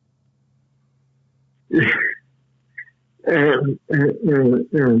 God. and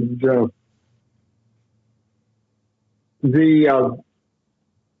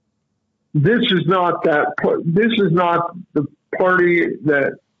this is not the party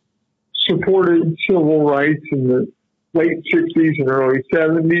that supported civil rights in the late 60s and early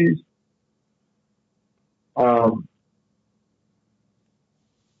 70s.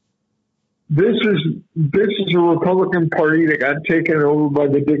 This is a Republican Party that got taken over by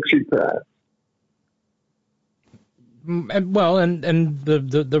the Dixiecrats. Well, and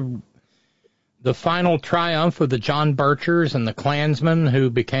the final triumph of the John Birchers and the Klansmen, who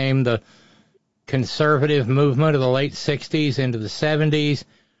became the conservative movement of the late 60s into the 70s,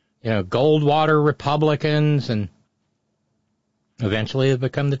 you know, Goldwater Republicans, and eventually have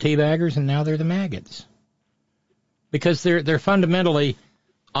become the Teabaggers, and now they're the MAGATs. Because they're fundamentally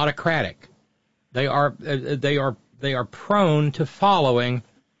autocratic. They are prone to following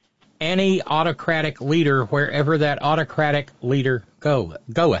any autocratic leader wherever that autocratic leader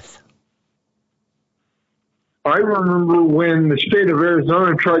goeth. I remember when the state of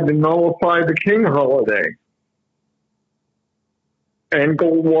Arizona tried to nullify the King holiday, and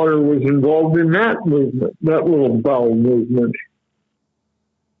Goldwater was involved in that movement, that little bowel movement.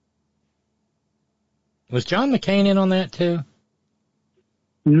 Was John McCain in on that too?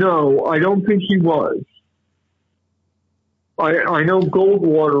 No, I don't think he was. I know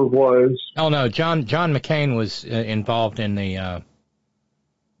Goldwater was. Oh, no, John McCain was involved in the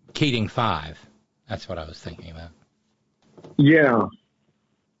Keating Five. That's what I was thinking about. Yeah.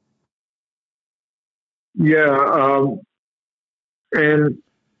 Yeah. And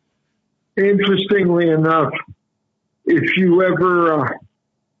interestingly enough, if you ever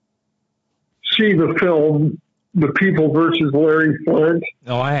see the film The People versus Larry Flint.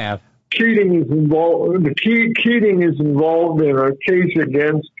 Oh, I have. Keating is involved in a case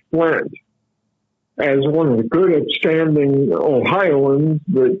against Flint as one of the good, upstanding Ohioans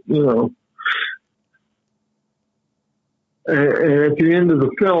that, you know. And at the end of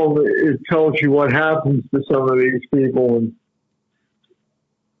the film, it tells you what happens to some of these people. And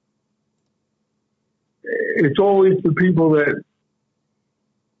it's always the people that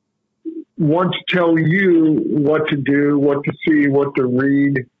want to tell you what to do, what to see, what to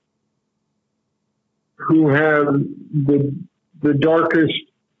read, who have the darkest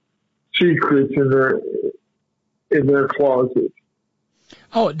secrets in their closet.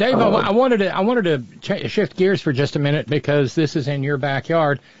 Oh, Dave, I wanted to shift gears for just a minute because this is in your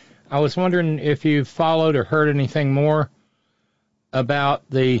backyard. I was wondering if you followed or heard anything more about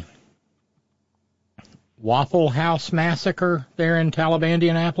the Waffle House massacre there in Talabama,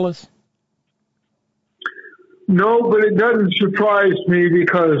 Indianapolis. No, but it doesn't surprise me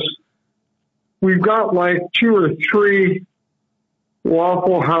because we've got like 2 or 3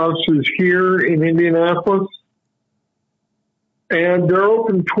 Waffle Houses here in Indianapolis, and they're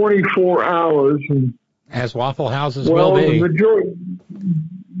open 24 hours. And, as Waffle Houses will be. The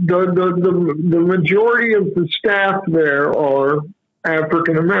majority of the staff there are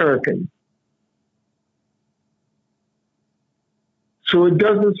African American. So it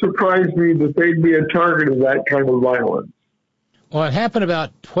doesn't surprise me that they'd be a target of that kind of violence. Well, it happened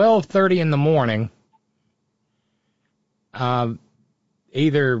about 12:30 in the morning. I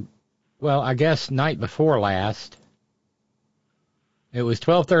guess night before last. It was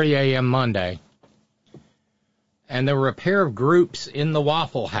 12:30 a.m. Monday. And there were a pair of groups in the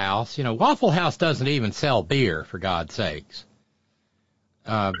Waffle House. You know, Waffle House doesn't even sell beer, for God's sakes.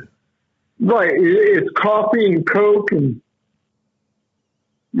 Right. It's coffee and Coke and,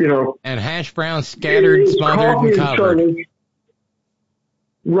 and hash browns scattered, smothered, and covered. Started,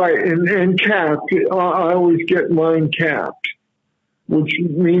 right. And capped. I always get mine capped, which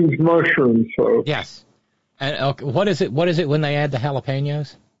means mushrooms. So. Yes. And what is it when they add the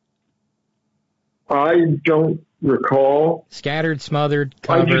jalapenos? I don't recall. Scattered, smothered,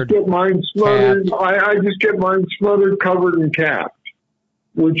 covered. I just get mine smothered. Capped. I just get mine smothered, covered, and capped,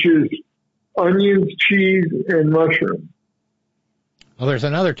 which is onions, cheese, and mushroom. Well, there's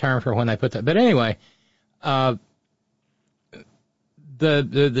another term for when they put that. But anyway, the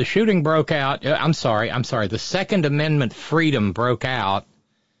shooting broke out. I'm sorry. The Second Amendment freedom broke out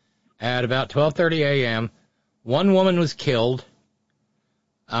at about 12:30 a.m. One woman was killed.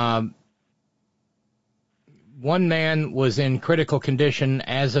 One man was in critical condition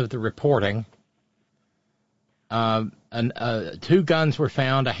as of the reporting. Two guns were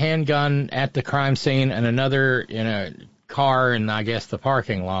found, a handgun at the crime scene and another in a car in, I guess, the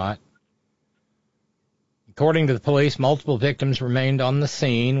parking lot. According to the police, multiple victims remained on the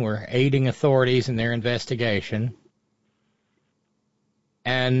scene, were aiding authorities in their investigation.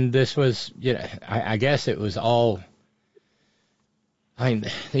 And this was, I guess it was all, the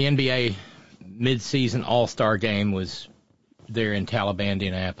NBA mid-season All-Star game was there in Talabama,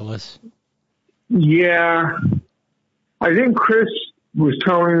 Indianapolis. Yeah. I think Chris was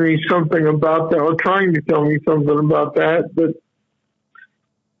telling me something about that, or trying to tell me something about that, but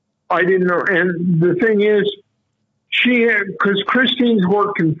I didn't know. And the thing is, because Christine's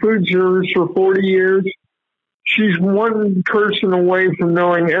worked in food service for 40 years, she's one person away from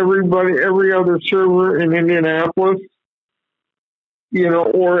knowing every other server in Indianapolis,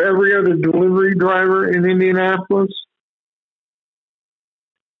 or every other delivery driver in Indianapolis.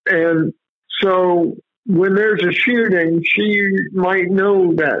 And so when there's a shooting, she might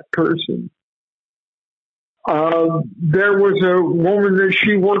know that person. There was a woman that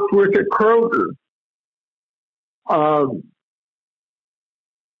she worked with at Kroger. A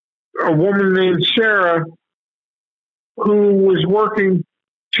woman named Sarah who was working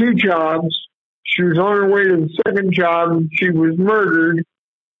two jobs. She was on her way to the second job and she was murdered.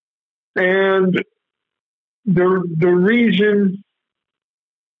 And the reason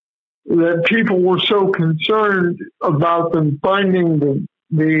that people were so concerned about them finding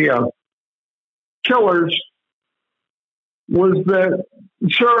the killers was that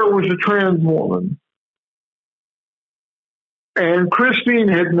Sarah was a trans woman. And Christine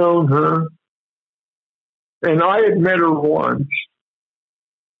had known her, and I had met her once.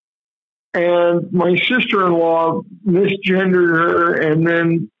 And my sister-in-law misgendered her and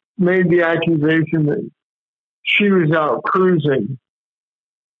then made the accusation that she was out cruising.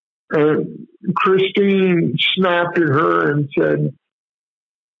 And Christine snapped at her and said,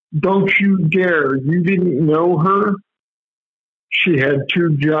 "Don't you dare. You didn't know her. She had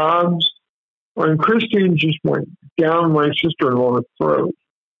two jobs." And Christine just went down my sister-in-law's throat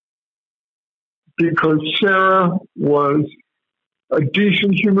because Sarah was a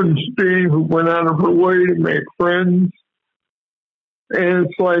decent human being who went out of her way to make friends. And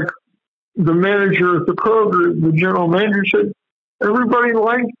it's like the manager at the Kroger, the general manager, said, everybody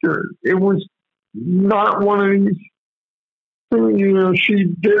liked her. It was not one of these, she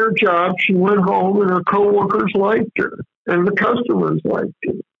did her job, she went home, and her coworkers liked her, and the customers liked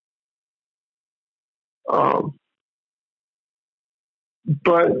her.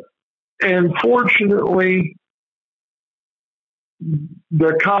 But unfortunately,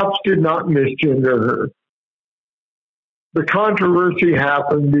 the cops did not misgender her. The controversy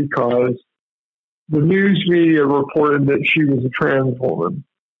happened because the news media reported that she was a trans woman.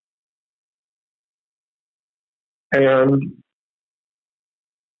 And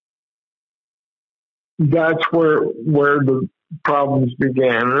that's where the problems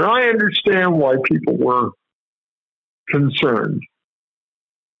began. And I understand why people were concerned.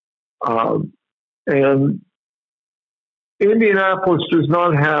 And Indianapolis does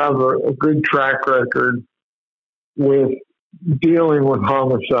not have a good track record with dealing with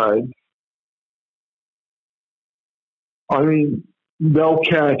homicides. I mean, they'll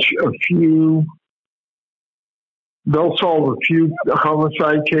solve a few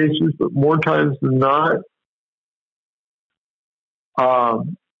homicide cases, but more times than not,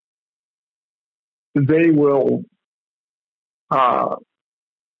 they will,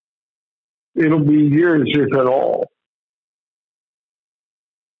 it'll be years, if at all.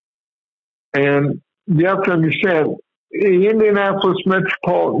 And you have to understand, the Indianapolis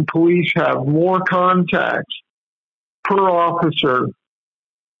Metropolitan Police have more contacts per officer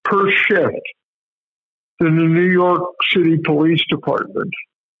per shift than the New York City Police Department.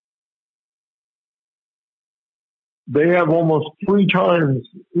 They have almost 3 times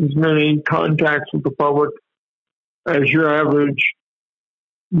as many contacts with the public as your average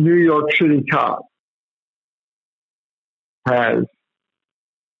New York City cop has.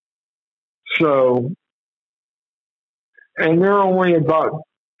 So, and there are only about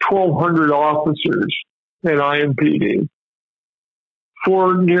 1,200 officers at IMPD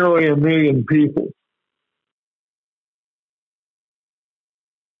for nearly 1 million people.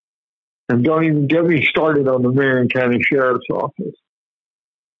 And don't even get me started on the Marion County Sheriff's Office.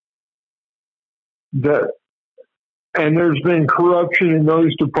 And there's been corruption in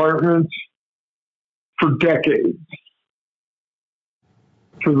those departments for decades.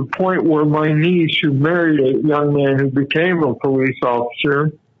 To the point where my niece, who married a young man who became a police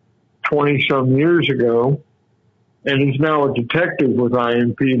officer 20-some years ago, and is now a detective with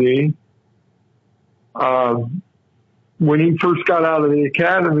IMPD, when he first got out of the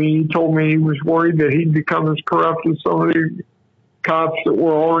academy, he told me he was worried that he'd become as corrupt as some of the cops that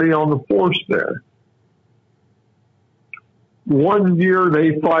were already on the force there. One year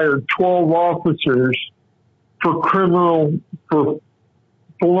they fired 12 officers for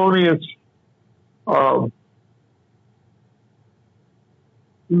felonious,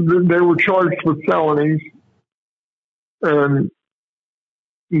 they were charged with felonies, and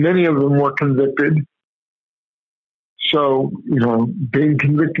many of them were convicted. So, being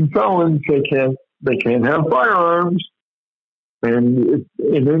convicted felons, they can't have firearms. And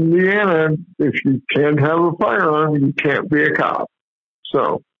in Indiana, if you can't have a firearm, you can't be a cop.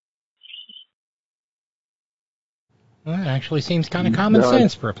 So. Well, it actually seems kind of common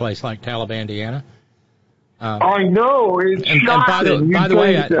sense for a place like Talabama, Indiana. I know, it's shocking. By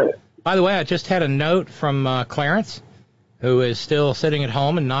the way, I just had a note from Clarence, who is still sitting at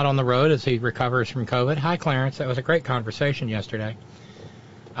home and not on the road as he recovers from COVID. Hi, Clarence. That was a great conversation yesterday.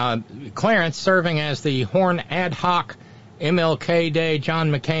 Clarence, serving as the Horn Ad Hoc MLK Day John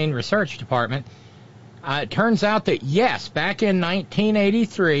McCain Research Department, it turns out that, yes, back in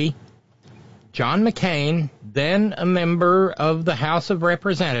 1983, John McCain, then a member of the House of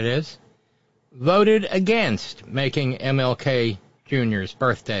Representatives, voted against making MLK Jr.'s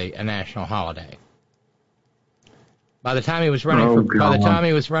birthday a national holiday. By the time he was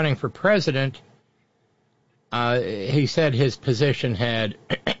running for president, he said his position had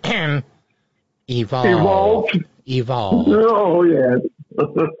evolved. Oh, yeah.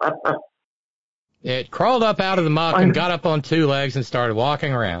 It crawled up out of the muck and got up on 2 legs and started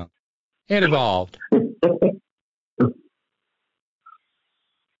walking around. It evolved.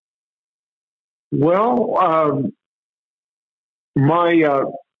 Well, my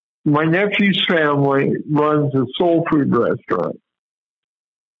nephew's family runs a soul food restaurant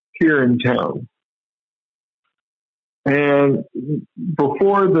here in town. And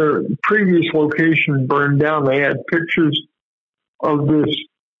before the previous location burned down, they had pictures of this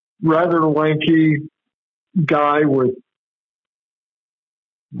rather lanky guy with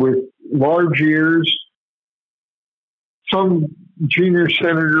large ears, some junior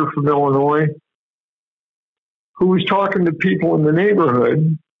senator from Illinois, who was talking to people in the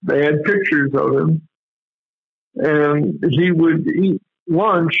neighborhood. They had pictures of him. And he would eat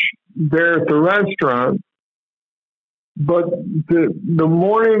lunch there at the restaurant. But the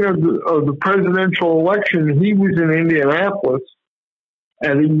morning of the presidential election, he was in Indianapolis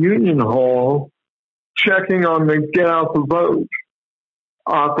at a union hall checking on the get out the vote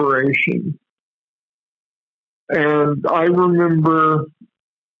operation. And I remember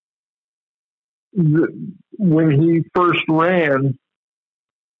when he first ran,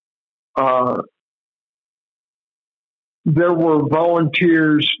 there were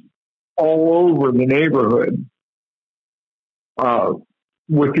volunteers all over the neighborhood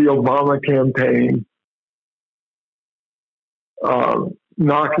with the Obama campaign,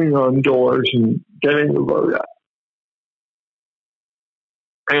 knocking on doors and getting the vote out.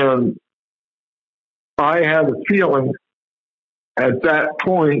 And I had a feeling at that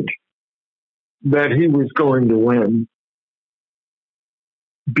point that he was going to win,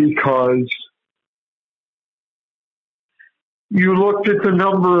 because you looked at the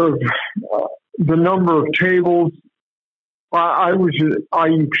number of tables. I was at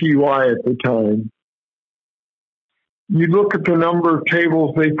IUPUI at the time. You look at the number of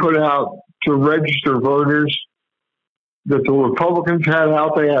tables they put out to register voters that the Republicans had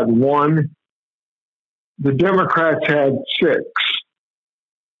out. They had 1. The Democrats had 6.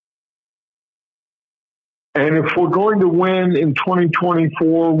 And if we're going to win in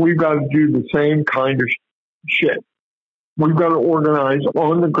 2024, we've got to do the same kind of shit. We've got to organize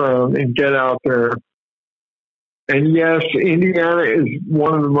on the ground and get out there. And yes, Indiana is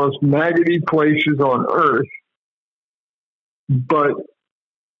one of the most maggoty places on earth. but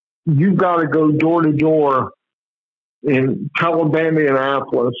you've got to go door to door in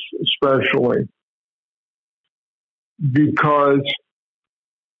Talabama, especially, because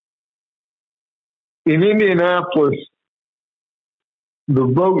in Indianapolis, the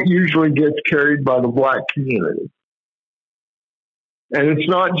vote usually gets carried by the black community. And it's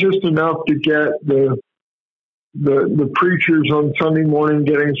not just enough to get the preachers on Sunday morning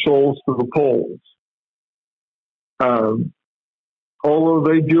getting souls to the polls. Although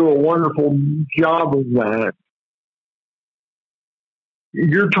they do a wonderful job of that,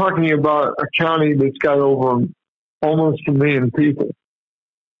 you're talking about a county that's got over almost 1 million people,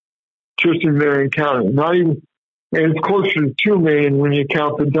 just in Marion County. Not even, and it's closer to 2 million when you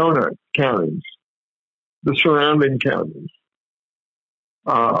count the donut counties, the surrounding counties.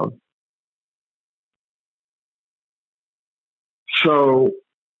 So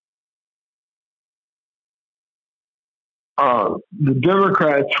the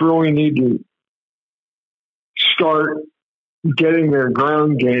Democrats really need to start getting their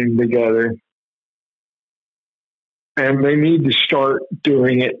ground game together, and they need to start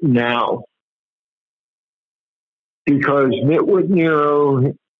doing it now, because Nitwit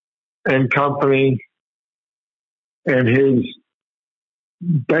Nero and company and his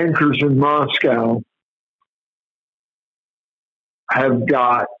bankers in Moscow have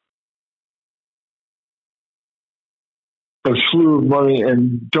got a slew of money,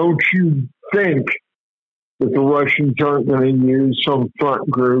 and don't you think that the Russians aren't going to use some front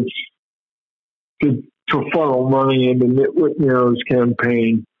groups to funnel money into Nitwit Nero's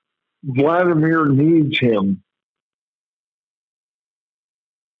campaign? Vladimir needs him.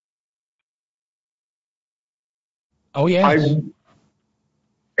 Oh, yes.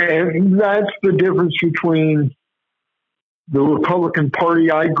 And that's the difference between the Republican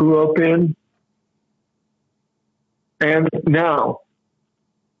Party I grew up in and now.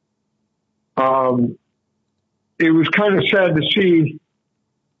 It was kind of sad to see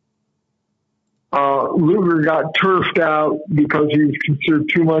Lugar got turfed out because he was considered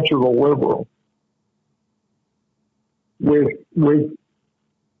too much of a liberal. When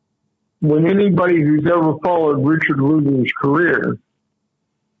anybody who's ever followed Richard Lugar's career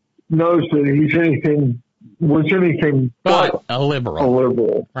knows that was anything but a liberal. A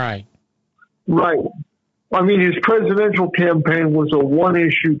liberal. Right. Right. I mean, his presidential campaign was a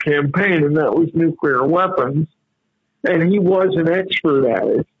one-issue campaign, and that was nuclear weapons, and he was an expert at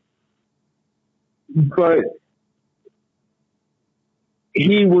it. But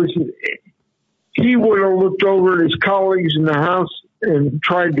he would have looked over at his colleagues in the House and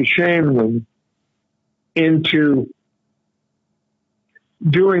tried to shame them into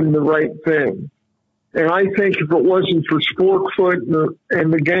doing the right thing. And I think if it wasn't for Sporkfoot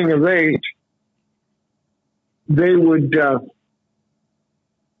and the Gang of Eight, they would have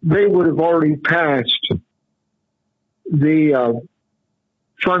already passed the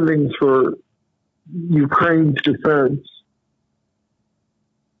funding for Ukraine's defense,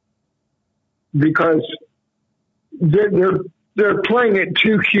 because they're playing it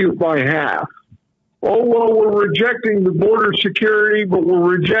too cute by half. Oh, well, we're rejecting the border security, but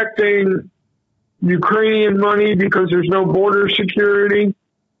we're rejecting Ukrainian money because there's no border security.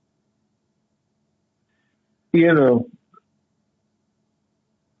 You know.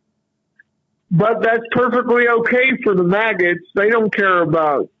 But that's perfectly okay for the MAGATs. They don't care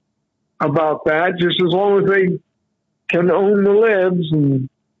about that, just as long as they can own the libs and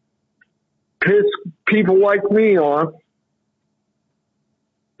piss people like me off.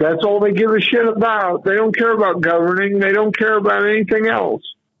 That's all they give a shit about. They don't care about governing. They don't care about anything else.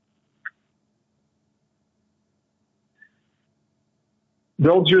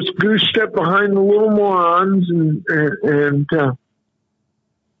 They'll just goose step behind the little morons and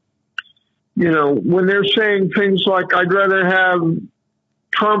you know, when they're saying things like, I'd rather have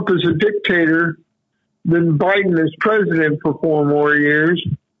Trump as a dictator than Biden as president for 4 more years,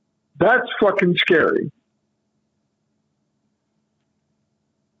 that's fucking scary.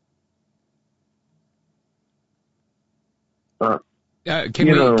 Can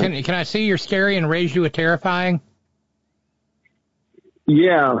I see your scary and raise you a terrifying?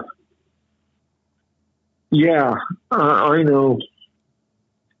 Yeah. Yeah, I know.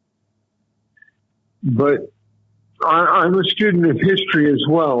 But I'm a student of history as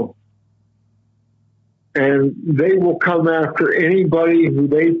well. And they will come after anybody who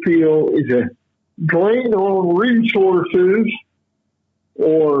they feel is a drain on resources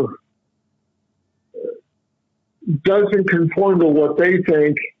or doesn't conform to what they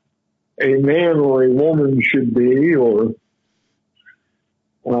think a man or a woman should be, or,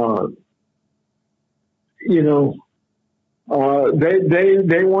 you know,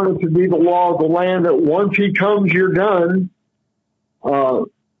 They want it to be the law of the land that once he comes, you're done.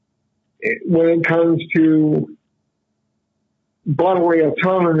 When it comes to bodily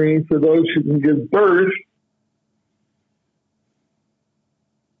autonomy for those who can give birth,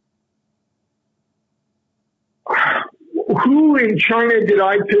 who in China did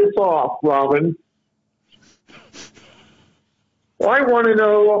I piss off, Robyn? I want to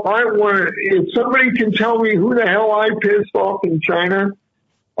know, if somebody can tell me who the hell I pissed off in China,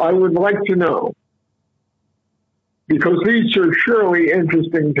 I would like to know. Because these are surely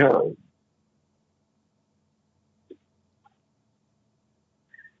interesting times.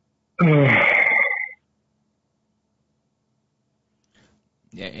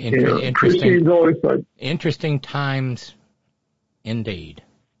 Interesting times indeed.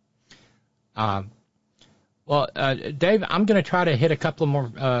 Well, Dave, I'm going to try to hit a couple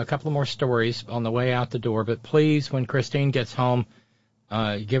more stories on the way out the door. But please, when Christine gets home,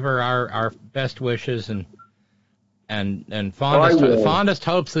 give her our best wishes and fondest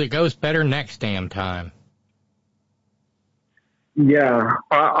hopes that it goes better next damn time. Yeah,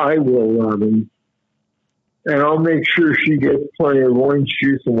 I will, Robyn. And I'll make sure she gets plenty of orange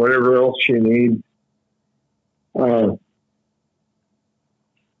juice and whatever else she needs.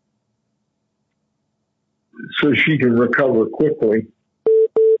 So she can recover quickly.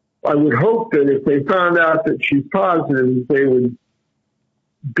 I would hope that if they found out that she's positive, they would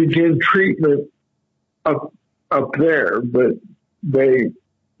begin treatment up there, but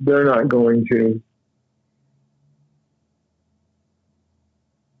they're not going to.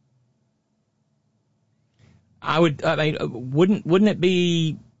 Wouldn't it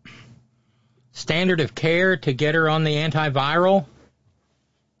be standard of care to get her on the antiviral?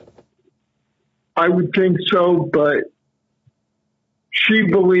 I would think so, but she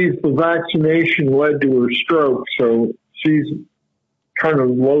believes the vaccination led to her stroke, so she's kind of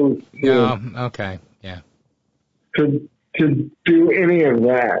loath to do any of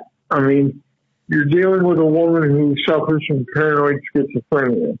that. I mean, you're dealing with a woman who suffers from paranoid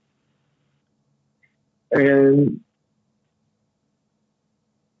schizophrenia. And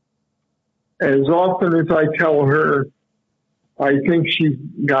as often as I tell her, I think she's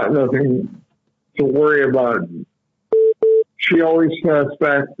got nothing to worry about, she always snaps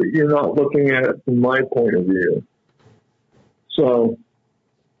back, but you're not looking at it from my point of view. So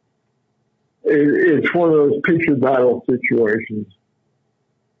it's one of those picture battle situations.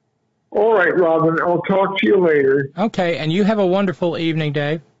 All right, Robyn, I'll talk to you later. Okay, and you have a wonderful evening,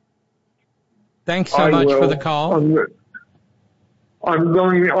 Dave. Thanks so much for the call. I'm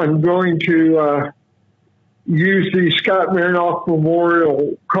going to use the Scott Marinoff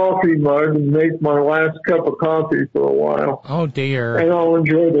Memorial coffee mug and make my last cup of coffee for a while. Oh, dear. And I'll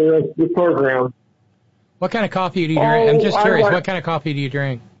enjoy the rest of the program. What kind of coffee do you drink? I'm just curious. What kind of coffee do you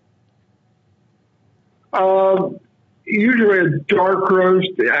drink? Usually a dark roast.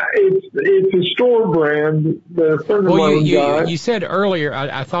 It's a store brand. You said earlier,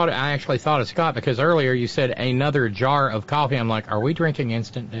 I actually thought of Scott, because earlier you said another jar of coffee. I'm like, are we drinking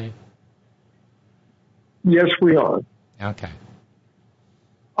instant, Dave? Yes, we are. Okay.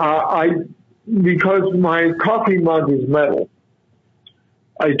 Because my coffee mug is metal,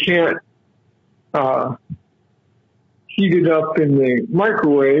 I can't heat it up in the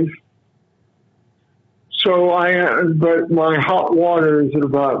microwave. So but my hot water is at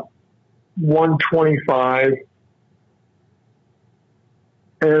about 125.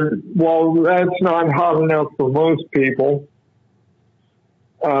 And while that's not hot enough for most people,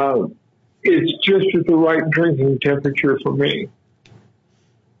 it's just at the right drinking temperature for me.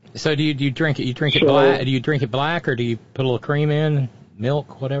 So do you drink it? You drink it black? Do you drink it black, or do you put a little cream in,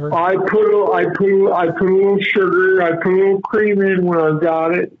 milk, whatever? I put a little sugar. I put a little cream in when I've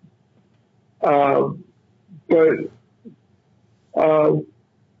got it.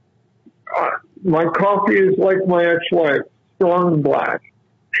 My coffee is like my ex-wife, strong and black.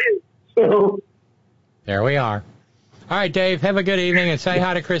 So there we are. All right, Dave, have a good evening, and say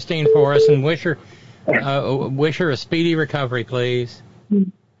hi to Christine for us, and wish her a speedy recovery, please.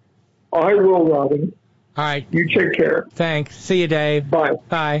 I will, Robyn. All right. You take care. Thanks. See you, Dave. Bye.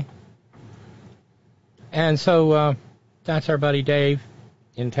 Bye. And so that's our buddy Dave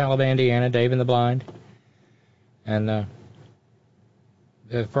in Talabama, Indiana, Dave in the Blind. And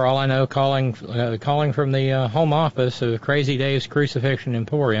for all I know, calling from the home office of Crazy Dave's Crucifixion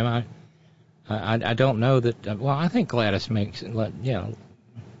Emporium. I don't know that. Well, I think Gladys Gladys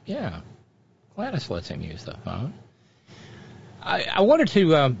lets him use the phone. I wanted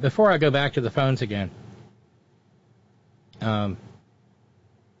to before I go back to the phones again.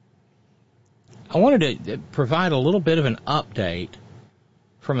 I wanted to provide a little bit of an update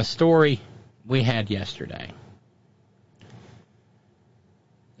from a story we had yesterday.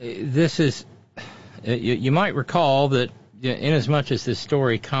 This is, you might recall that inasmuch as this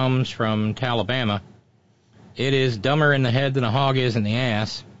story comes from Talabama, it is dumber in the head than a hog is in the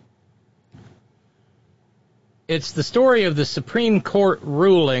ass. It's the story of the Supreme Court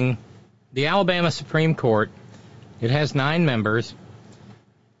ruling, the Alabama Supreme Court. It has 9 members.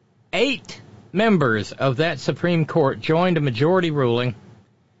 8 members of that Supreme Court joined a majority ruling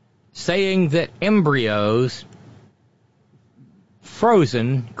saying that embryos,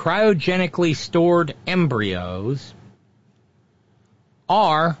 frozen, cryogenically stored embryos,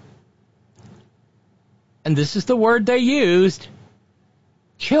 are, and this is the word they used,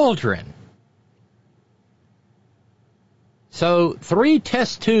 children. So 3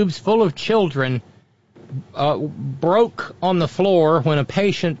 test tubes full of children broke on the floor when a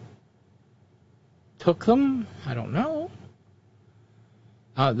patient took them. I don't know.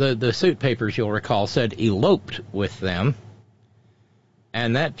 The suit papers, you'll recall, said eloped with them.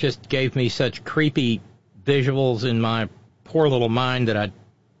 And that just gave me such creepy visuals in my poor little mind that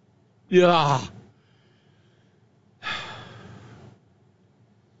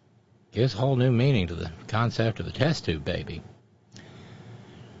gives a whole new meaning to the concept of a test tube baby.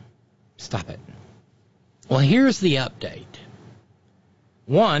 Stop it. Well, here's the update.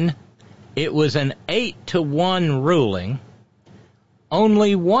 1, it was an 8-1 ruling.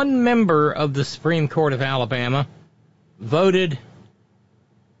 Only 1 member of the Supreme Court of Alabama voted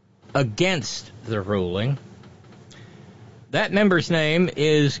against the ruling. That member's name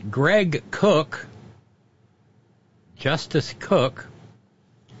is Greg Cook, Justice Cook.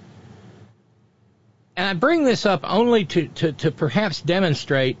 And I bring this up only to perhaps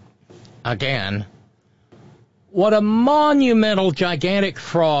demonstrate, again, what a monumental, gigantic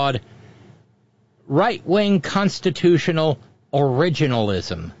fraud right-wing constitutional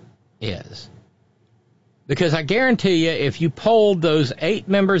originalism is. Because I guarantee you, if you polled those 8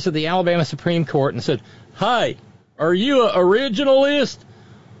 members of the Alabama Supreme Court and said, "Hey, are you an originalist?"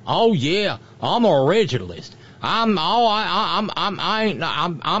 "Oh yeah, I'm an originalist. I'm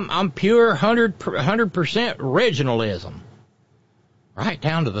pure 100% originalism." Right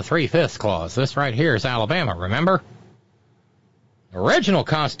down to the 3/5 clause. This right here is Alabama, remember? The original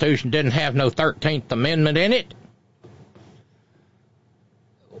Constitution didn't have no 13th Amendment in it.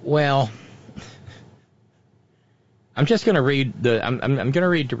 Well, I'm just going to read I'm going to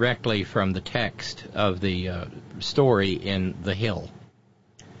read directly from the text of the story in The Hill.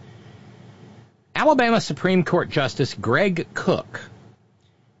 Alabama Supreme Court Justice Greg Cook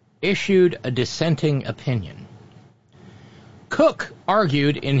issued a dissenting opinion. Cook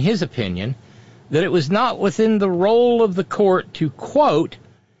argued, in his opinion, that it was not within the role of the court to, quote,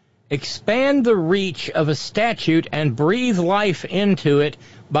 expand the reach of a statute and breathe life into it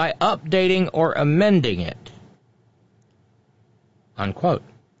by updating or amending it, unquote.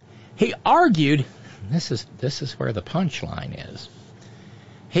 He argued, this is where the punchline is,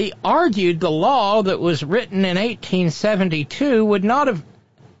 he argued the law that was written in 1872 would not have,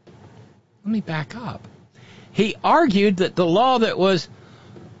 let me back up. He argued that the law that was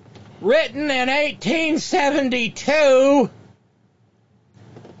written in 1872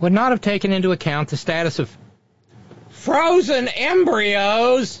 would not have taken into account the status of frozen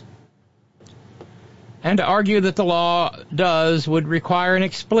embryos, and to argue that the law would require an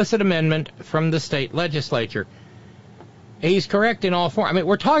explicit amendment from the state legislature. He's correct in all form. I mean,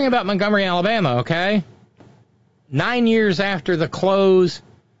 we're talking about Montgomery, Alabama, okay? 9 years after the close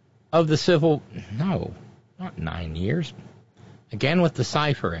of the civil... No, not 9 years. Again with the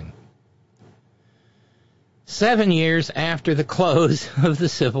ciphering. 7 years after the close of the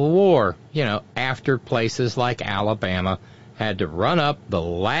Civil War. You know, after places like Alabama had to run up the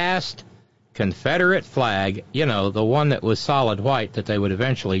last Confederate flag, you know, the one that was solid white that they would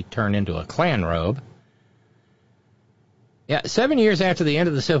eventually turn into a Klan robe. Yeah, 7 years after the end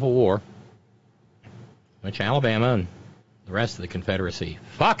of the Civil War, which Alabama and the rest of the Confederacy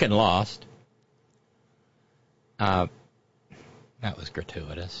fucking lost. That was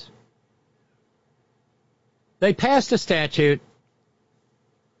gratuitous. They passed a statute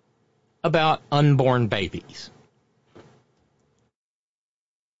about unborn babies.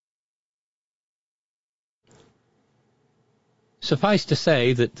 Suffice to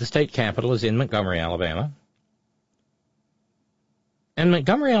say that the state capital is in Montgomery, Alabama. And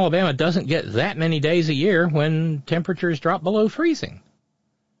Montgomery, Alabama doesn't get that many days a year when temperatures drop below freezing.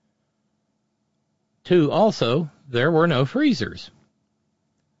 2, also, there were no freezers.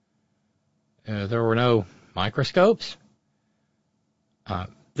 There were no microscopes.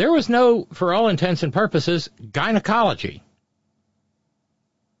 there was no, for all intents and purposes, gynecology.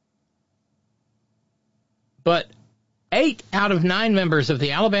 But 8 out of 9 members of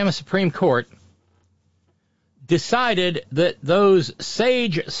the Alabama Supreme Court decided that those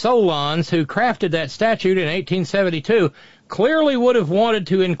sage Solons who crafted that statute in 1872 clearly would have wanted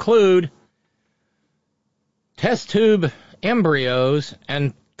to include test tube embryos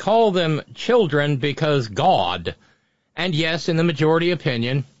and call them children because God. And yes, in the majority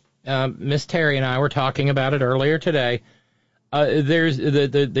opinion, Miss Terry and I were talking about it earlier today, there's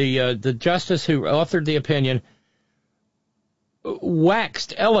the justice who authored the opinion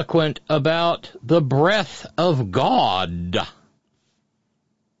waxed eloquent about the breath of God.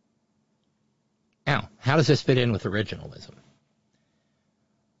 Now, how does this fit in with originalism?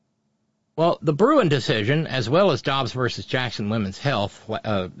 Well, the Bruin decision, as well as Dobbs versus Jackson Women's Health,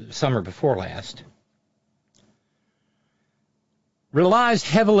 summer before last, relies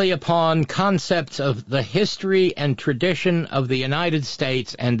heavily upon concepts of the history and tradition of the United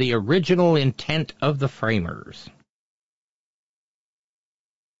States and the original intent of the framers.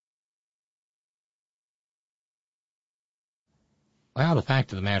 Well, the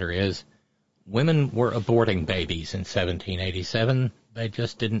fact of the matter is, women were aborting babies in 1787. They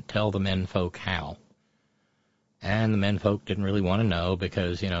just didn't tell the menfolk how. And the menfolk didn't really want to know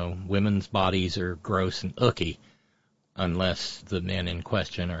because, women's bodies are gross and ooky unless the men in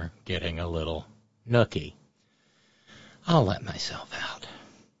question are getting a little nooky. I'll let myself out.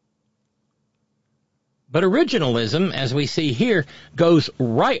 But originalism, as we see here, goes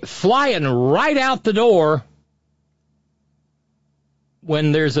flying right out the door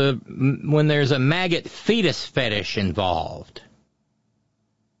when there's a maggot fetus fetish involved.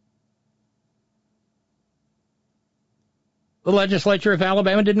 The legislature of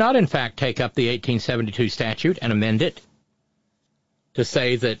Alabama did not, in fact, take up the 1872 statute and amend it to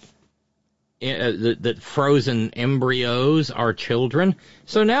say that that frozen embryos are children.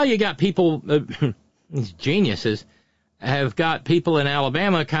 So now you got people, these geniuses, have got people in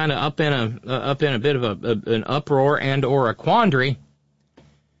Alabama kind of up in a bit of an uproar and or a quandary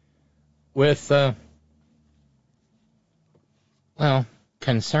with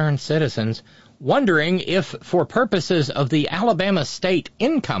concerned citizens wondering if, for purposes of the Alabama state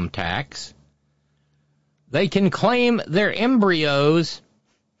income tax, they can claim their embryos,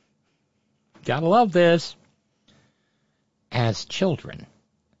 gotta love this, as children,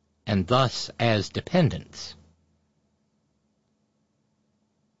 and thus as dependents.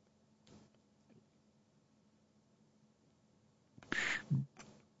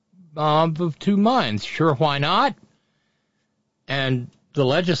 Of two minds. Sure, why not? And the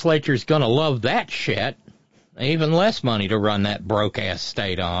legislature's going to love that shit. Even less money to run that broke-ass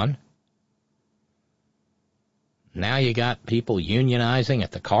state on. Now you got people unionizing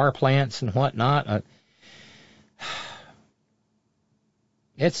at the car plants and whatnot.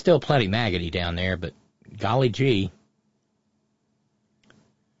 It's still plenty maggoty down there, but golly gee.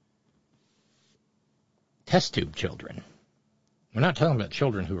 Test tube children. We're not talking about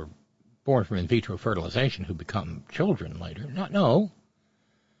children who are born from in vitro fertilization who become children later. No.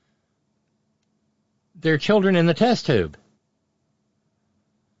 They're children in the test tube.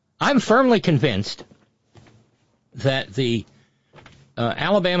 I'm firmly convinced that the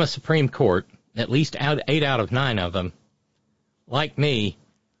Alabama Supreme Court, at least 8 out of 9 of them, like me,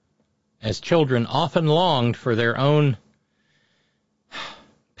 as children, often longed for their own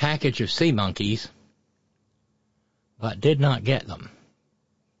package of sea monkeys, but did not get them.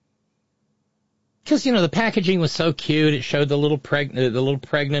 Because, the packaging was so cute. It showed the little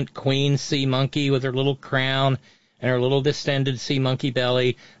pregnant queen sea monkey with her little crown and her little distended sea monkey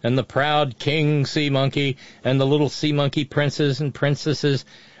belly, and the proud king sea monkey, and the little sea monkey princes and princesses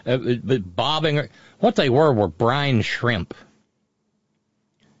bobbing. What they were brine shrimp.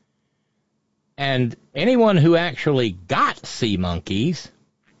 And anyone who actually got sea monkeys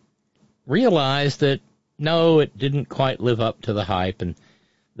realized that, no, it didn't quite live up to the hype, and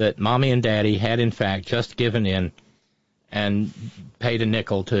that Mommy and Daddy had, in fact, just given in and paid a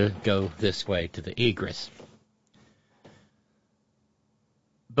nickel to go this way to the egress.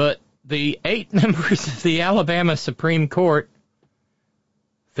 But the 8 members of the Alabama Supreme Court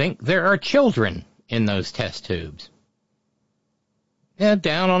think there are children in those test tubes. Yeah,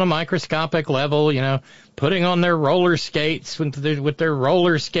 down on a microscopic level, putting on their roller skates with their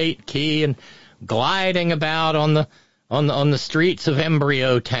roller skate key and gliding about on the streets of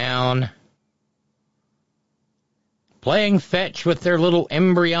Embryo Town, playing fetch with their little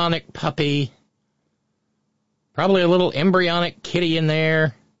embryonic puppy, probably a little embryonic kitty in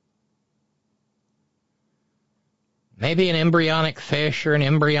there. Maybe an embryonic fish or an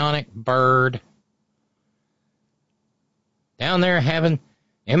embryonic bird. Down there having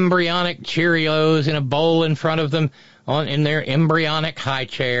embryonic Cheerios in a bowl in front of them in their embryonic high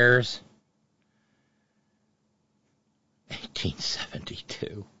chairs.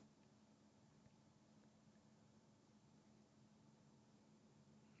 1872.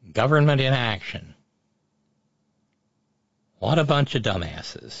 Government in action. What a bunch of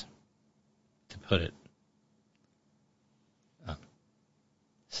dumbasses, to put it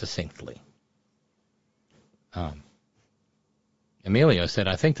succinctly. Emilio said,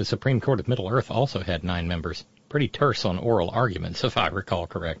 I think the Supreme Court of Middle-earth also had 9 members. Pretty terse on oral arguments, if I recall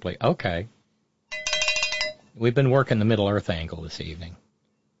correctly. Okay. We've been working the Middle-earth angle this evening.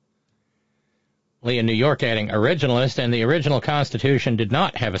 Lee in New York adding, originalist and the original Constitution did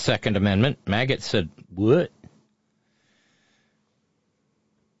not have a Second Amendment. MAGAT said, what?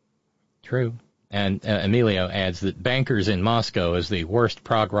 True. And Emilio adds that Bankers in Moscow is the worst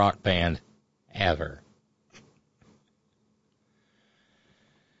prog rock band ever.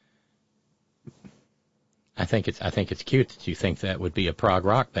 I think it's cute that you think that would be a prog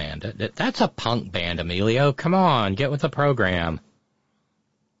rock band. That's a punk band, Emilio. Come on, get with the program.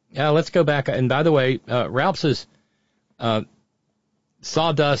 Let's go back. And by the way, Ralph's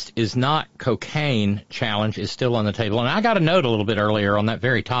sawdust is not cocaine challenge is still on the table. And I got a note a little bit earlier on that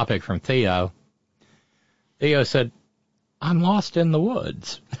very topic from Theo. Theo said, I'm lost in the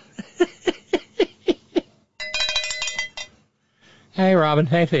woods. Hey, Robyn.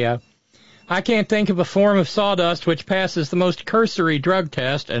 Hey, Theo. I can't think of a form of sawdust which passes the most cursory drug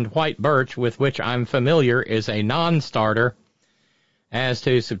test, and white birch, with which I'm familiar, is a non-starter. As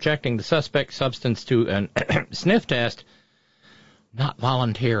to subjecting the suspect substance to an sniff test, not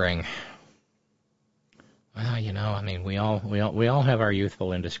volunteering. Well, you know, I mean, we all have our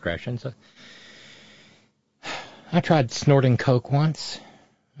youthful indiscretions. I tried snorting coke once.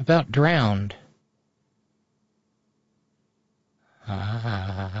 About drowned.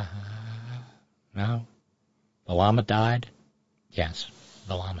 No. The llama died? Yes,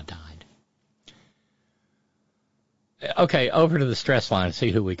 the llama died. Okay, over to the stress line,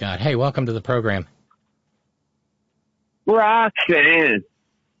 see who we got. Hey, welcome to the program. Roxanne.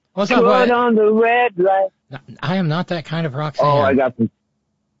 What's up, Put on the red light. I am not that kind of Roxanne. Oh, I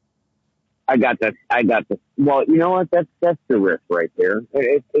got that. Well, you know what? That's the riff right there.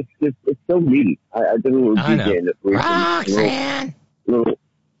 It's so meaty. I did a little DJ in this week. Roxanne!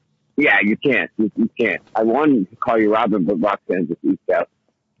 Yeah, you can't. You can't. I wanted to call you Robyn, but Roxanne just eats out.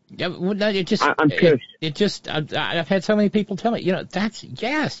 Yeah, well, I'm pissed. I've had so many people tell me, you know,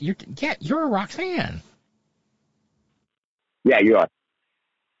 you're a Roxanne. Yeah, you are.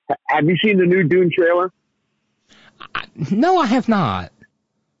 Have you seen the new Dune trailer? No, I have not.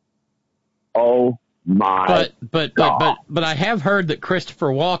 Oh my! But I have heard that Christopher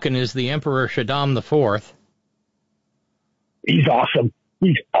Walken is the Emperor Shaddam IV. He's awesome.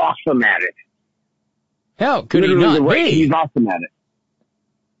 He's awesome at it. Hell, could he not be? He's awesome at it.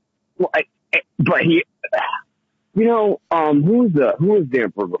 Well, but he, you know, who was the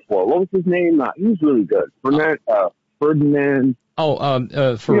Emperor before? What was his name? He was really good. Ferdinand. Oh, you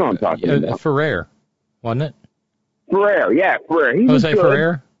know what I'm talking about. Ferrer, wasn't it? Ferrer, yeah, Ferrer. Jose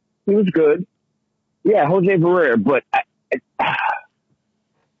Ferrer? He was good. Yeah, Jose Ferrer. But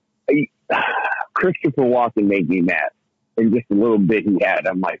Christopher Walken made me mad. And just a little bit he had.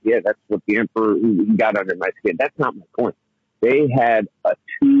 I'm like, yeah, that's what the Emperor, he got under my skin. That's not my point. They had a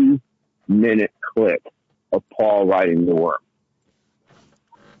 2-minute clip of Paul riding the worm.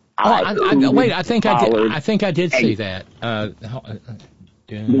 Wait, I think I did see that.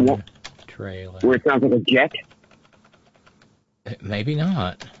 Trailer. Where it sounds like a jet? Maybe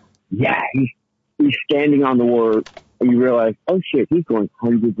not. Yeah, he's standing on the worm, and you realize, oh shit, he's going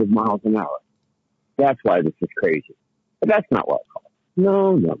hundreds of miles an hour. That's why this is crazy. But that's not what I call it.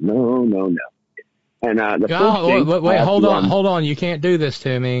 No. And the first thing... Wait, hold on. You can't do this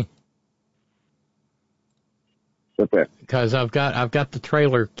to me. What's that? Because I've got the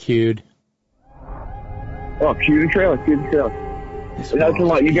trailer queued. Oh, cue the trailer. That's a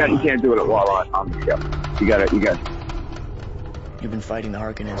lot. You can't do it while on the show. You got it. You've been fighting the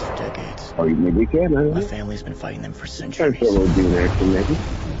Harkonnens for decades. Oh, you maybe can. I don't know. My family's been fighting them for centuries.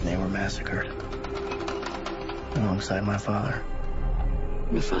 They were massacred. Alongside my father.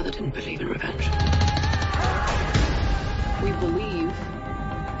 Your father didn't believe in revenge. We believe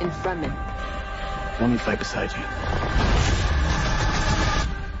in Fremen. Let me fight beside you.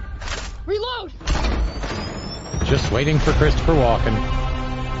 Reload! Just waiting for Christopher Walken.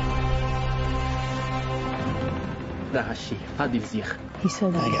 He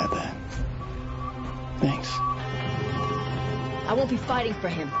said that. I got that. Thanks. I won't be fighting for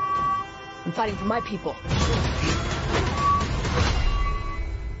him. I'm fighting for my people.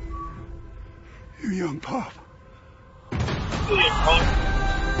 You young pup. Do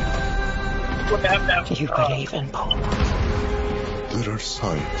you believe in Paul? There are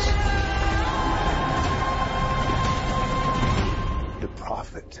signs. The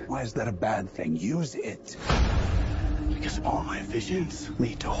prophet. Why is that a bad thing? Use it. Because all my visions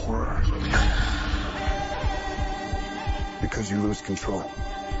lead to horror. Because you lose control.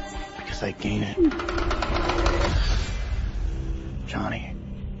 Because I gain it. Johnny,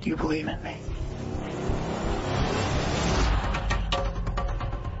 do you believe in me?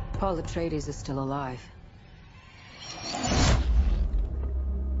 Paul Atreides is still alive.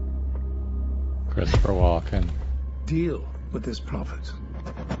 Christopher Walken. Deal with this prophet.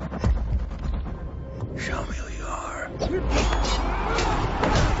 Show me who you are.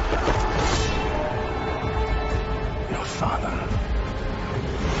 Your father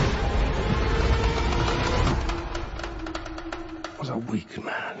was a weak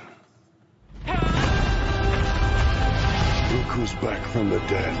man. Who comes back from the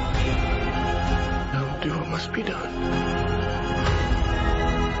dead? Now do what must be done.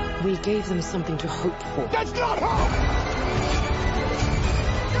 We gave them something to hope for. That's not hope!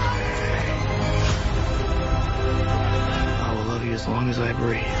 I will love you as long as I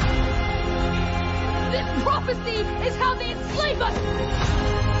breathe. This prophecy is how they enslave us!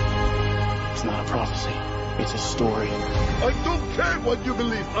 It's not a prophecy. It's a story. I don't care what you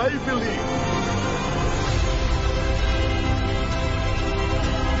believe. I believe.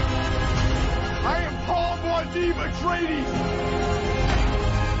 I am Paul Muad'Dib Atreides,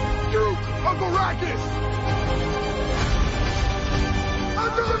 Duke of Arrakis,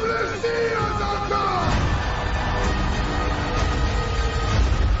 and the Messiah of God.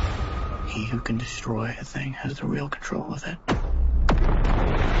 He who can destroy a thing has the real control of it.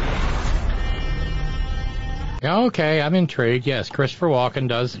 Yeah, okay, I'm intrigued. Yes, Christopher Walken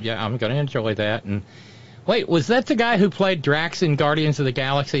does. Yeah, I'm going to enjoy that. And wait, was that the guy who played Drax in Guardians of the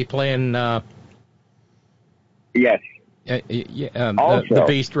Galaxy playing... Yes. The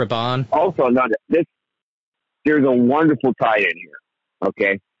Beast Robyn? Also, there's a wonderful tie-in here,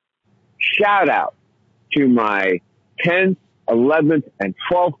 okay? Shout out to my 10th, 11th, and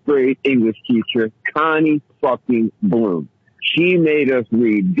 12th grade English teacher, Connie fucking Bloom. She made us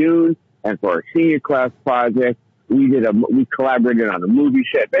read Dune, and for our senior class project, we collaborated on a movie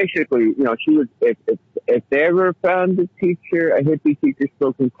set. Basically, you know, she was, if they ever found a hippie teacher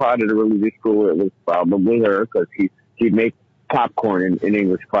spoken cloud at a religious school, it was probably her, because she'd make popcorn in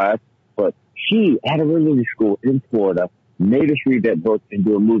English class. But she, at a religious school in Florida, made us read that book and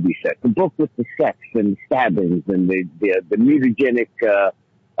do a movie set. The book with the sex and the stabbings and the mutagenic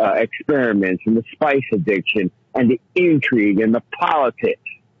experiments and the spice addiction and the intrigue and the politics.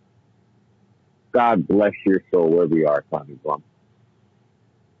 God bless your soul wherever you are, Tommy Blum.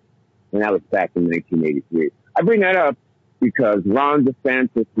 And that was back in 1983. I bring that up because Ron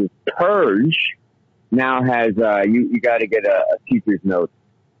DeSantis' Purge now has, you got to get a teacher's note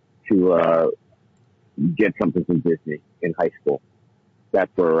to get something from Disney in high school.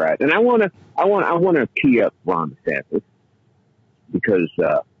 That's where we're at. And I want to tee up Ron DeSantis because,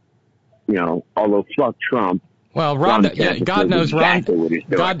 although fuck Trump, well, Rhonda, God knows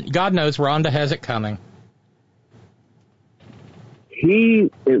Rhonda has it coming.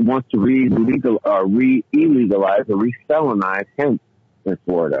 He wants to illegalize or re-felonize hemp in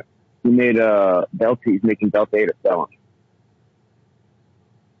Florida. He made he's making Delta 8 a felony.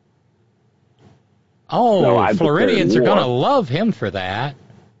 Oh, so Floridians are going to love him for that.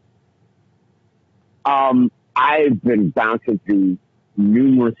 I've been bouncing through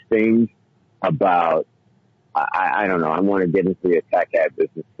numerous things about, I don't know, I want to get into the attack ad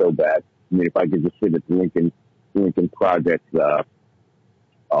business so bad. I mean, if I could just sit at the Lincoln Project's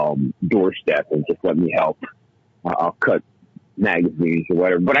doorstep and just let me help, I'll cut magazines or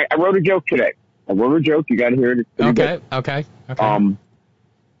whatever. But I wrote a joke today. You got to hear it. It's Okay.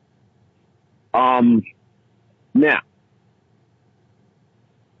 Now,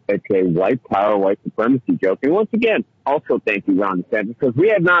 it's a white power, white supremacy joke. And once again, also thank you, Ron DeSantis, because we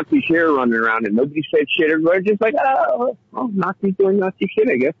had Nazis here running around and nobody said shit. Everybody's just like, oh, Nazis doing Nazi shit,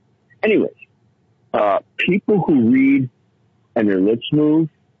 I guess. Anyways, people who read and their lips move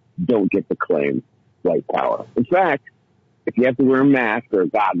don't get to claim white power. In fact, if you have to wear a mask or a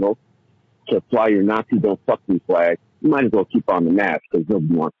goggle to fly your Nazi don't fuck me flag, you might as well keep on the mask because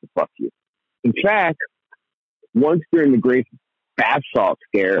nobody wants to fuck you. In fact, once during the Great Bath Salt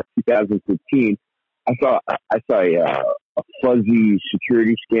Scare of 2015, I saw a fuzzy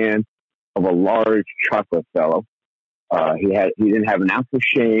security scan of a large chocolate fellow, He didn't have an ounce of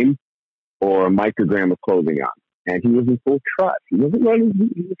shame or a microgram of clothing on. And he was in full trot. He wasn't running,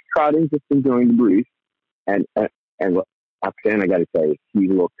 he was trotting, just enjoying the breeze. And Roxanne, I got to tell you, he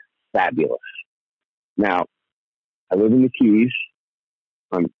looked fabulous. Now, I live in the Keys.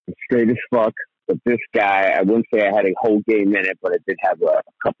 I'm straight as fuck. But this guy, I wouldn't say I had a whole game in it, but I did have a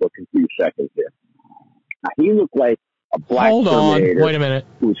couple of confused seconds there. Now, he looked like a black Terminator. Wait a minute.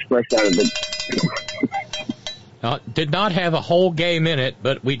 Who was fresh out of the... Did not have a whole game in it,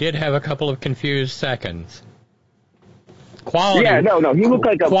 but we did have a couple of confused seconds. Quality. Yeah, no. He looked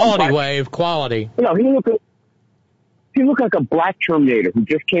like a quality wave. Quality. No, he looked like a black Terminator who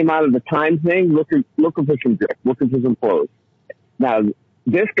just came out of the time thing, looking for some drip, looking for some clothes. Now,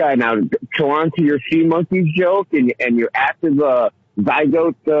 this guy, to on to your sea monkeys joke and your active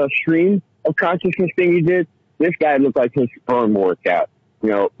zygote stream of consciousness thing you did, this guy looked like his sperm workout.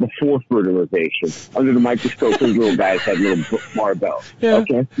 Before fertilization. Under the microscope, those little guys had little barbells. Yeah.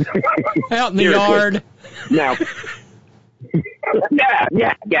 Okay? Out in the yard. Now,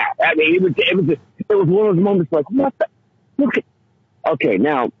 yeah. I mean, it was one of those moments like, what the? Look at. Okay,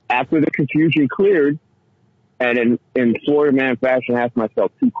 now, after the confusion cleared, and in Florida man fashion, I asked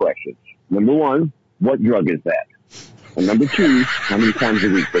myself two questions. Number one, what drug is that? And number two, how many times a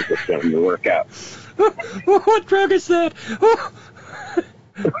week does this thing work out? What drug is that?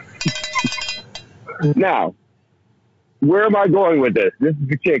 Now, where am I going with this? This is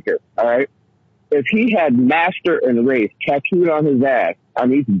the kicker, all right? If he had master and race tattooed on his ass,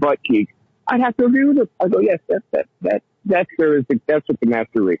 on his butt cheek, I'd have to agree with him. I go, yes, that's what the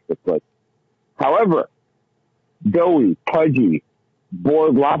master race looks like. However, doughy, pudgy,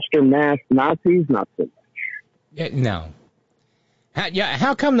 boiled lobster mask Nazis, not so much. Yeah, no.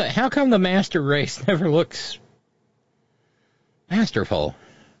 How come the master race never looks masterful?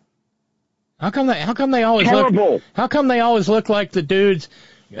 How come they always terrible? How come they always look like the dudes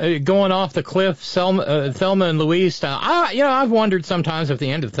going off the cliff, Thelma and Louise style? I've wondered sometimes if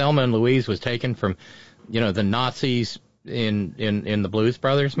the end of Thelma and Louise was taken from, the Nazis in the Blues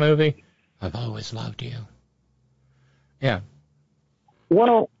Brothers movie. I've always loved you. Yeah.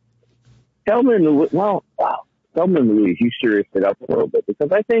 Well, Thelma and Louise, you serious it up a little bit,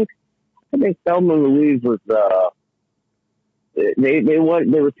 because I think Thelma and Louise was they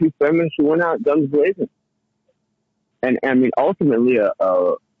were two feminists who went out guns blazing, and I mean ultimately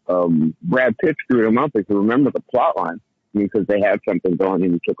Brad Pitt screwed them up, if you remember the plot line, because they had something going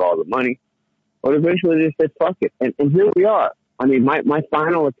and he took all the money, but eventually they said fuck it, and here we are. I mean my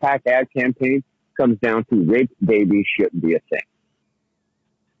final attack ad campaign comes down to rape babies shouldn't be a thing.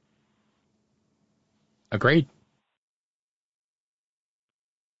 Agreed.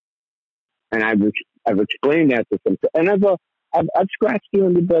 And I've explained that to some, and I've scratched the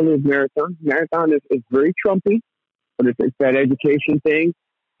underbelly of Marathon. Marathon is very Trumpy, but it's that education thing.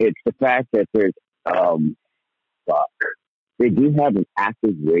 It's the fact that there's they do have an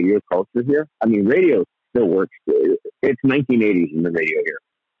active radio culture here. I mean, radio still works. It's 1980s in the radio here.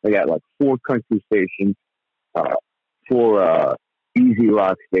 They got like 4 country stations, 4 easy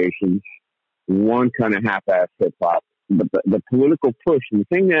rock stations, 1 kind of half-ass hip-hop. The political push, and the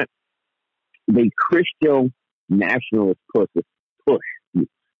thing that the Christian nationalist push is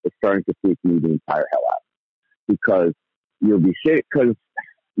starting to freak me the entire hell out. Because you'll be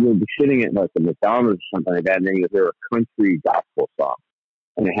sitting at like a McDonald's or something like that, and then you'll hear a country gospel song,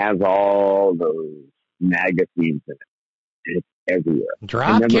 and it has all those MAGAT themes in it. It's everywhere.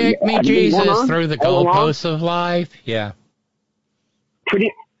 Drop kick me, Jesus, through the goalposts of life. Yeah. Has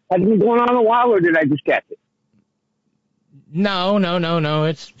it been going on a while, or did I just catch it? No.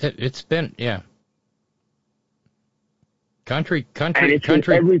 It's been, yeah. Country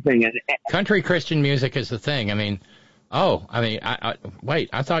everything. Country Christian music is the thing. I mean, wait,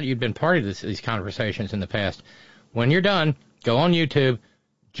 I thought you'd been part of these conversations in the past. When you're done, go on YouTube.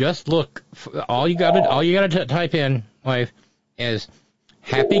 Just look. All you gotta type in, wife, is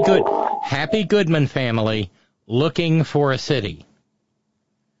Happy Goodman family looking for a city,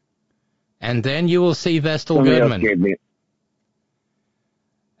 and then you will see Vestal Goodman.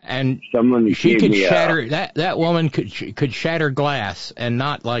 And she could shatter that woman could shatter glass, and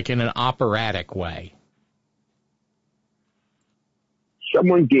not like in an operatic way.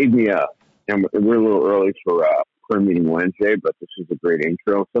 Someone gave me and we're a little early for prayer meeting Wednesday, but this is a great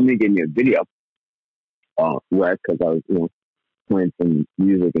intro. Somebody gave me a video, where, because I was playing some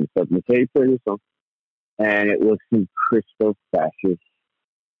music and stuff, and they played this song, and it was some Christo fascist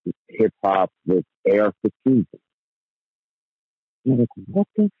hip hop with AR-15s. I'm like, what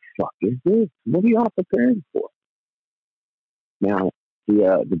the fuck is this? What are y'all preparing for? Now,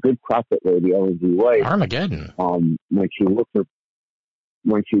 the good prophet lady, Ellen G. White, Armageddon. When she looked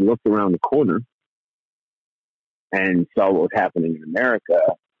around the corner and saw what was happening in America,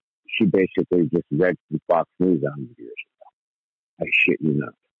 she basically just read from Fox News 100 years ago. I shit you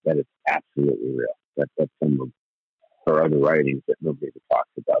not. That is absolutely real. That's some of her other writings that nobody ever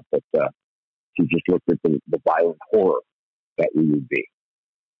talks about. But she just looked at the violent horror that we would be.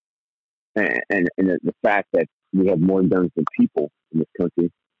 And the fact that we have more guns than people in this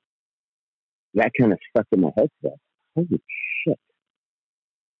country, that kind of stuck in my head today. Holy shit.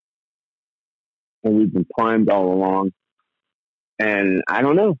 And we've been primed all along. And I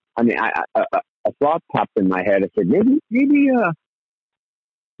don't know. I mean, a thought popped in my head. I said, maybe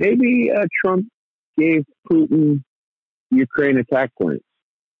Trump gave Putin Ukraine attack plans.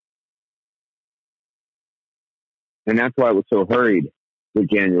 And that's why I was so hurried with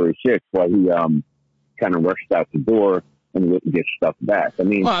January 6th, why he kind of rushed out the door and wouldn't get stuff back. I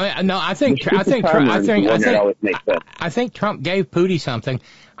mean, I think Trump gave Pooty something.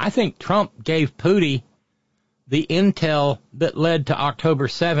 I think Trump gave Pooty the intel that led to October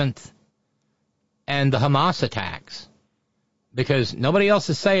 7th and the Hamas attacks, because nobody else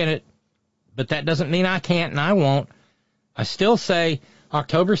is saying it, but that doesn't mean I can't and I won't. I still say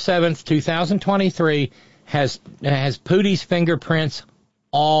October 7th, 2023 has Pooty's fingerprints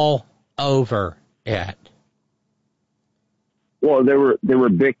all over it. Well, there were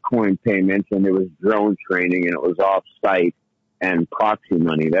Bitcoin payments, and there was drone training, and it was off-site and proxy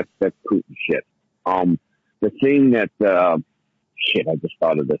money. That's Putin shit. The thing that I just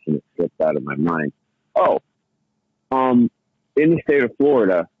thought of this and it slipped out of my mind. In the state of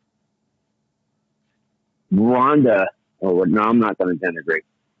Florida, Rhonda. Oh no, I'm not going to denigrate.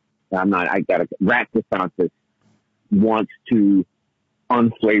 Rat DeSantis wants to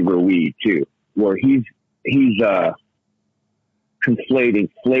unflavor weed too, where he's conflating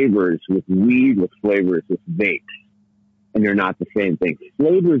flavors with weed with flavors with vapes, and they're not the same thing.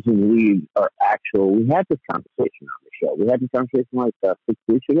 Flavors and weed are actual. We had this conversation on the show. We had this conversation like 6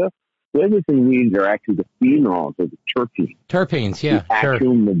 weeks ago. Flavors and weeds are actually the phenols or the terpenes. Terpenes, yeah, the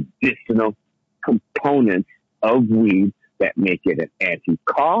actual medicinal components of weed that make it an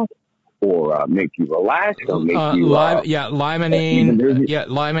anti-cough or make you relax or make you... limonene,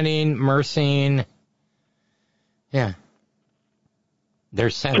 limonene, myrcene. Yeah.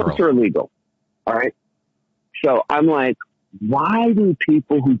 There's several. Those are illegal. All right? So I'm like, why do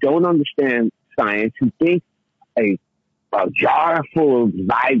people who don't understand science, who think a jar full of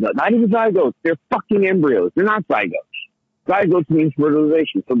zygotes, not even zygotes, they're fucking embryos. They're not zygotes. Zygotes means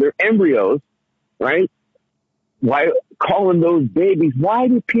fertilization. So they're embryos, right? Why calling those babies? Why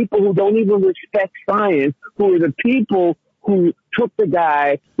do people who don't even respect science, who are the people who took the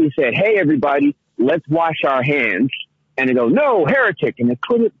guy who said, hey, everybody, let's wash our hands, and they go, no, heretic. And they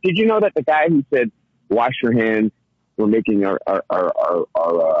put it, did you know that the guy who said, wash your hands, we're making our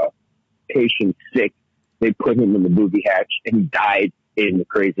patients sick, they put him in the booby hatch and he died in the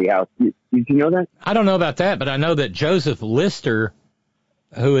crazy house. Did you know that? I don't know about that, but I know that Joseph Lister,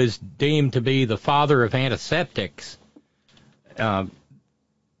 who is deemed to be the father of antiseptics,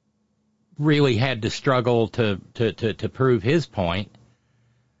 really had to struggle to prove his point.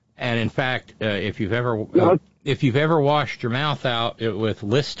 And in fact, if you've ever washed your mouth out with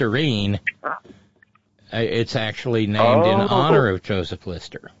Listerine, it's actually named in honor of Joseph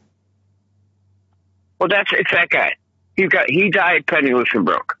Lister. Well, it's that guy. He died penniless and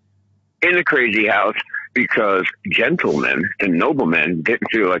broke in the crazy house because gentlemen and noblemen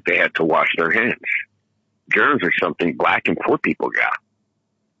didn't feel like they had to wash their hands. Germs are something black and poor people got.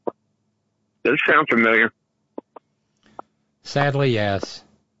 Does it sound familiar? Sadly, yes.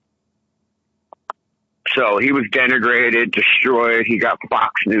 So he was denigrated, destroyed. He got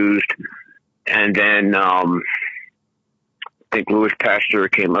Fox News. And then I think Louis Pasteur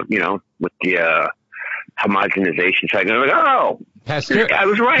came up, with the homogenization side. And they're like, oh, I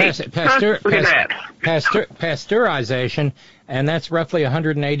was right. Look at that. Pasteurization, and that's roughly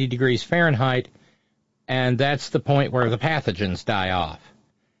 180 degrees Fahrenheit, and that's the point where the pathogens die off.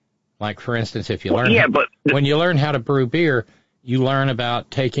 Like, for instance, if you when you learn how to brew beer, you learn about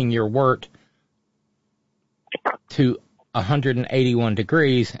taking your wort to 181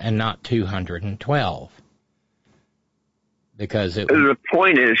 degrees and not 212. Because the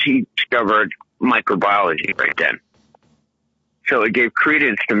point is he discovered microbiology right then. So it gave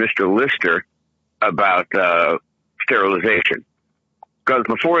credence to Mr. Lister about sterilization. Because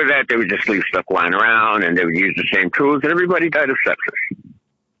before that, they would just leave stuff lying around and they would use the same tools and everybody died of sepsis.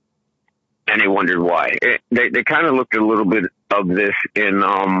 And they wondered why. They kind of looked at a little bit of this in,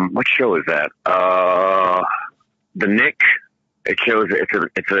 what show is that? The Nick, It shows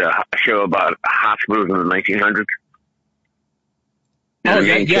it's a show about hospitals in the 1900s. And the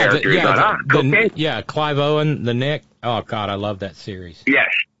main character is cocaine. Clive Owen, the Nick. Oh God, I love that series. Yes,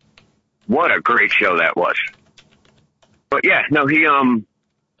 what a great show that was. But yeah, no,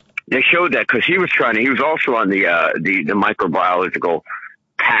 they showed that because he was also on the microbiological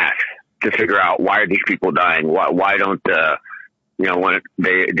path to figure out why are these people dying? Why don't when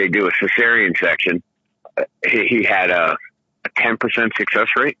they do a cesarean section, he had a 10% success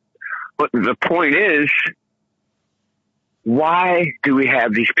rate. But the point is, why do we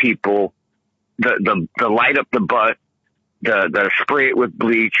have these people, the light up the butt, the spray it with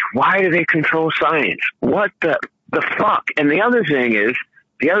bleach? Why do they control science? What the fuck? And the other thing is,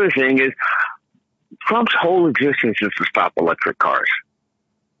 Trump's whole existence is to stop electric cars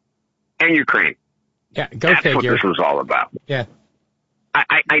and Ukraine. Yeah, That's figure. what this was all about. Yeah.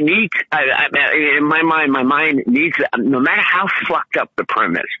 In my mind needs, no matter how fucked up the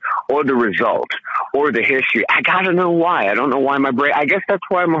premise or the result or the history, I gotta know why. I don't know why my brain, I guess that's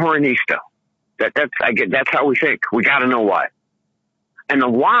why I'm a Hornista. That's how we think. We gotta know why. And the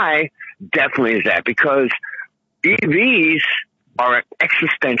why definitely is that because EVs are an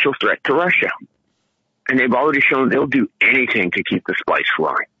existential threat to Russia. And they've already shown they'll do anything to keep the spice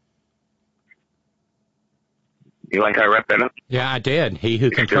flowing. You like how I wrapped that up? Yeah, I did. He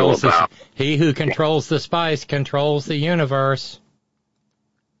who controls the spice controls the universe.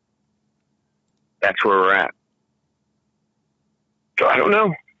 That's where we're at. So I don't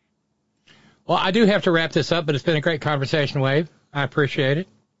know. Well, I do have to wrap this up, but it's been a great conversation, Wave. I appreciate it.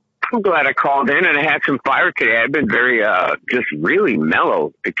 I'm glad I called in and I had some fire today. I've been very, just really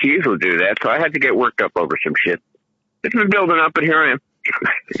mellow. The keys will do that, so I had to get worked up over some shit. It's been building up, but here I am.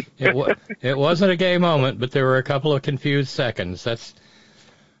 It wasn't a gay moment, but there were a couple of confused seconds. That's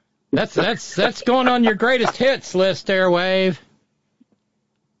going on your greatest hits list there, Wave.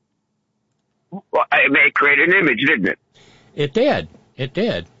 Well, it may create an image, didn't it? It did.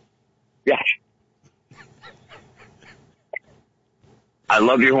 Yes. I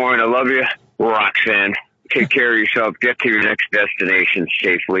love you, Horn. I love you, Roxanne. Take care of yourself. Get to your next destination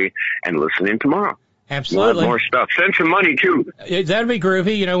safely and listen in tomorrow. Absolutely. We'll have more stuff. Send some money, too. That'd be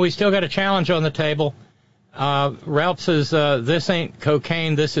groovy. You know, we still got a challenge on the table. Ralph says, this ain't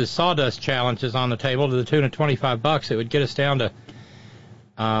cocaine, this is sawdust challenges on the table to the tune of $25. It would get us down to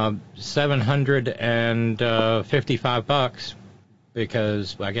 $755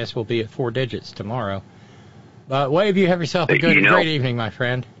 because I guess we'll be at 4 digits tomorrow. But, Wave, you have yourself a great evening, my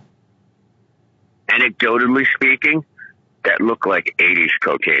friend. Anecdotally speaking, that looked like 80s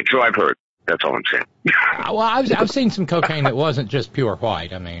cocaine. So I've heard. That's all I'm saying. Well, I've seen some cocaine that wasn't just pure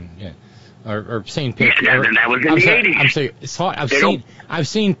white. I mean, yeah, or seen pictures. Yeah, that was in the 80s. I've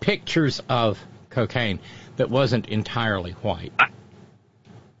seen pictures of cocaine that wasn't entirely white.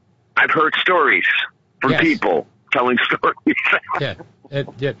 I've heard stories from people telling stories.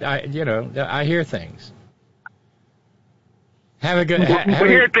 I hear things. Have a good.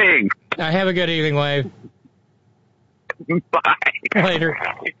 Hear things. Have a good evening, Wave. Bye. Later.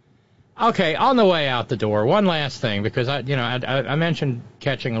 Okay, on the way out the door, one last thing, because I mentioned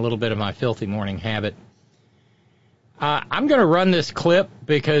catching a little bit of my filthy morning habit. I'm going to run this clip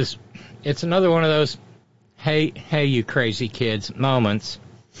because it's another one of those, hey, you crazy kids moments.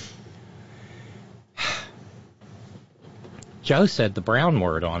 Joe said the brown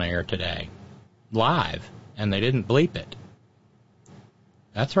word on air today, live, and they didn't bleep it.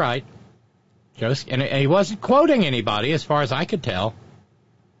 That's right. And he wasn't quoting anybody, as far as I could tell.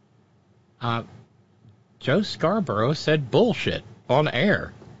 Joe Scarborough said bullshit on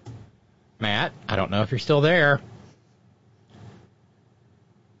air. Matt, I don't know if you're still there.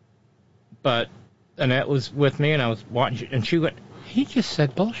 But Annette was with me, and I was watching, and she went, he just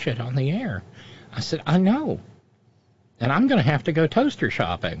said bullshit on the air. I said, I know. And I'm going to have to go toaster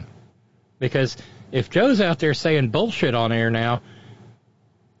shopping. Because if Joe's out there saying bullshit on air now,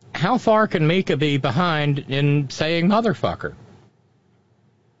 how far can Mika be behind in saying motherfucker?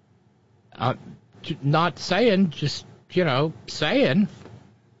 Not saying, just, saying.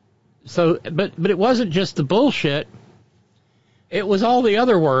 So, but it wasn't just the bullshit. It was all the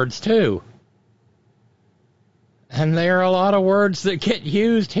other words, too. And there are a lot of words that get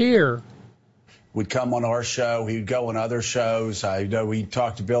used here. Would come on our show. He would go on other shows. I know we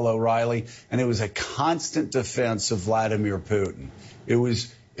talked to Bill O'Reilly, and it was a constant defense of Vladimir Putin. It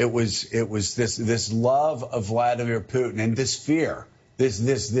was this love of Vladimir Putin and this fear.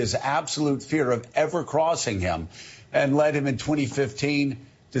 This absolute fear of ever crossing him, and led him in 2015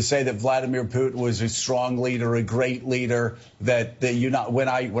 to say that Vladimir Putin was a strong leader, a great leader. When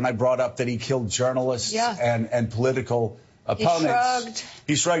I brought up that he killed journalists and political opponents.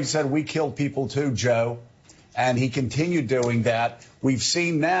 He shrugged and said, we kill people too, Joe. And he continued doing that. We've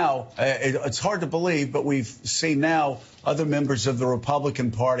seen now, it's hard to believe, but we've seen now other members of the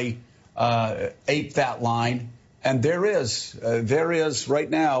Republican Party ape that line. And there is right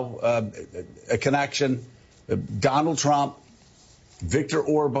now a connection. Donald Trump, Viktor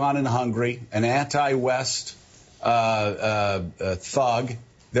Orban in Hungary, an anti-West thug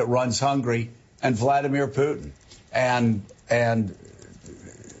that runs Hungary, and Vladimir Putin. And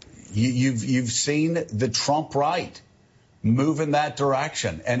you've seen the Trump right move in that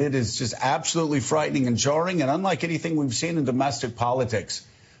direction. And it is just absolutely frightening and jarring. And unlike anything we've seen in domestic politics,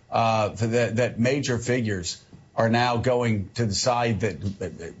 that major figures are now going to the side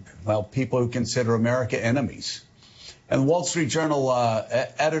that, well, people who consider America enemies. And Wall Street Journal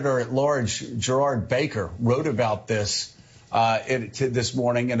editor-at-large Gerard Baker wrote about this this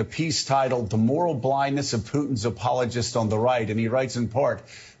morning in a piece titled "The Moral Blindness of Putin's Apologists on the Right." And he writes in part,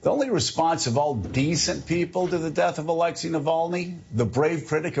 the only response of all decent people to the death of Alexei Navalny, the brave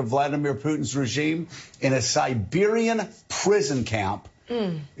critic of Vladimir Putin's regime, in a Siberian prison camp,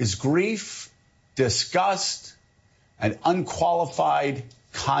 is grief, disgust, and unqualified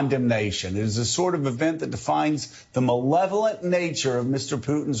condemnation. It is a sort of event that defines the malevolent nature of Mr.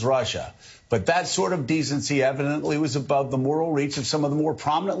 Putin's Russia. But that sort of decency evidently was above the moral reach of some of the more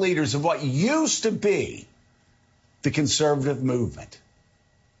prominent leaders of what used to be the conservative movement.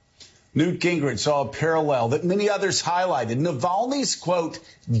 Newt Gingrich saw a parallel that many others highlighted. Navalny's, quote,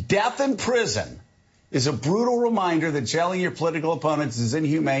 death in prison is a brutal reminder that jailing your political opponents is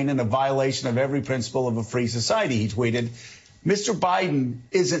inhumane and a violation of every principle of a free society, he tweeted. Mr. Biden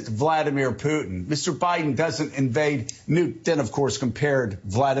isn't Vladimir Putin. Mr. Biden doesn't invade. Newt then, of course, compared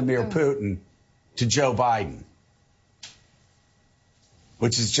Vladimir Putin to Joe Biden,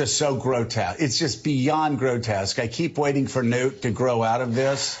 which is just so grotesque. It's just beyond grotesque. I keep waiting for Newt to grow out of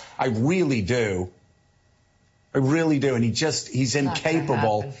this. I really do. I really do. And he's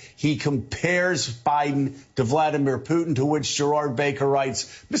incapable. He compares Biden to Vladimir Putin, to which Gerard Baker writes,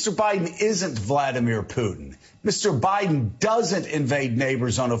 Mr. Biden isn't Vladimir Putin. Mr. Biden doesn't invade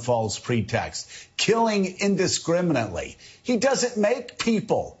neighbors on a false pretext, killing indiscriminately. He doesn't make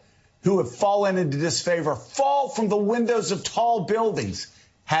people who have fallen into disfavor fall from the windows of tall buildings.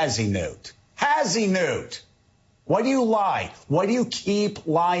 Has he, Newt? Has he, Newt? Why do you lie? Why do you keep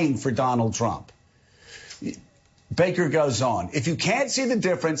lying for Donald Trump? Baker goes on. If you can't see the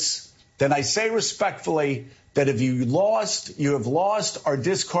difference, then I say respectfully that if you have lost or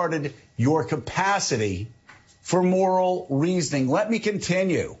discarded your capacity for moral reasoning. Let me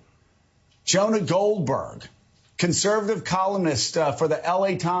continue. Jonah Goldberg, conservative columnist for the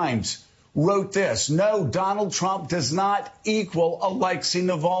LA Times, wrote this. No, Donald Trump does not equal Alexei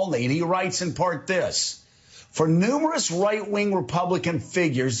Navalny. And he writes in part this. For numerous right-wing Republican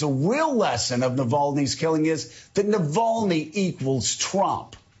figures, the real lesson of Navalny's killing is that Navalny equals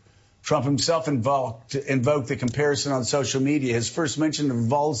Trump. Trump himself invoked the comparison on social media. His first mention of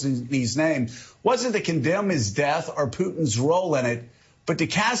Navalny's name wasn't to condemn his death or Putin's role in it, but to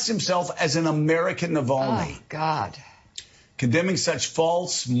cast himself as an American Navalny. Oh, God. Condemning such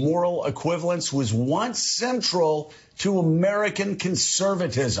false moral equivalence was once central to American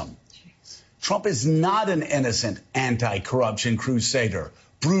conservatism. Trump is not an innocent anti-corruption crusader,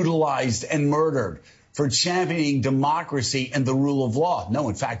 brutalized and murdered for championing democracy and the rule of law. No,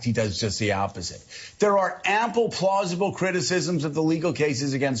 in fact, he does just the opposite. There are ample plausible criticisms of the legal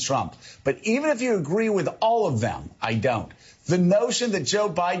cases against Trump. But even if you agree with all of them, I don't. The notion that Joe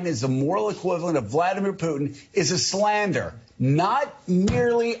Biden is the moral equivalent of Vladimir Putin is a slander, not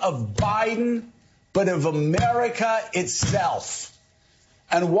merely of Biden, but of America itself.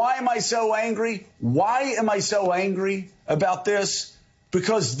 And why am I so angry? Why am I so angry about this?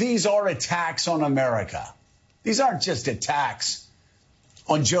 Because these are attacks on America. These aren't just attacks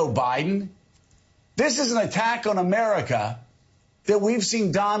on Joe Biden. This is an attack on America that we've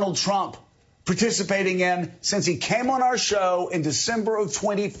seen Donald Trump participating in since he came on our show in December of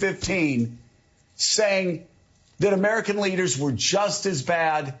 2015, saying that American leaders were just as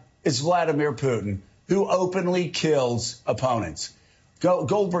bad as Vladimir Putin, who openly kills opponents.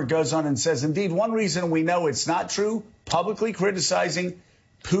 Goldberg goes on and says, indeed, one reason we know it's not true, publicly criticizing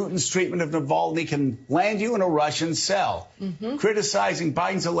Putin's treatment of Navalny can land you in a Russian cell. Criticizing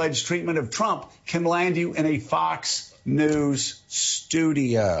Biden's alleged treatment of Trump can land you in a Fox News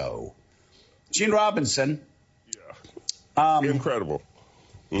studio. Gene Robinson. Yeah. Incredible.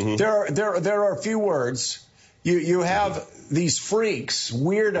 There are a few words. You have these freaks,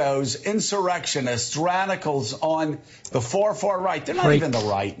 weirdos, insurrectionists, radicals on the far right. They're not even the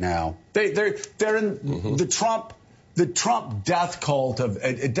right now. They're in the Trump the Trump death cult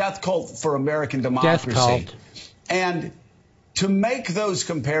for American democracy. Death cult. And to make those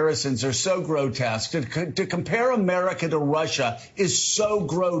comparisons are so grotesque. To compare America to Russia is so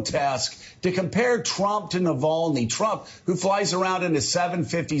grotesque. To compare Trump to Navalny, Trump who flies around in a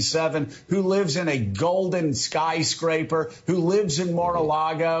 757, who lives in a golden skyscraper, who lives in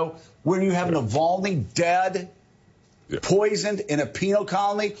Mar-a-Lago, where you have Navalny dead, poisoned in a penal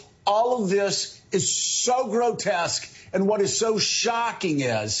colony. All of this is so grotesque. And what is so shocking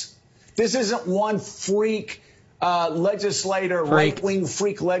is this isn't one freak legislator, right-wing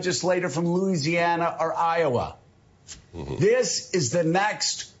freak legislator from Louisiana or Iowa. This is the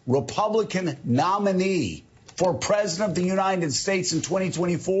next Republican nominee for president of the United States in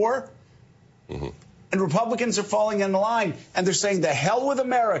 2024. And Republicans are falling in line, and they're saying, the hell with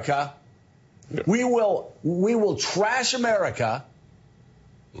America. We will trash America.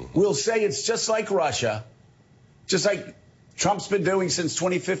 We'll say it's just like Russia, just like Trump's been doing since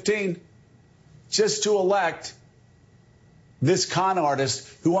 2015, just to elect this con artist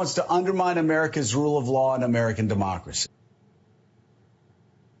who wants to undermine America's rule of law and American democracy.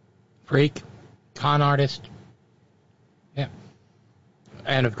 Freak, con artist. Yeah.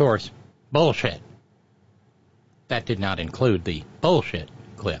 And, of course, bullshit. That did not include the bullshit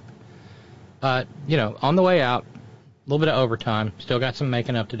clip. On the way out, a little bit of overtime. Still got some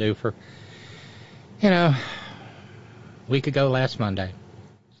making up to do for, a week ago last Monday.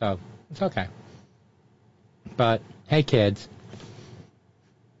 So, it's okay. But, hey, kids.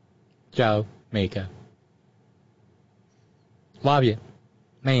 Joe, Mika. Love you.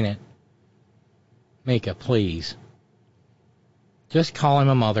 Mean it. Mika, please. Just call him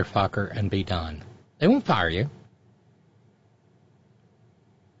a motherfucker and be done. They won't fire you.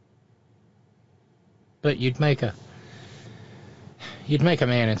 But you'd make a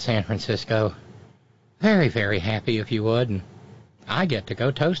man in San Francisco very, very happy if you would, and I get to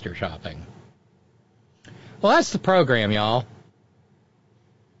go toaster shopping. Well, that's the program, y'all.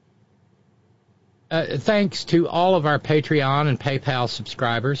 Thanks to all of our Patreon and PayPal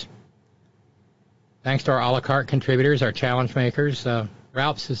subscribers. Thanks to our a la carte contributors, our challenge makers.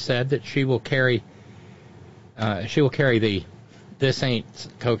 Ralphs has said that she will carry the This Ain't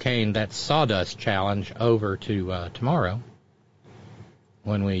Cocaine, That's Sawdust challenge over to tomorrow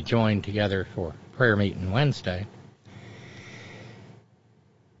when we join together for prayer meeting Wednesday.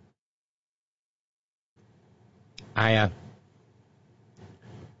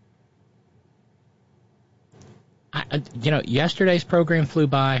 Yesterday's program flew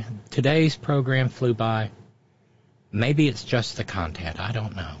by. Today's program flew by. Maybe it's just the content. I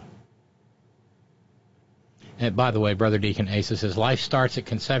don't know. And by the way, Brother Deacon Asa says, life starts at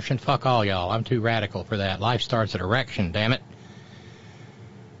conception. Fuck all y'all. I'm too radical for that. Life starts at erection, damn it.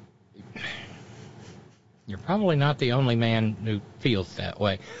 You're probably not the only man who feels that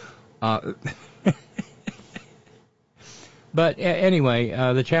way. But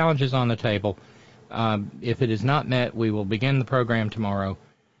anyway, the challenge is on the table. If it is not met, we will begin the program tomorrow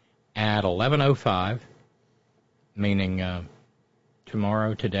at 11:05, meaning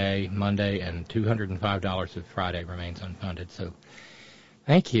tomorrow, today, Monday, and $205 if Friday remains unfunded. So,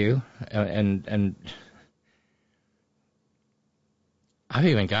 thank you. And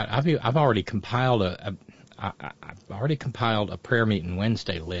I've already compiled a prayer meeting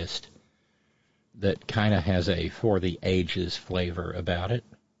Wednesday list that kind of has a for the ages flavor about it.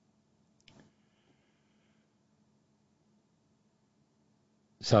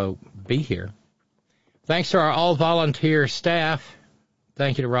 So be here. Thanks to our all-volunteer staff.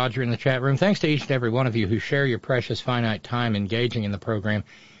 Thank you to Roger in the chat room. Thanks to each and every one of you who share your precious finite time engaging in the program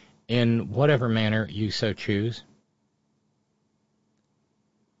in whatever manner you so choose.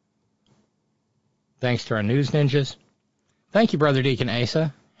 Thanks to our news ninjas. Thank you, Brother Deacon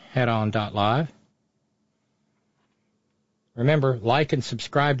Asa. Headon.live. Remember, like and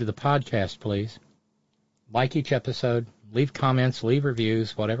subscribe to the podcast, please. Like each episode. Leave comments, leave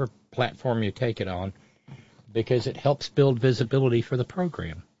reviews, whatever platform you take it on, because it helps build visibility for the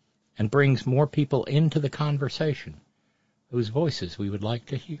program and brings more people into the conversation whose voices we would like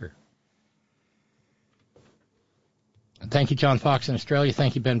to hear. Thank you, John Fox in Australia.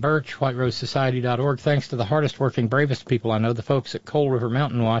 Thank you, Ben Birch, whiterosesociety.org. Thanks to the hardest working, bravest people I know, the folks at Coal River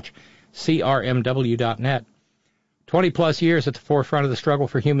Mountain Watch, CRMW.net. 20-plus years at the forefront of the struggle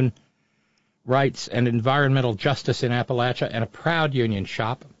for human rights and environmental justice in Appalachia, and a proud union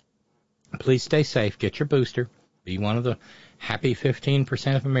shop. Please stay safe. Get your booster. Be one of the happy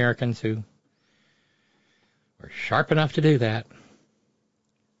 15% of Americans who are sharp enough to do that.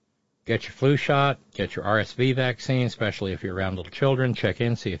 Get your flu shot. Get your RSV vaccine, especially if you're around little children. Check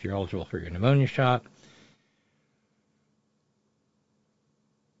in, see if you're eligible for your pneumonia shot.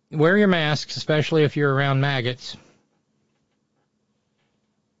 wear your masks, especially if you're around maggots.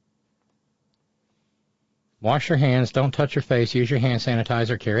 Wash your hands. Don't touch your face. Use your hand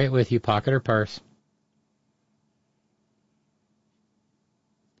sanitizer. Carry it with you, pocket or purse.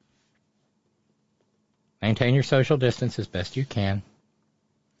 Maintain your social distance as best you can.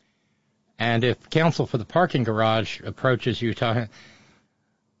 And if counsel for the parking garage approaches you talking,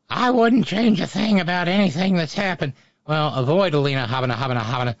 I wouldn't change a thing about anything that's happened. Well, avoid Alina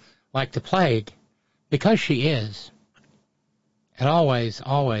Habana like the plague, because she is. And always,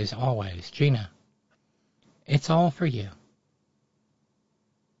 always, always, Gina, it's all for you.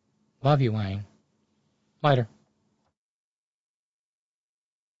 Love you, Wayne. Later.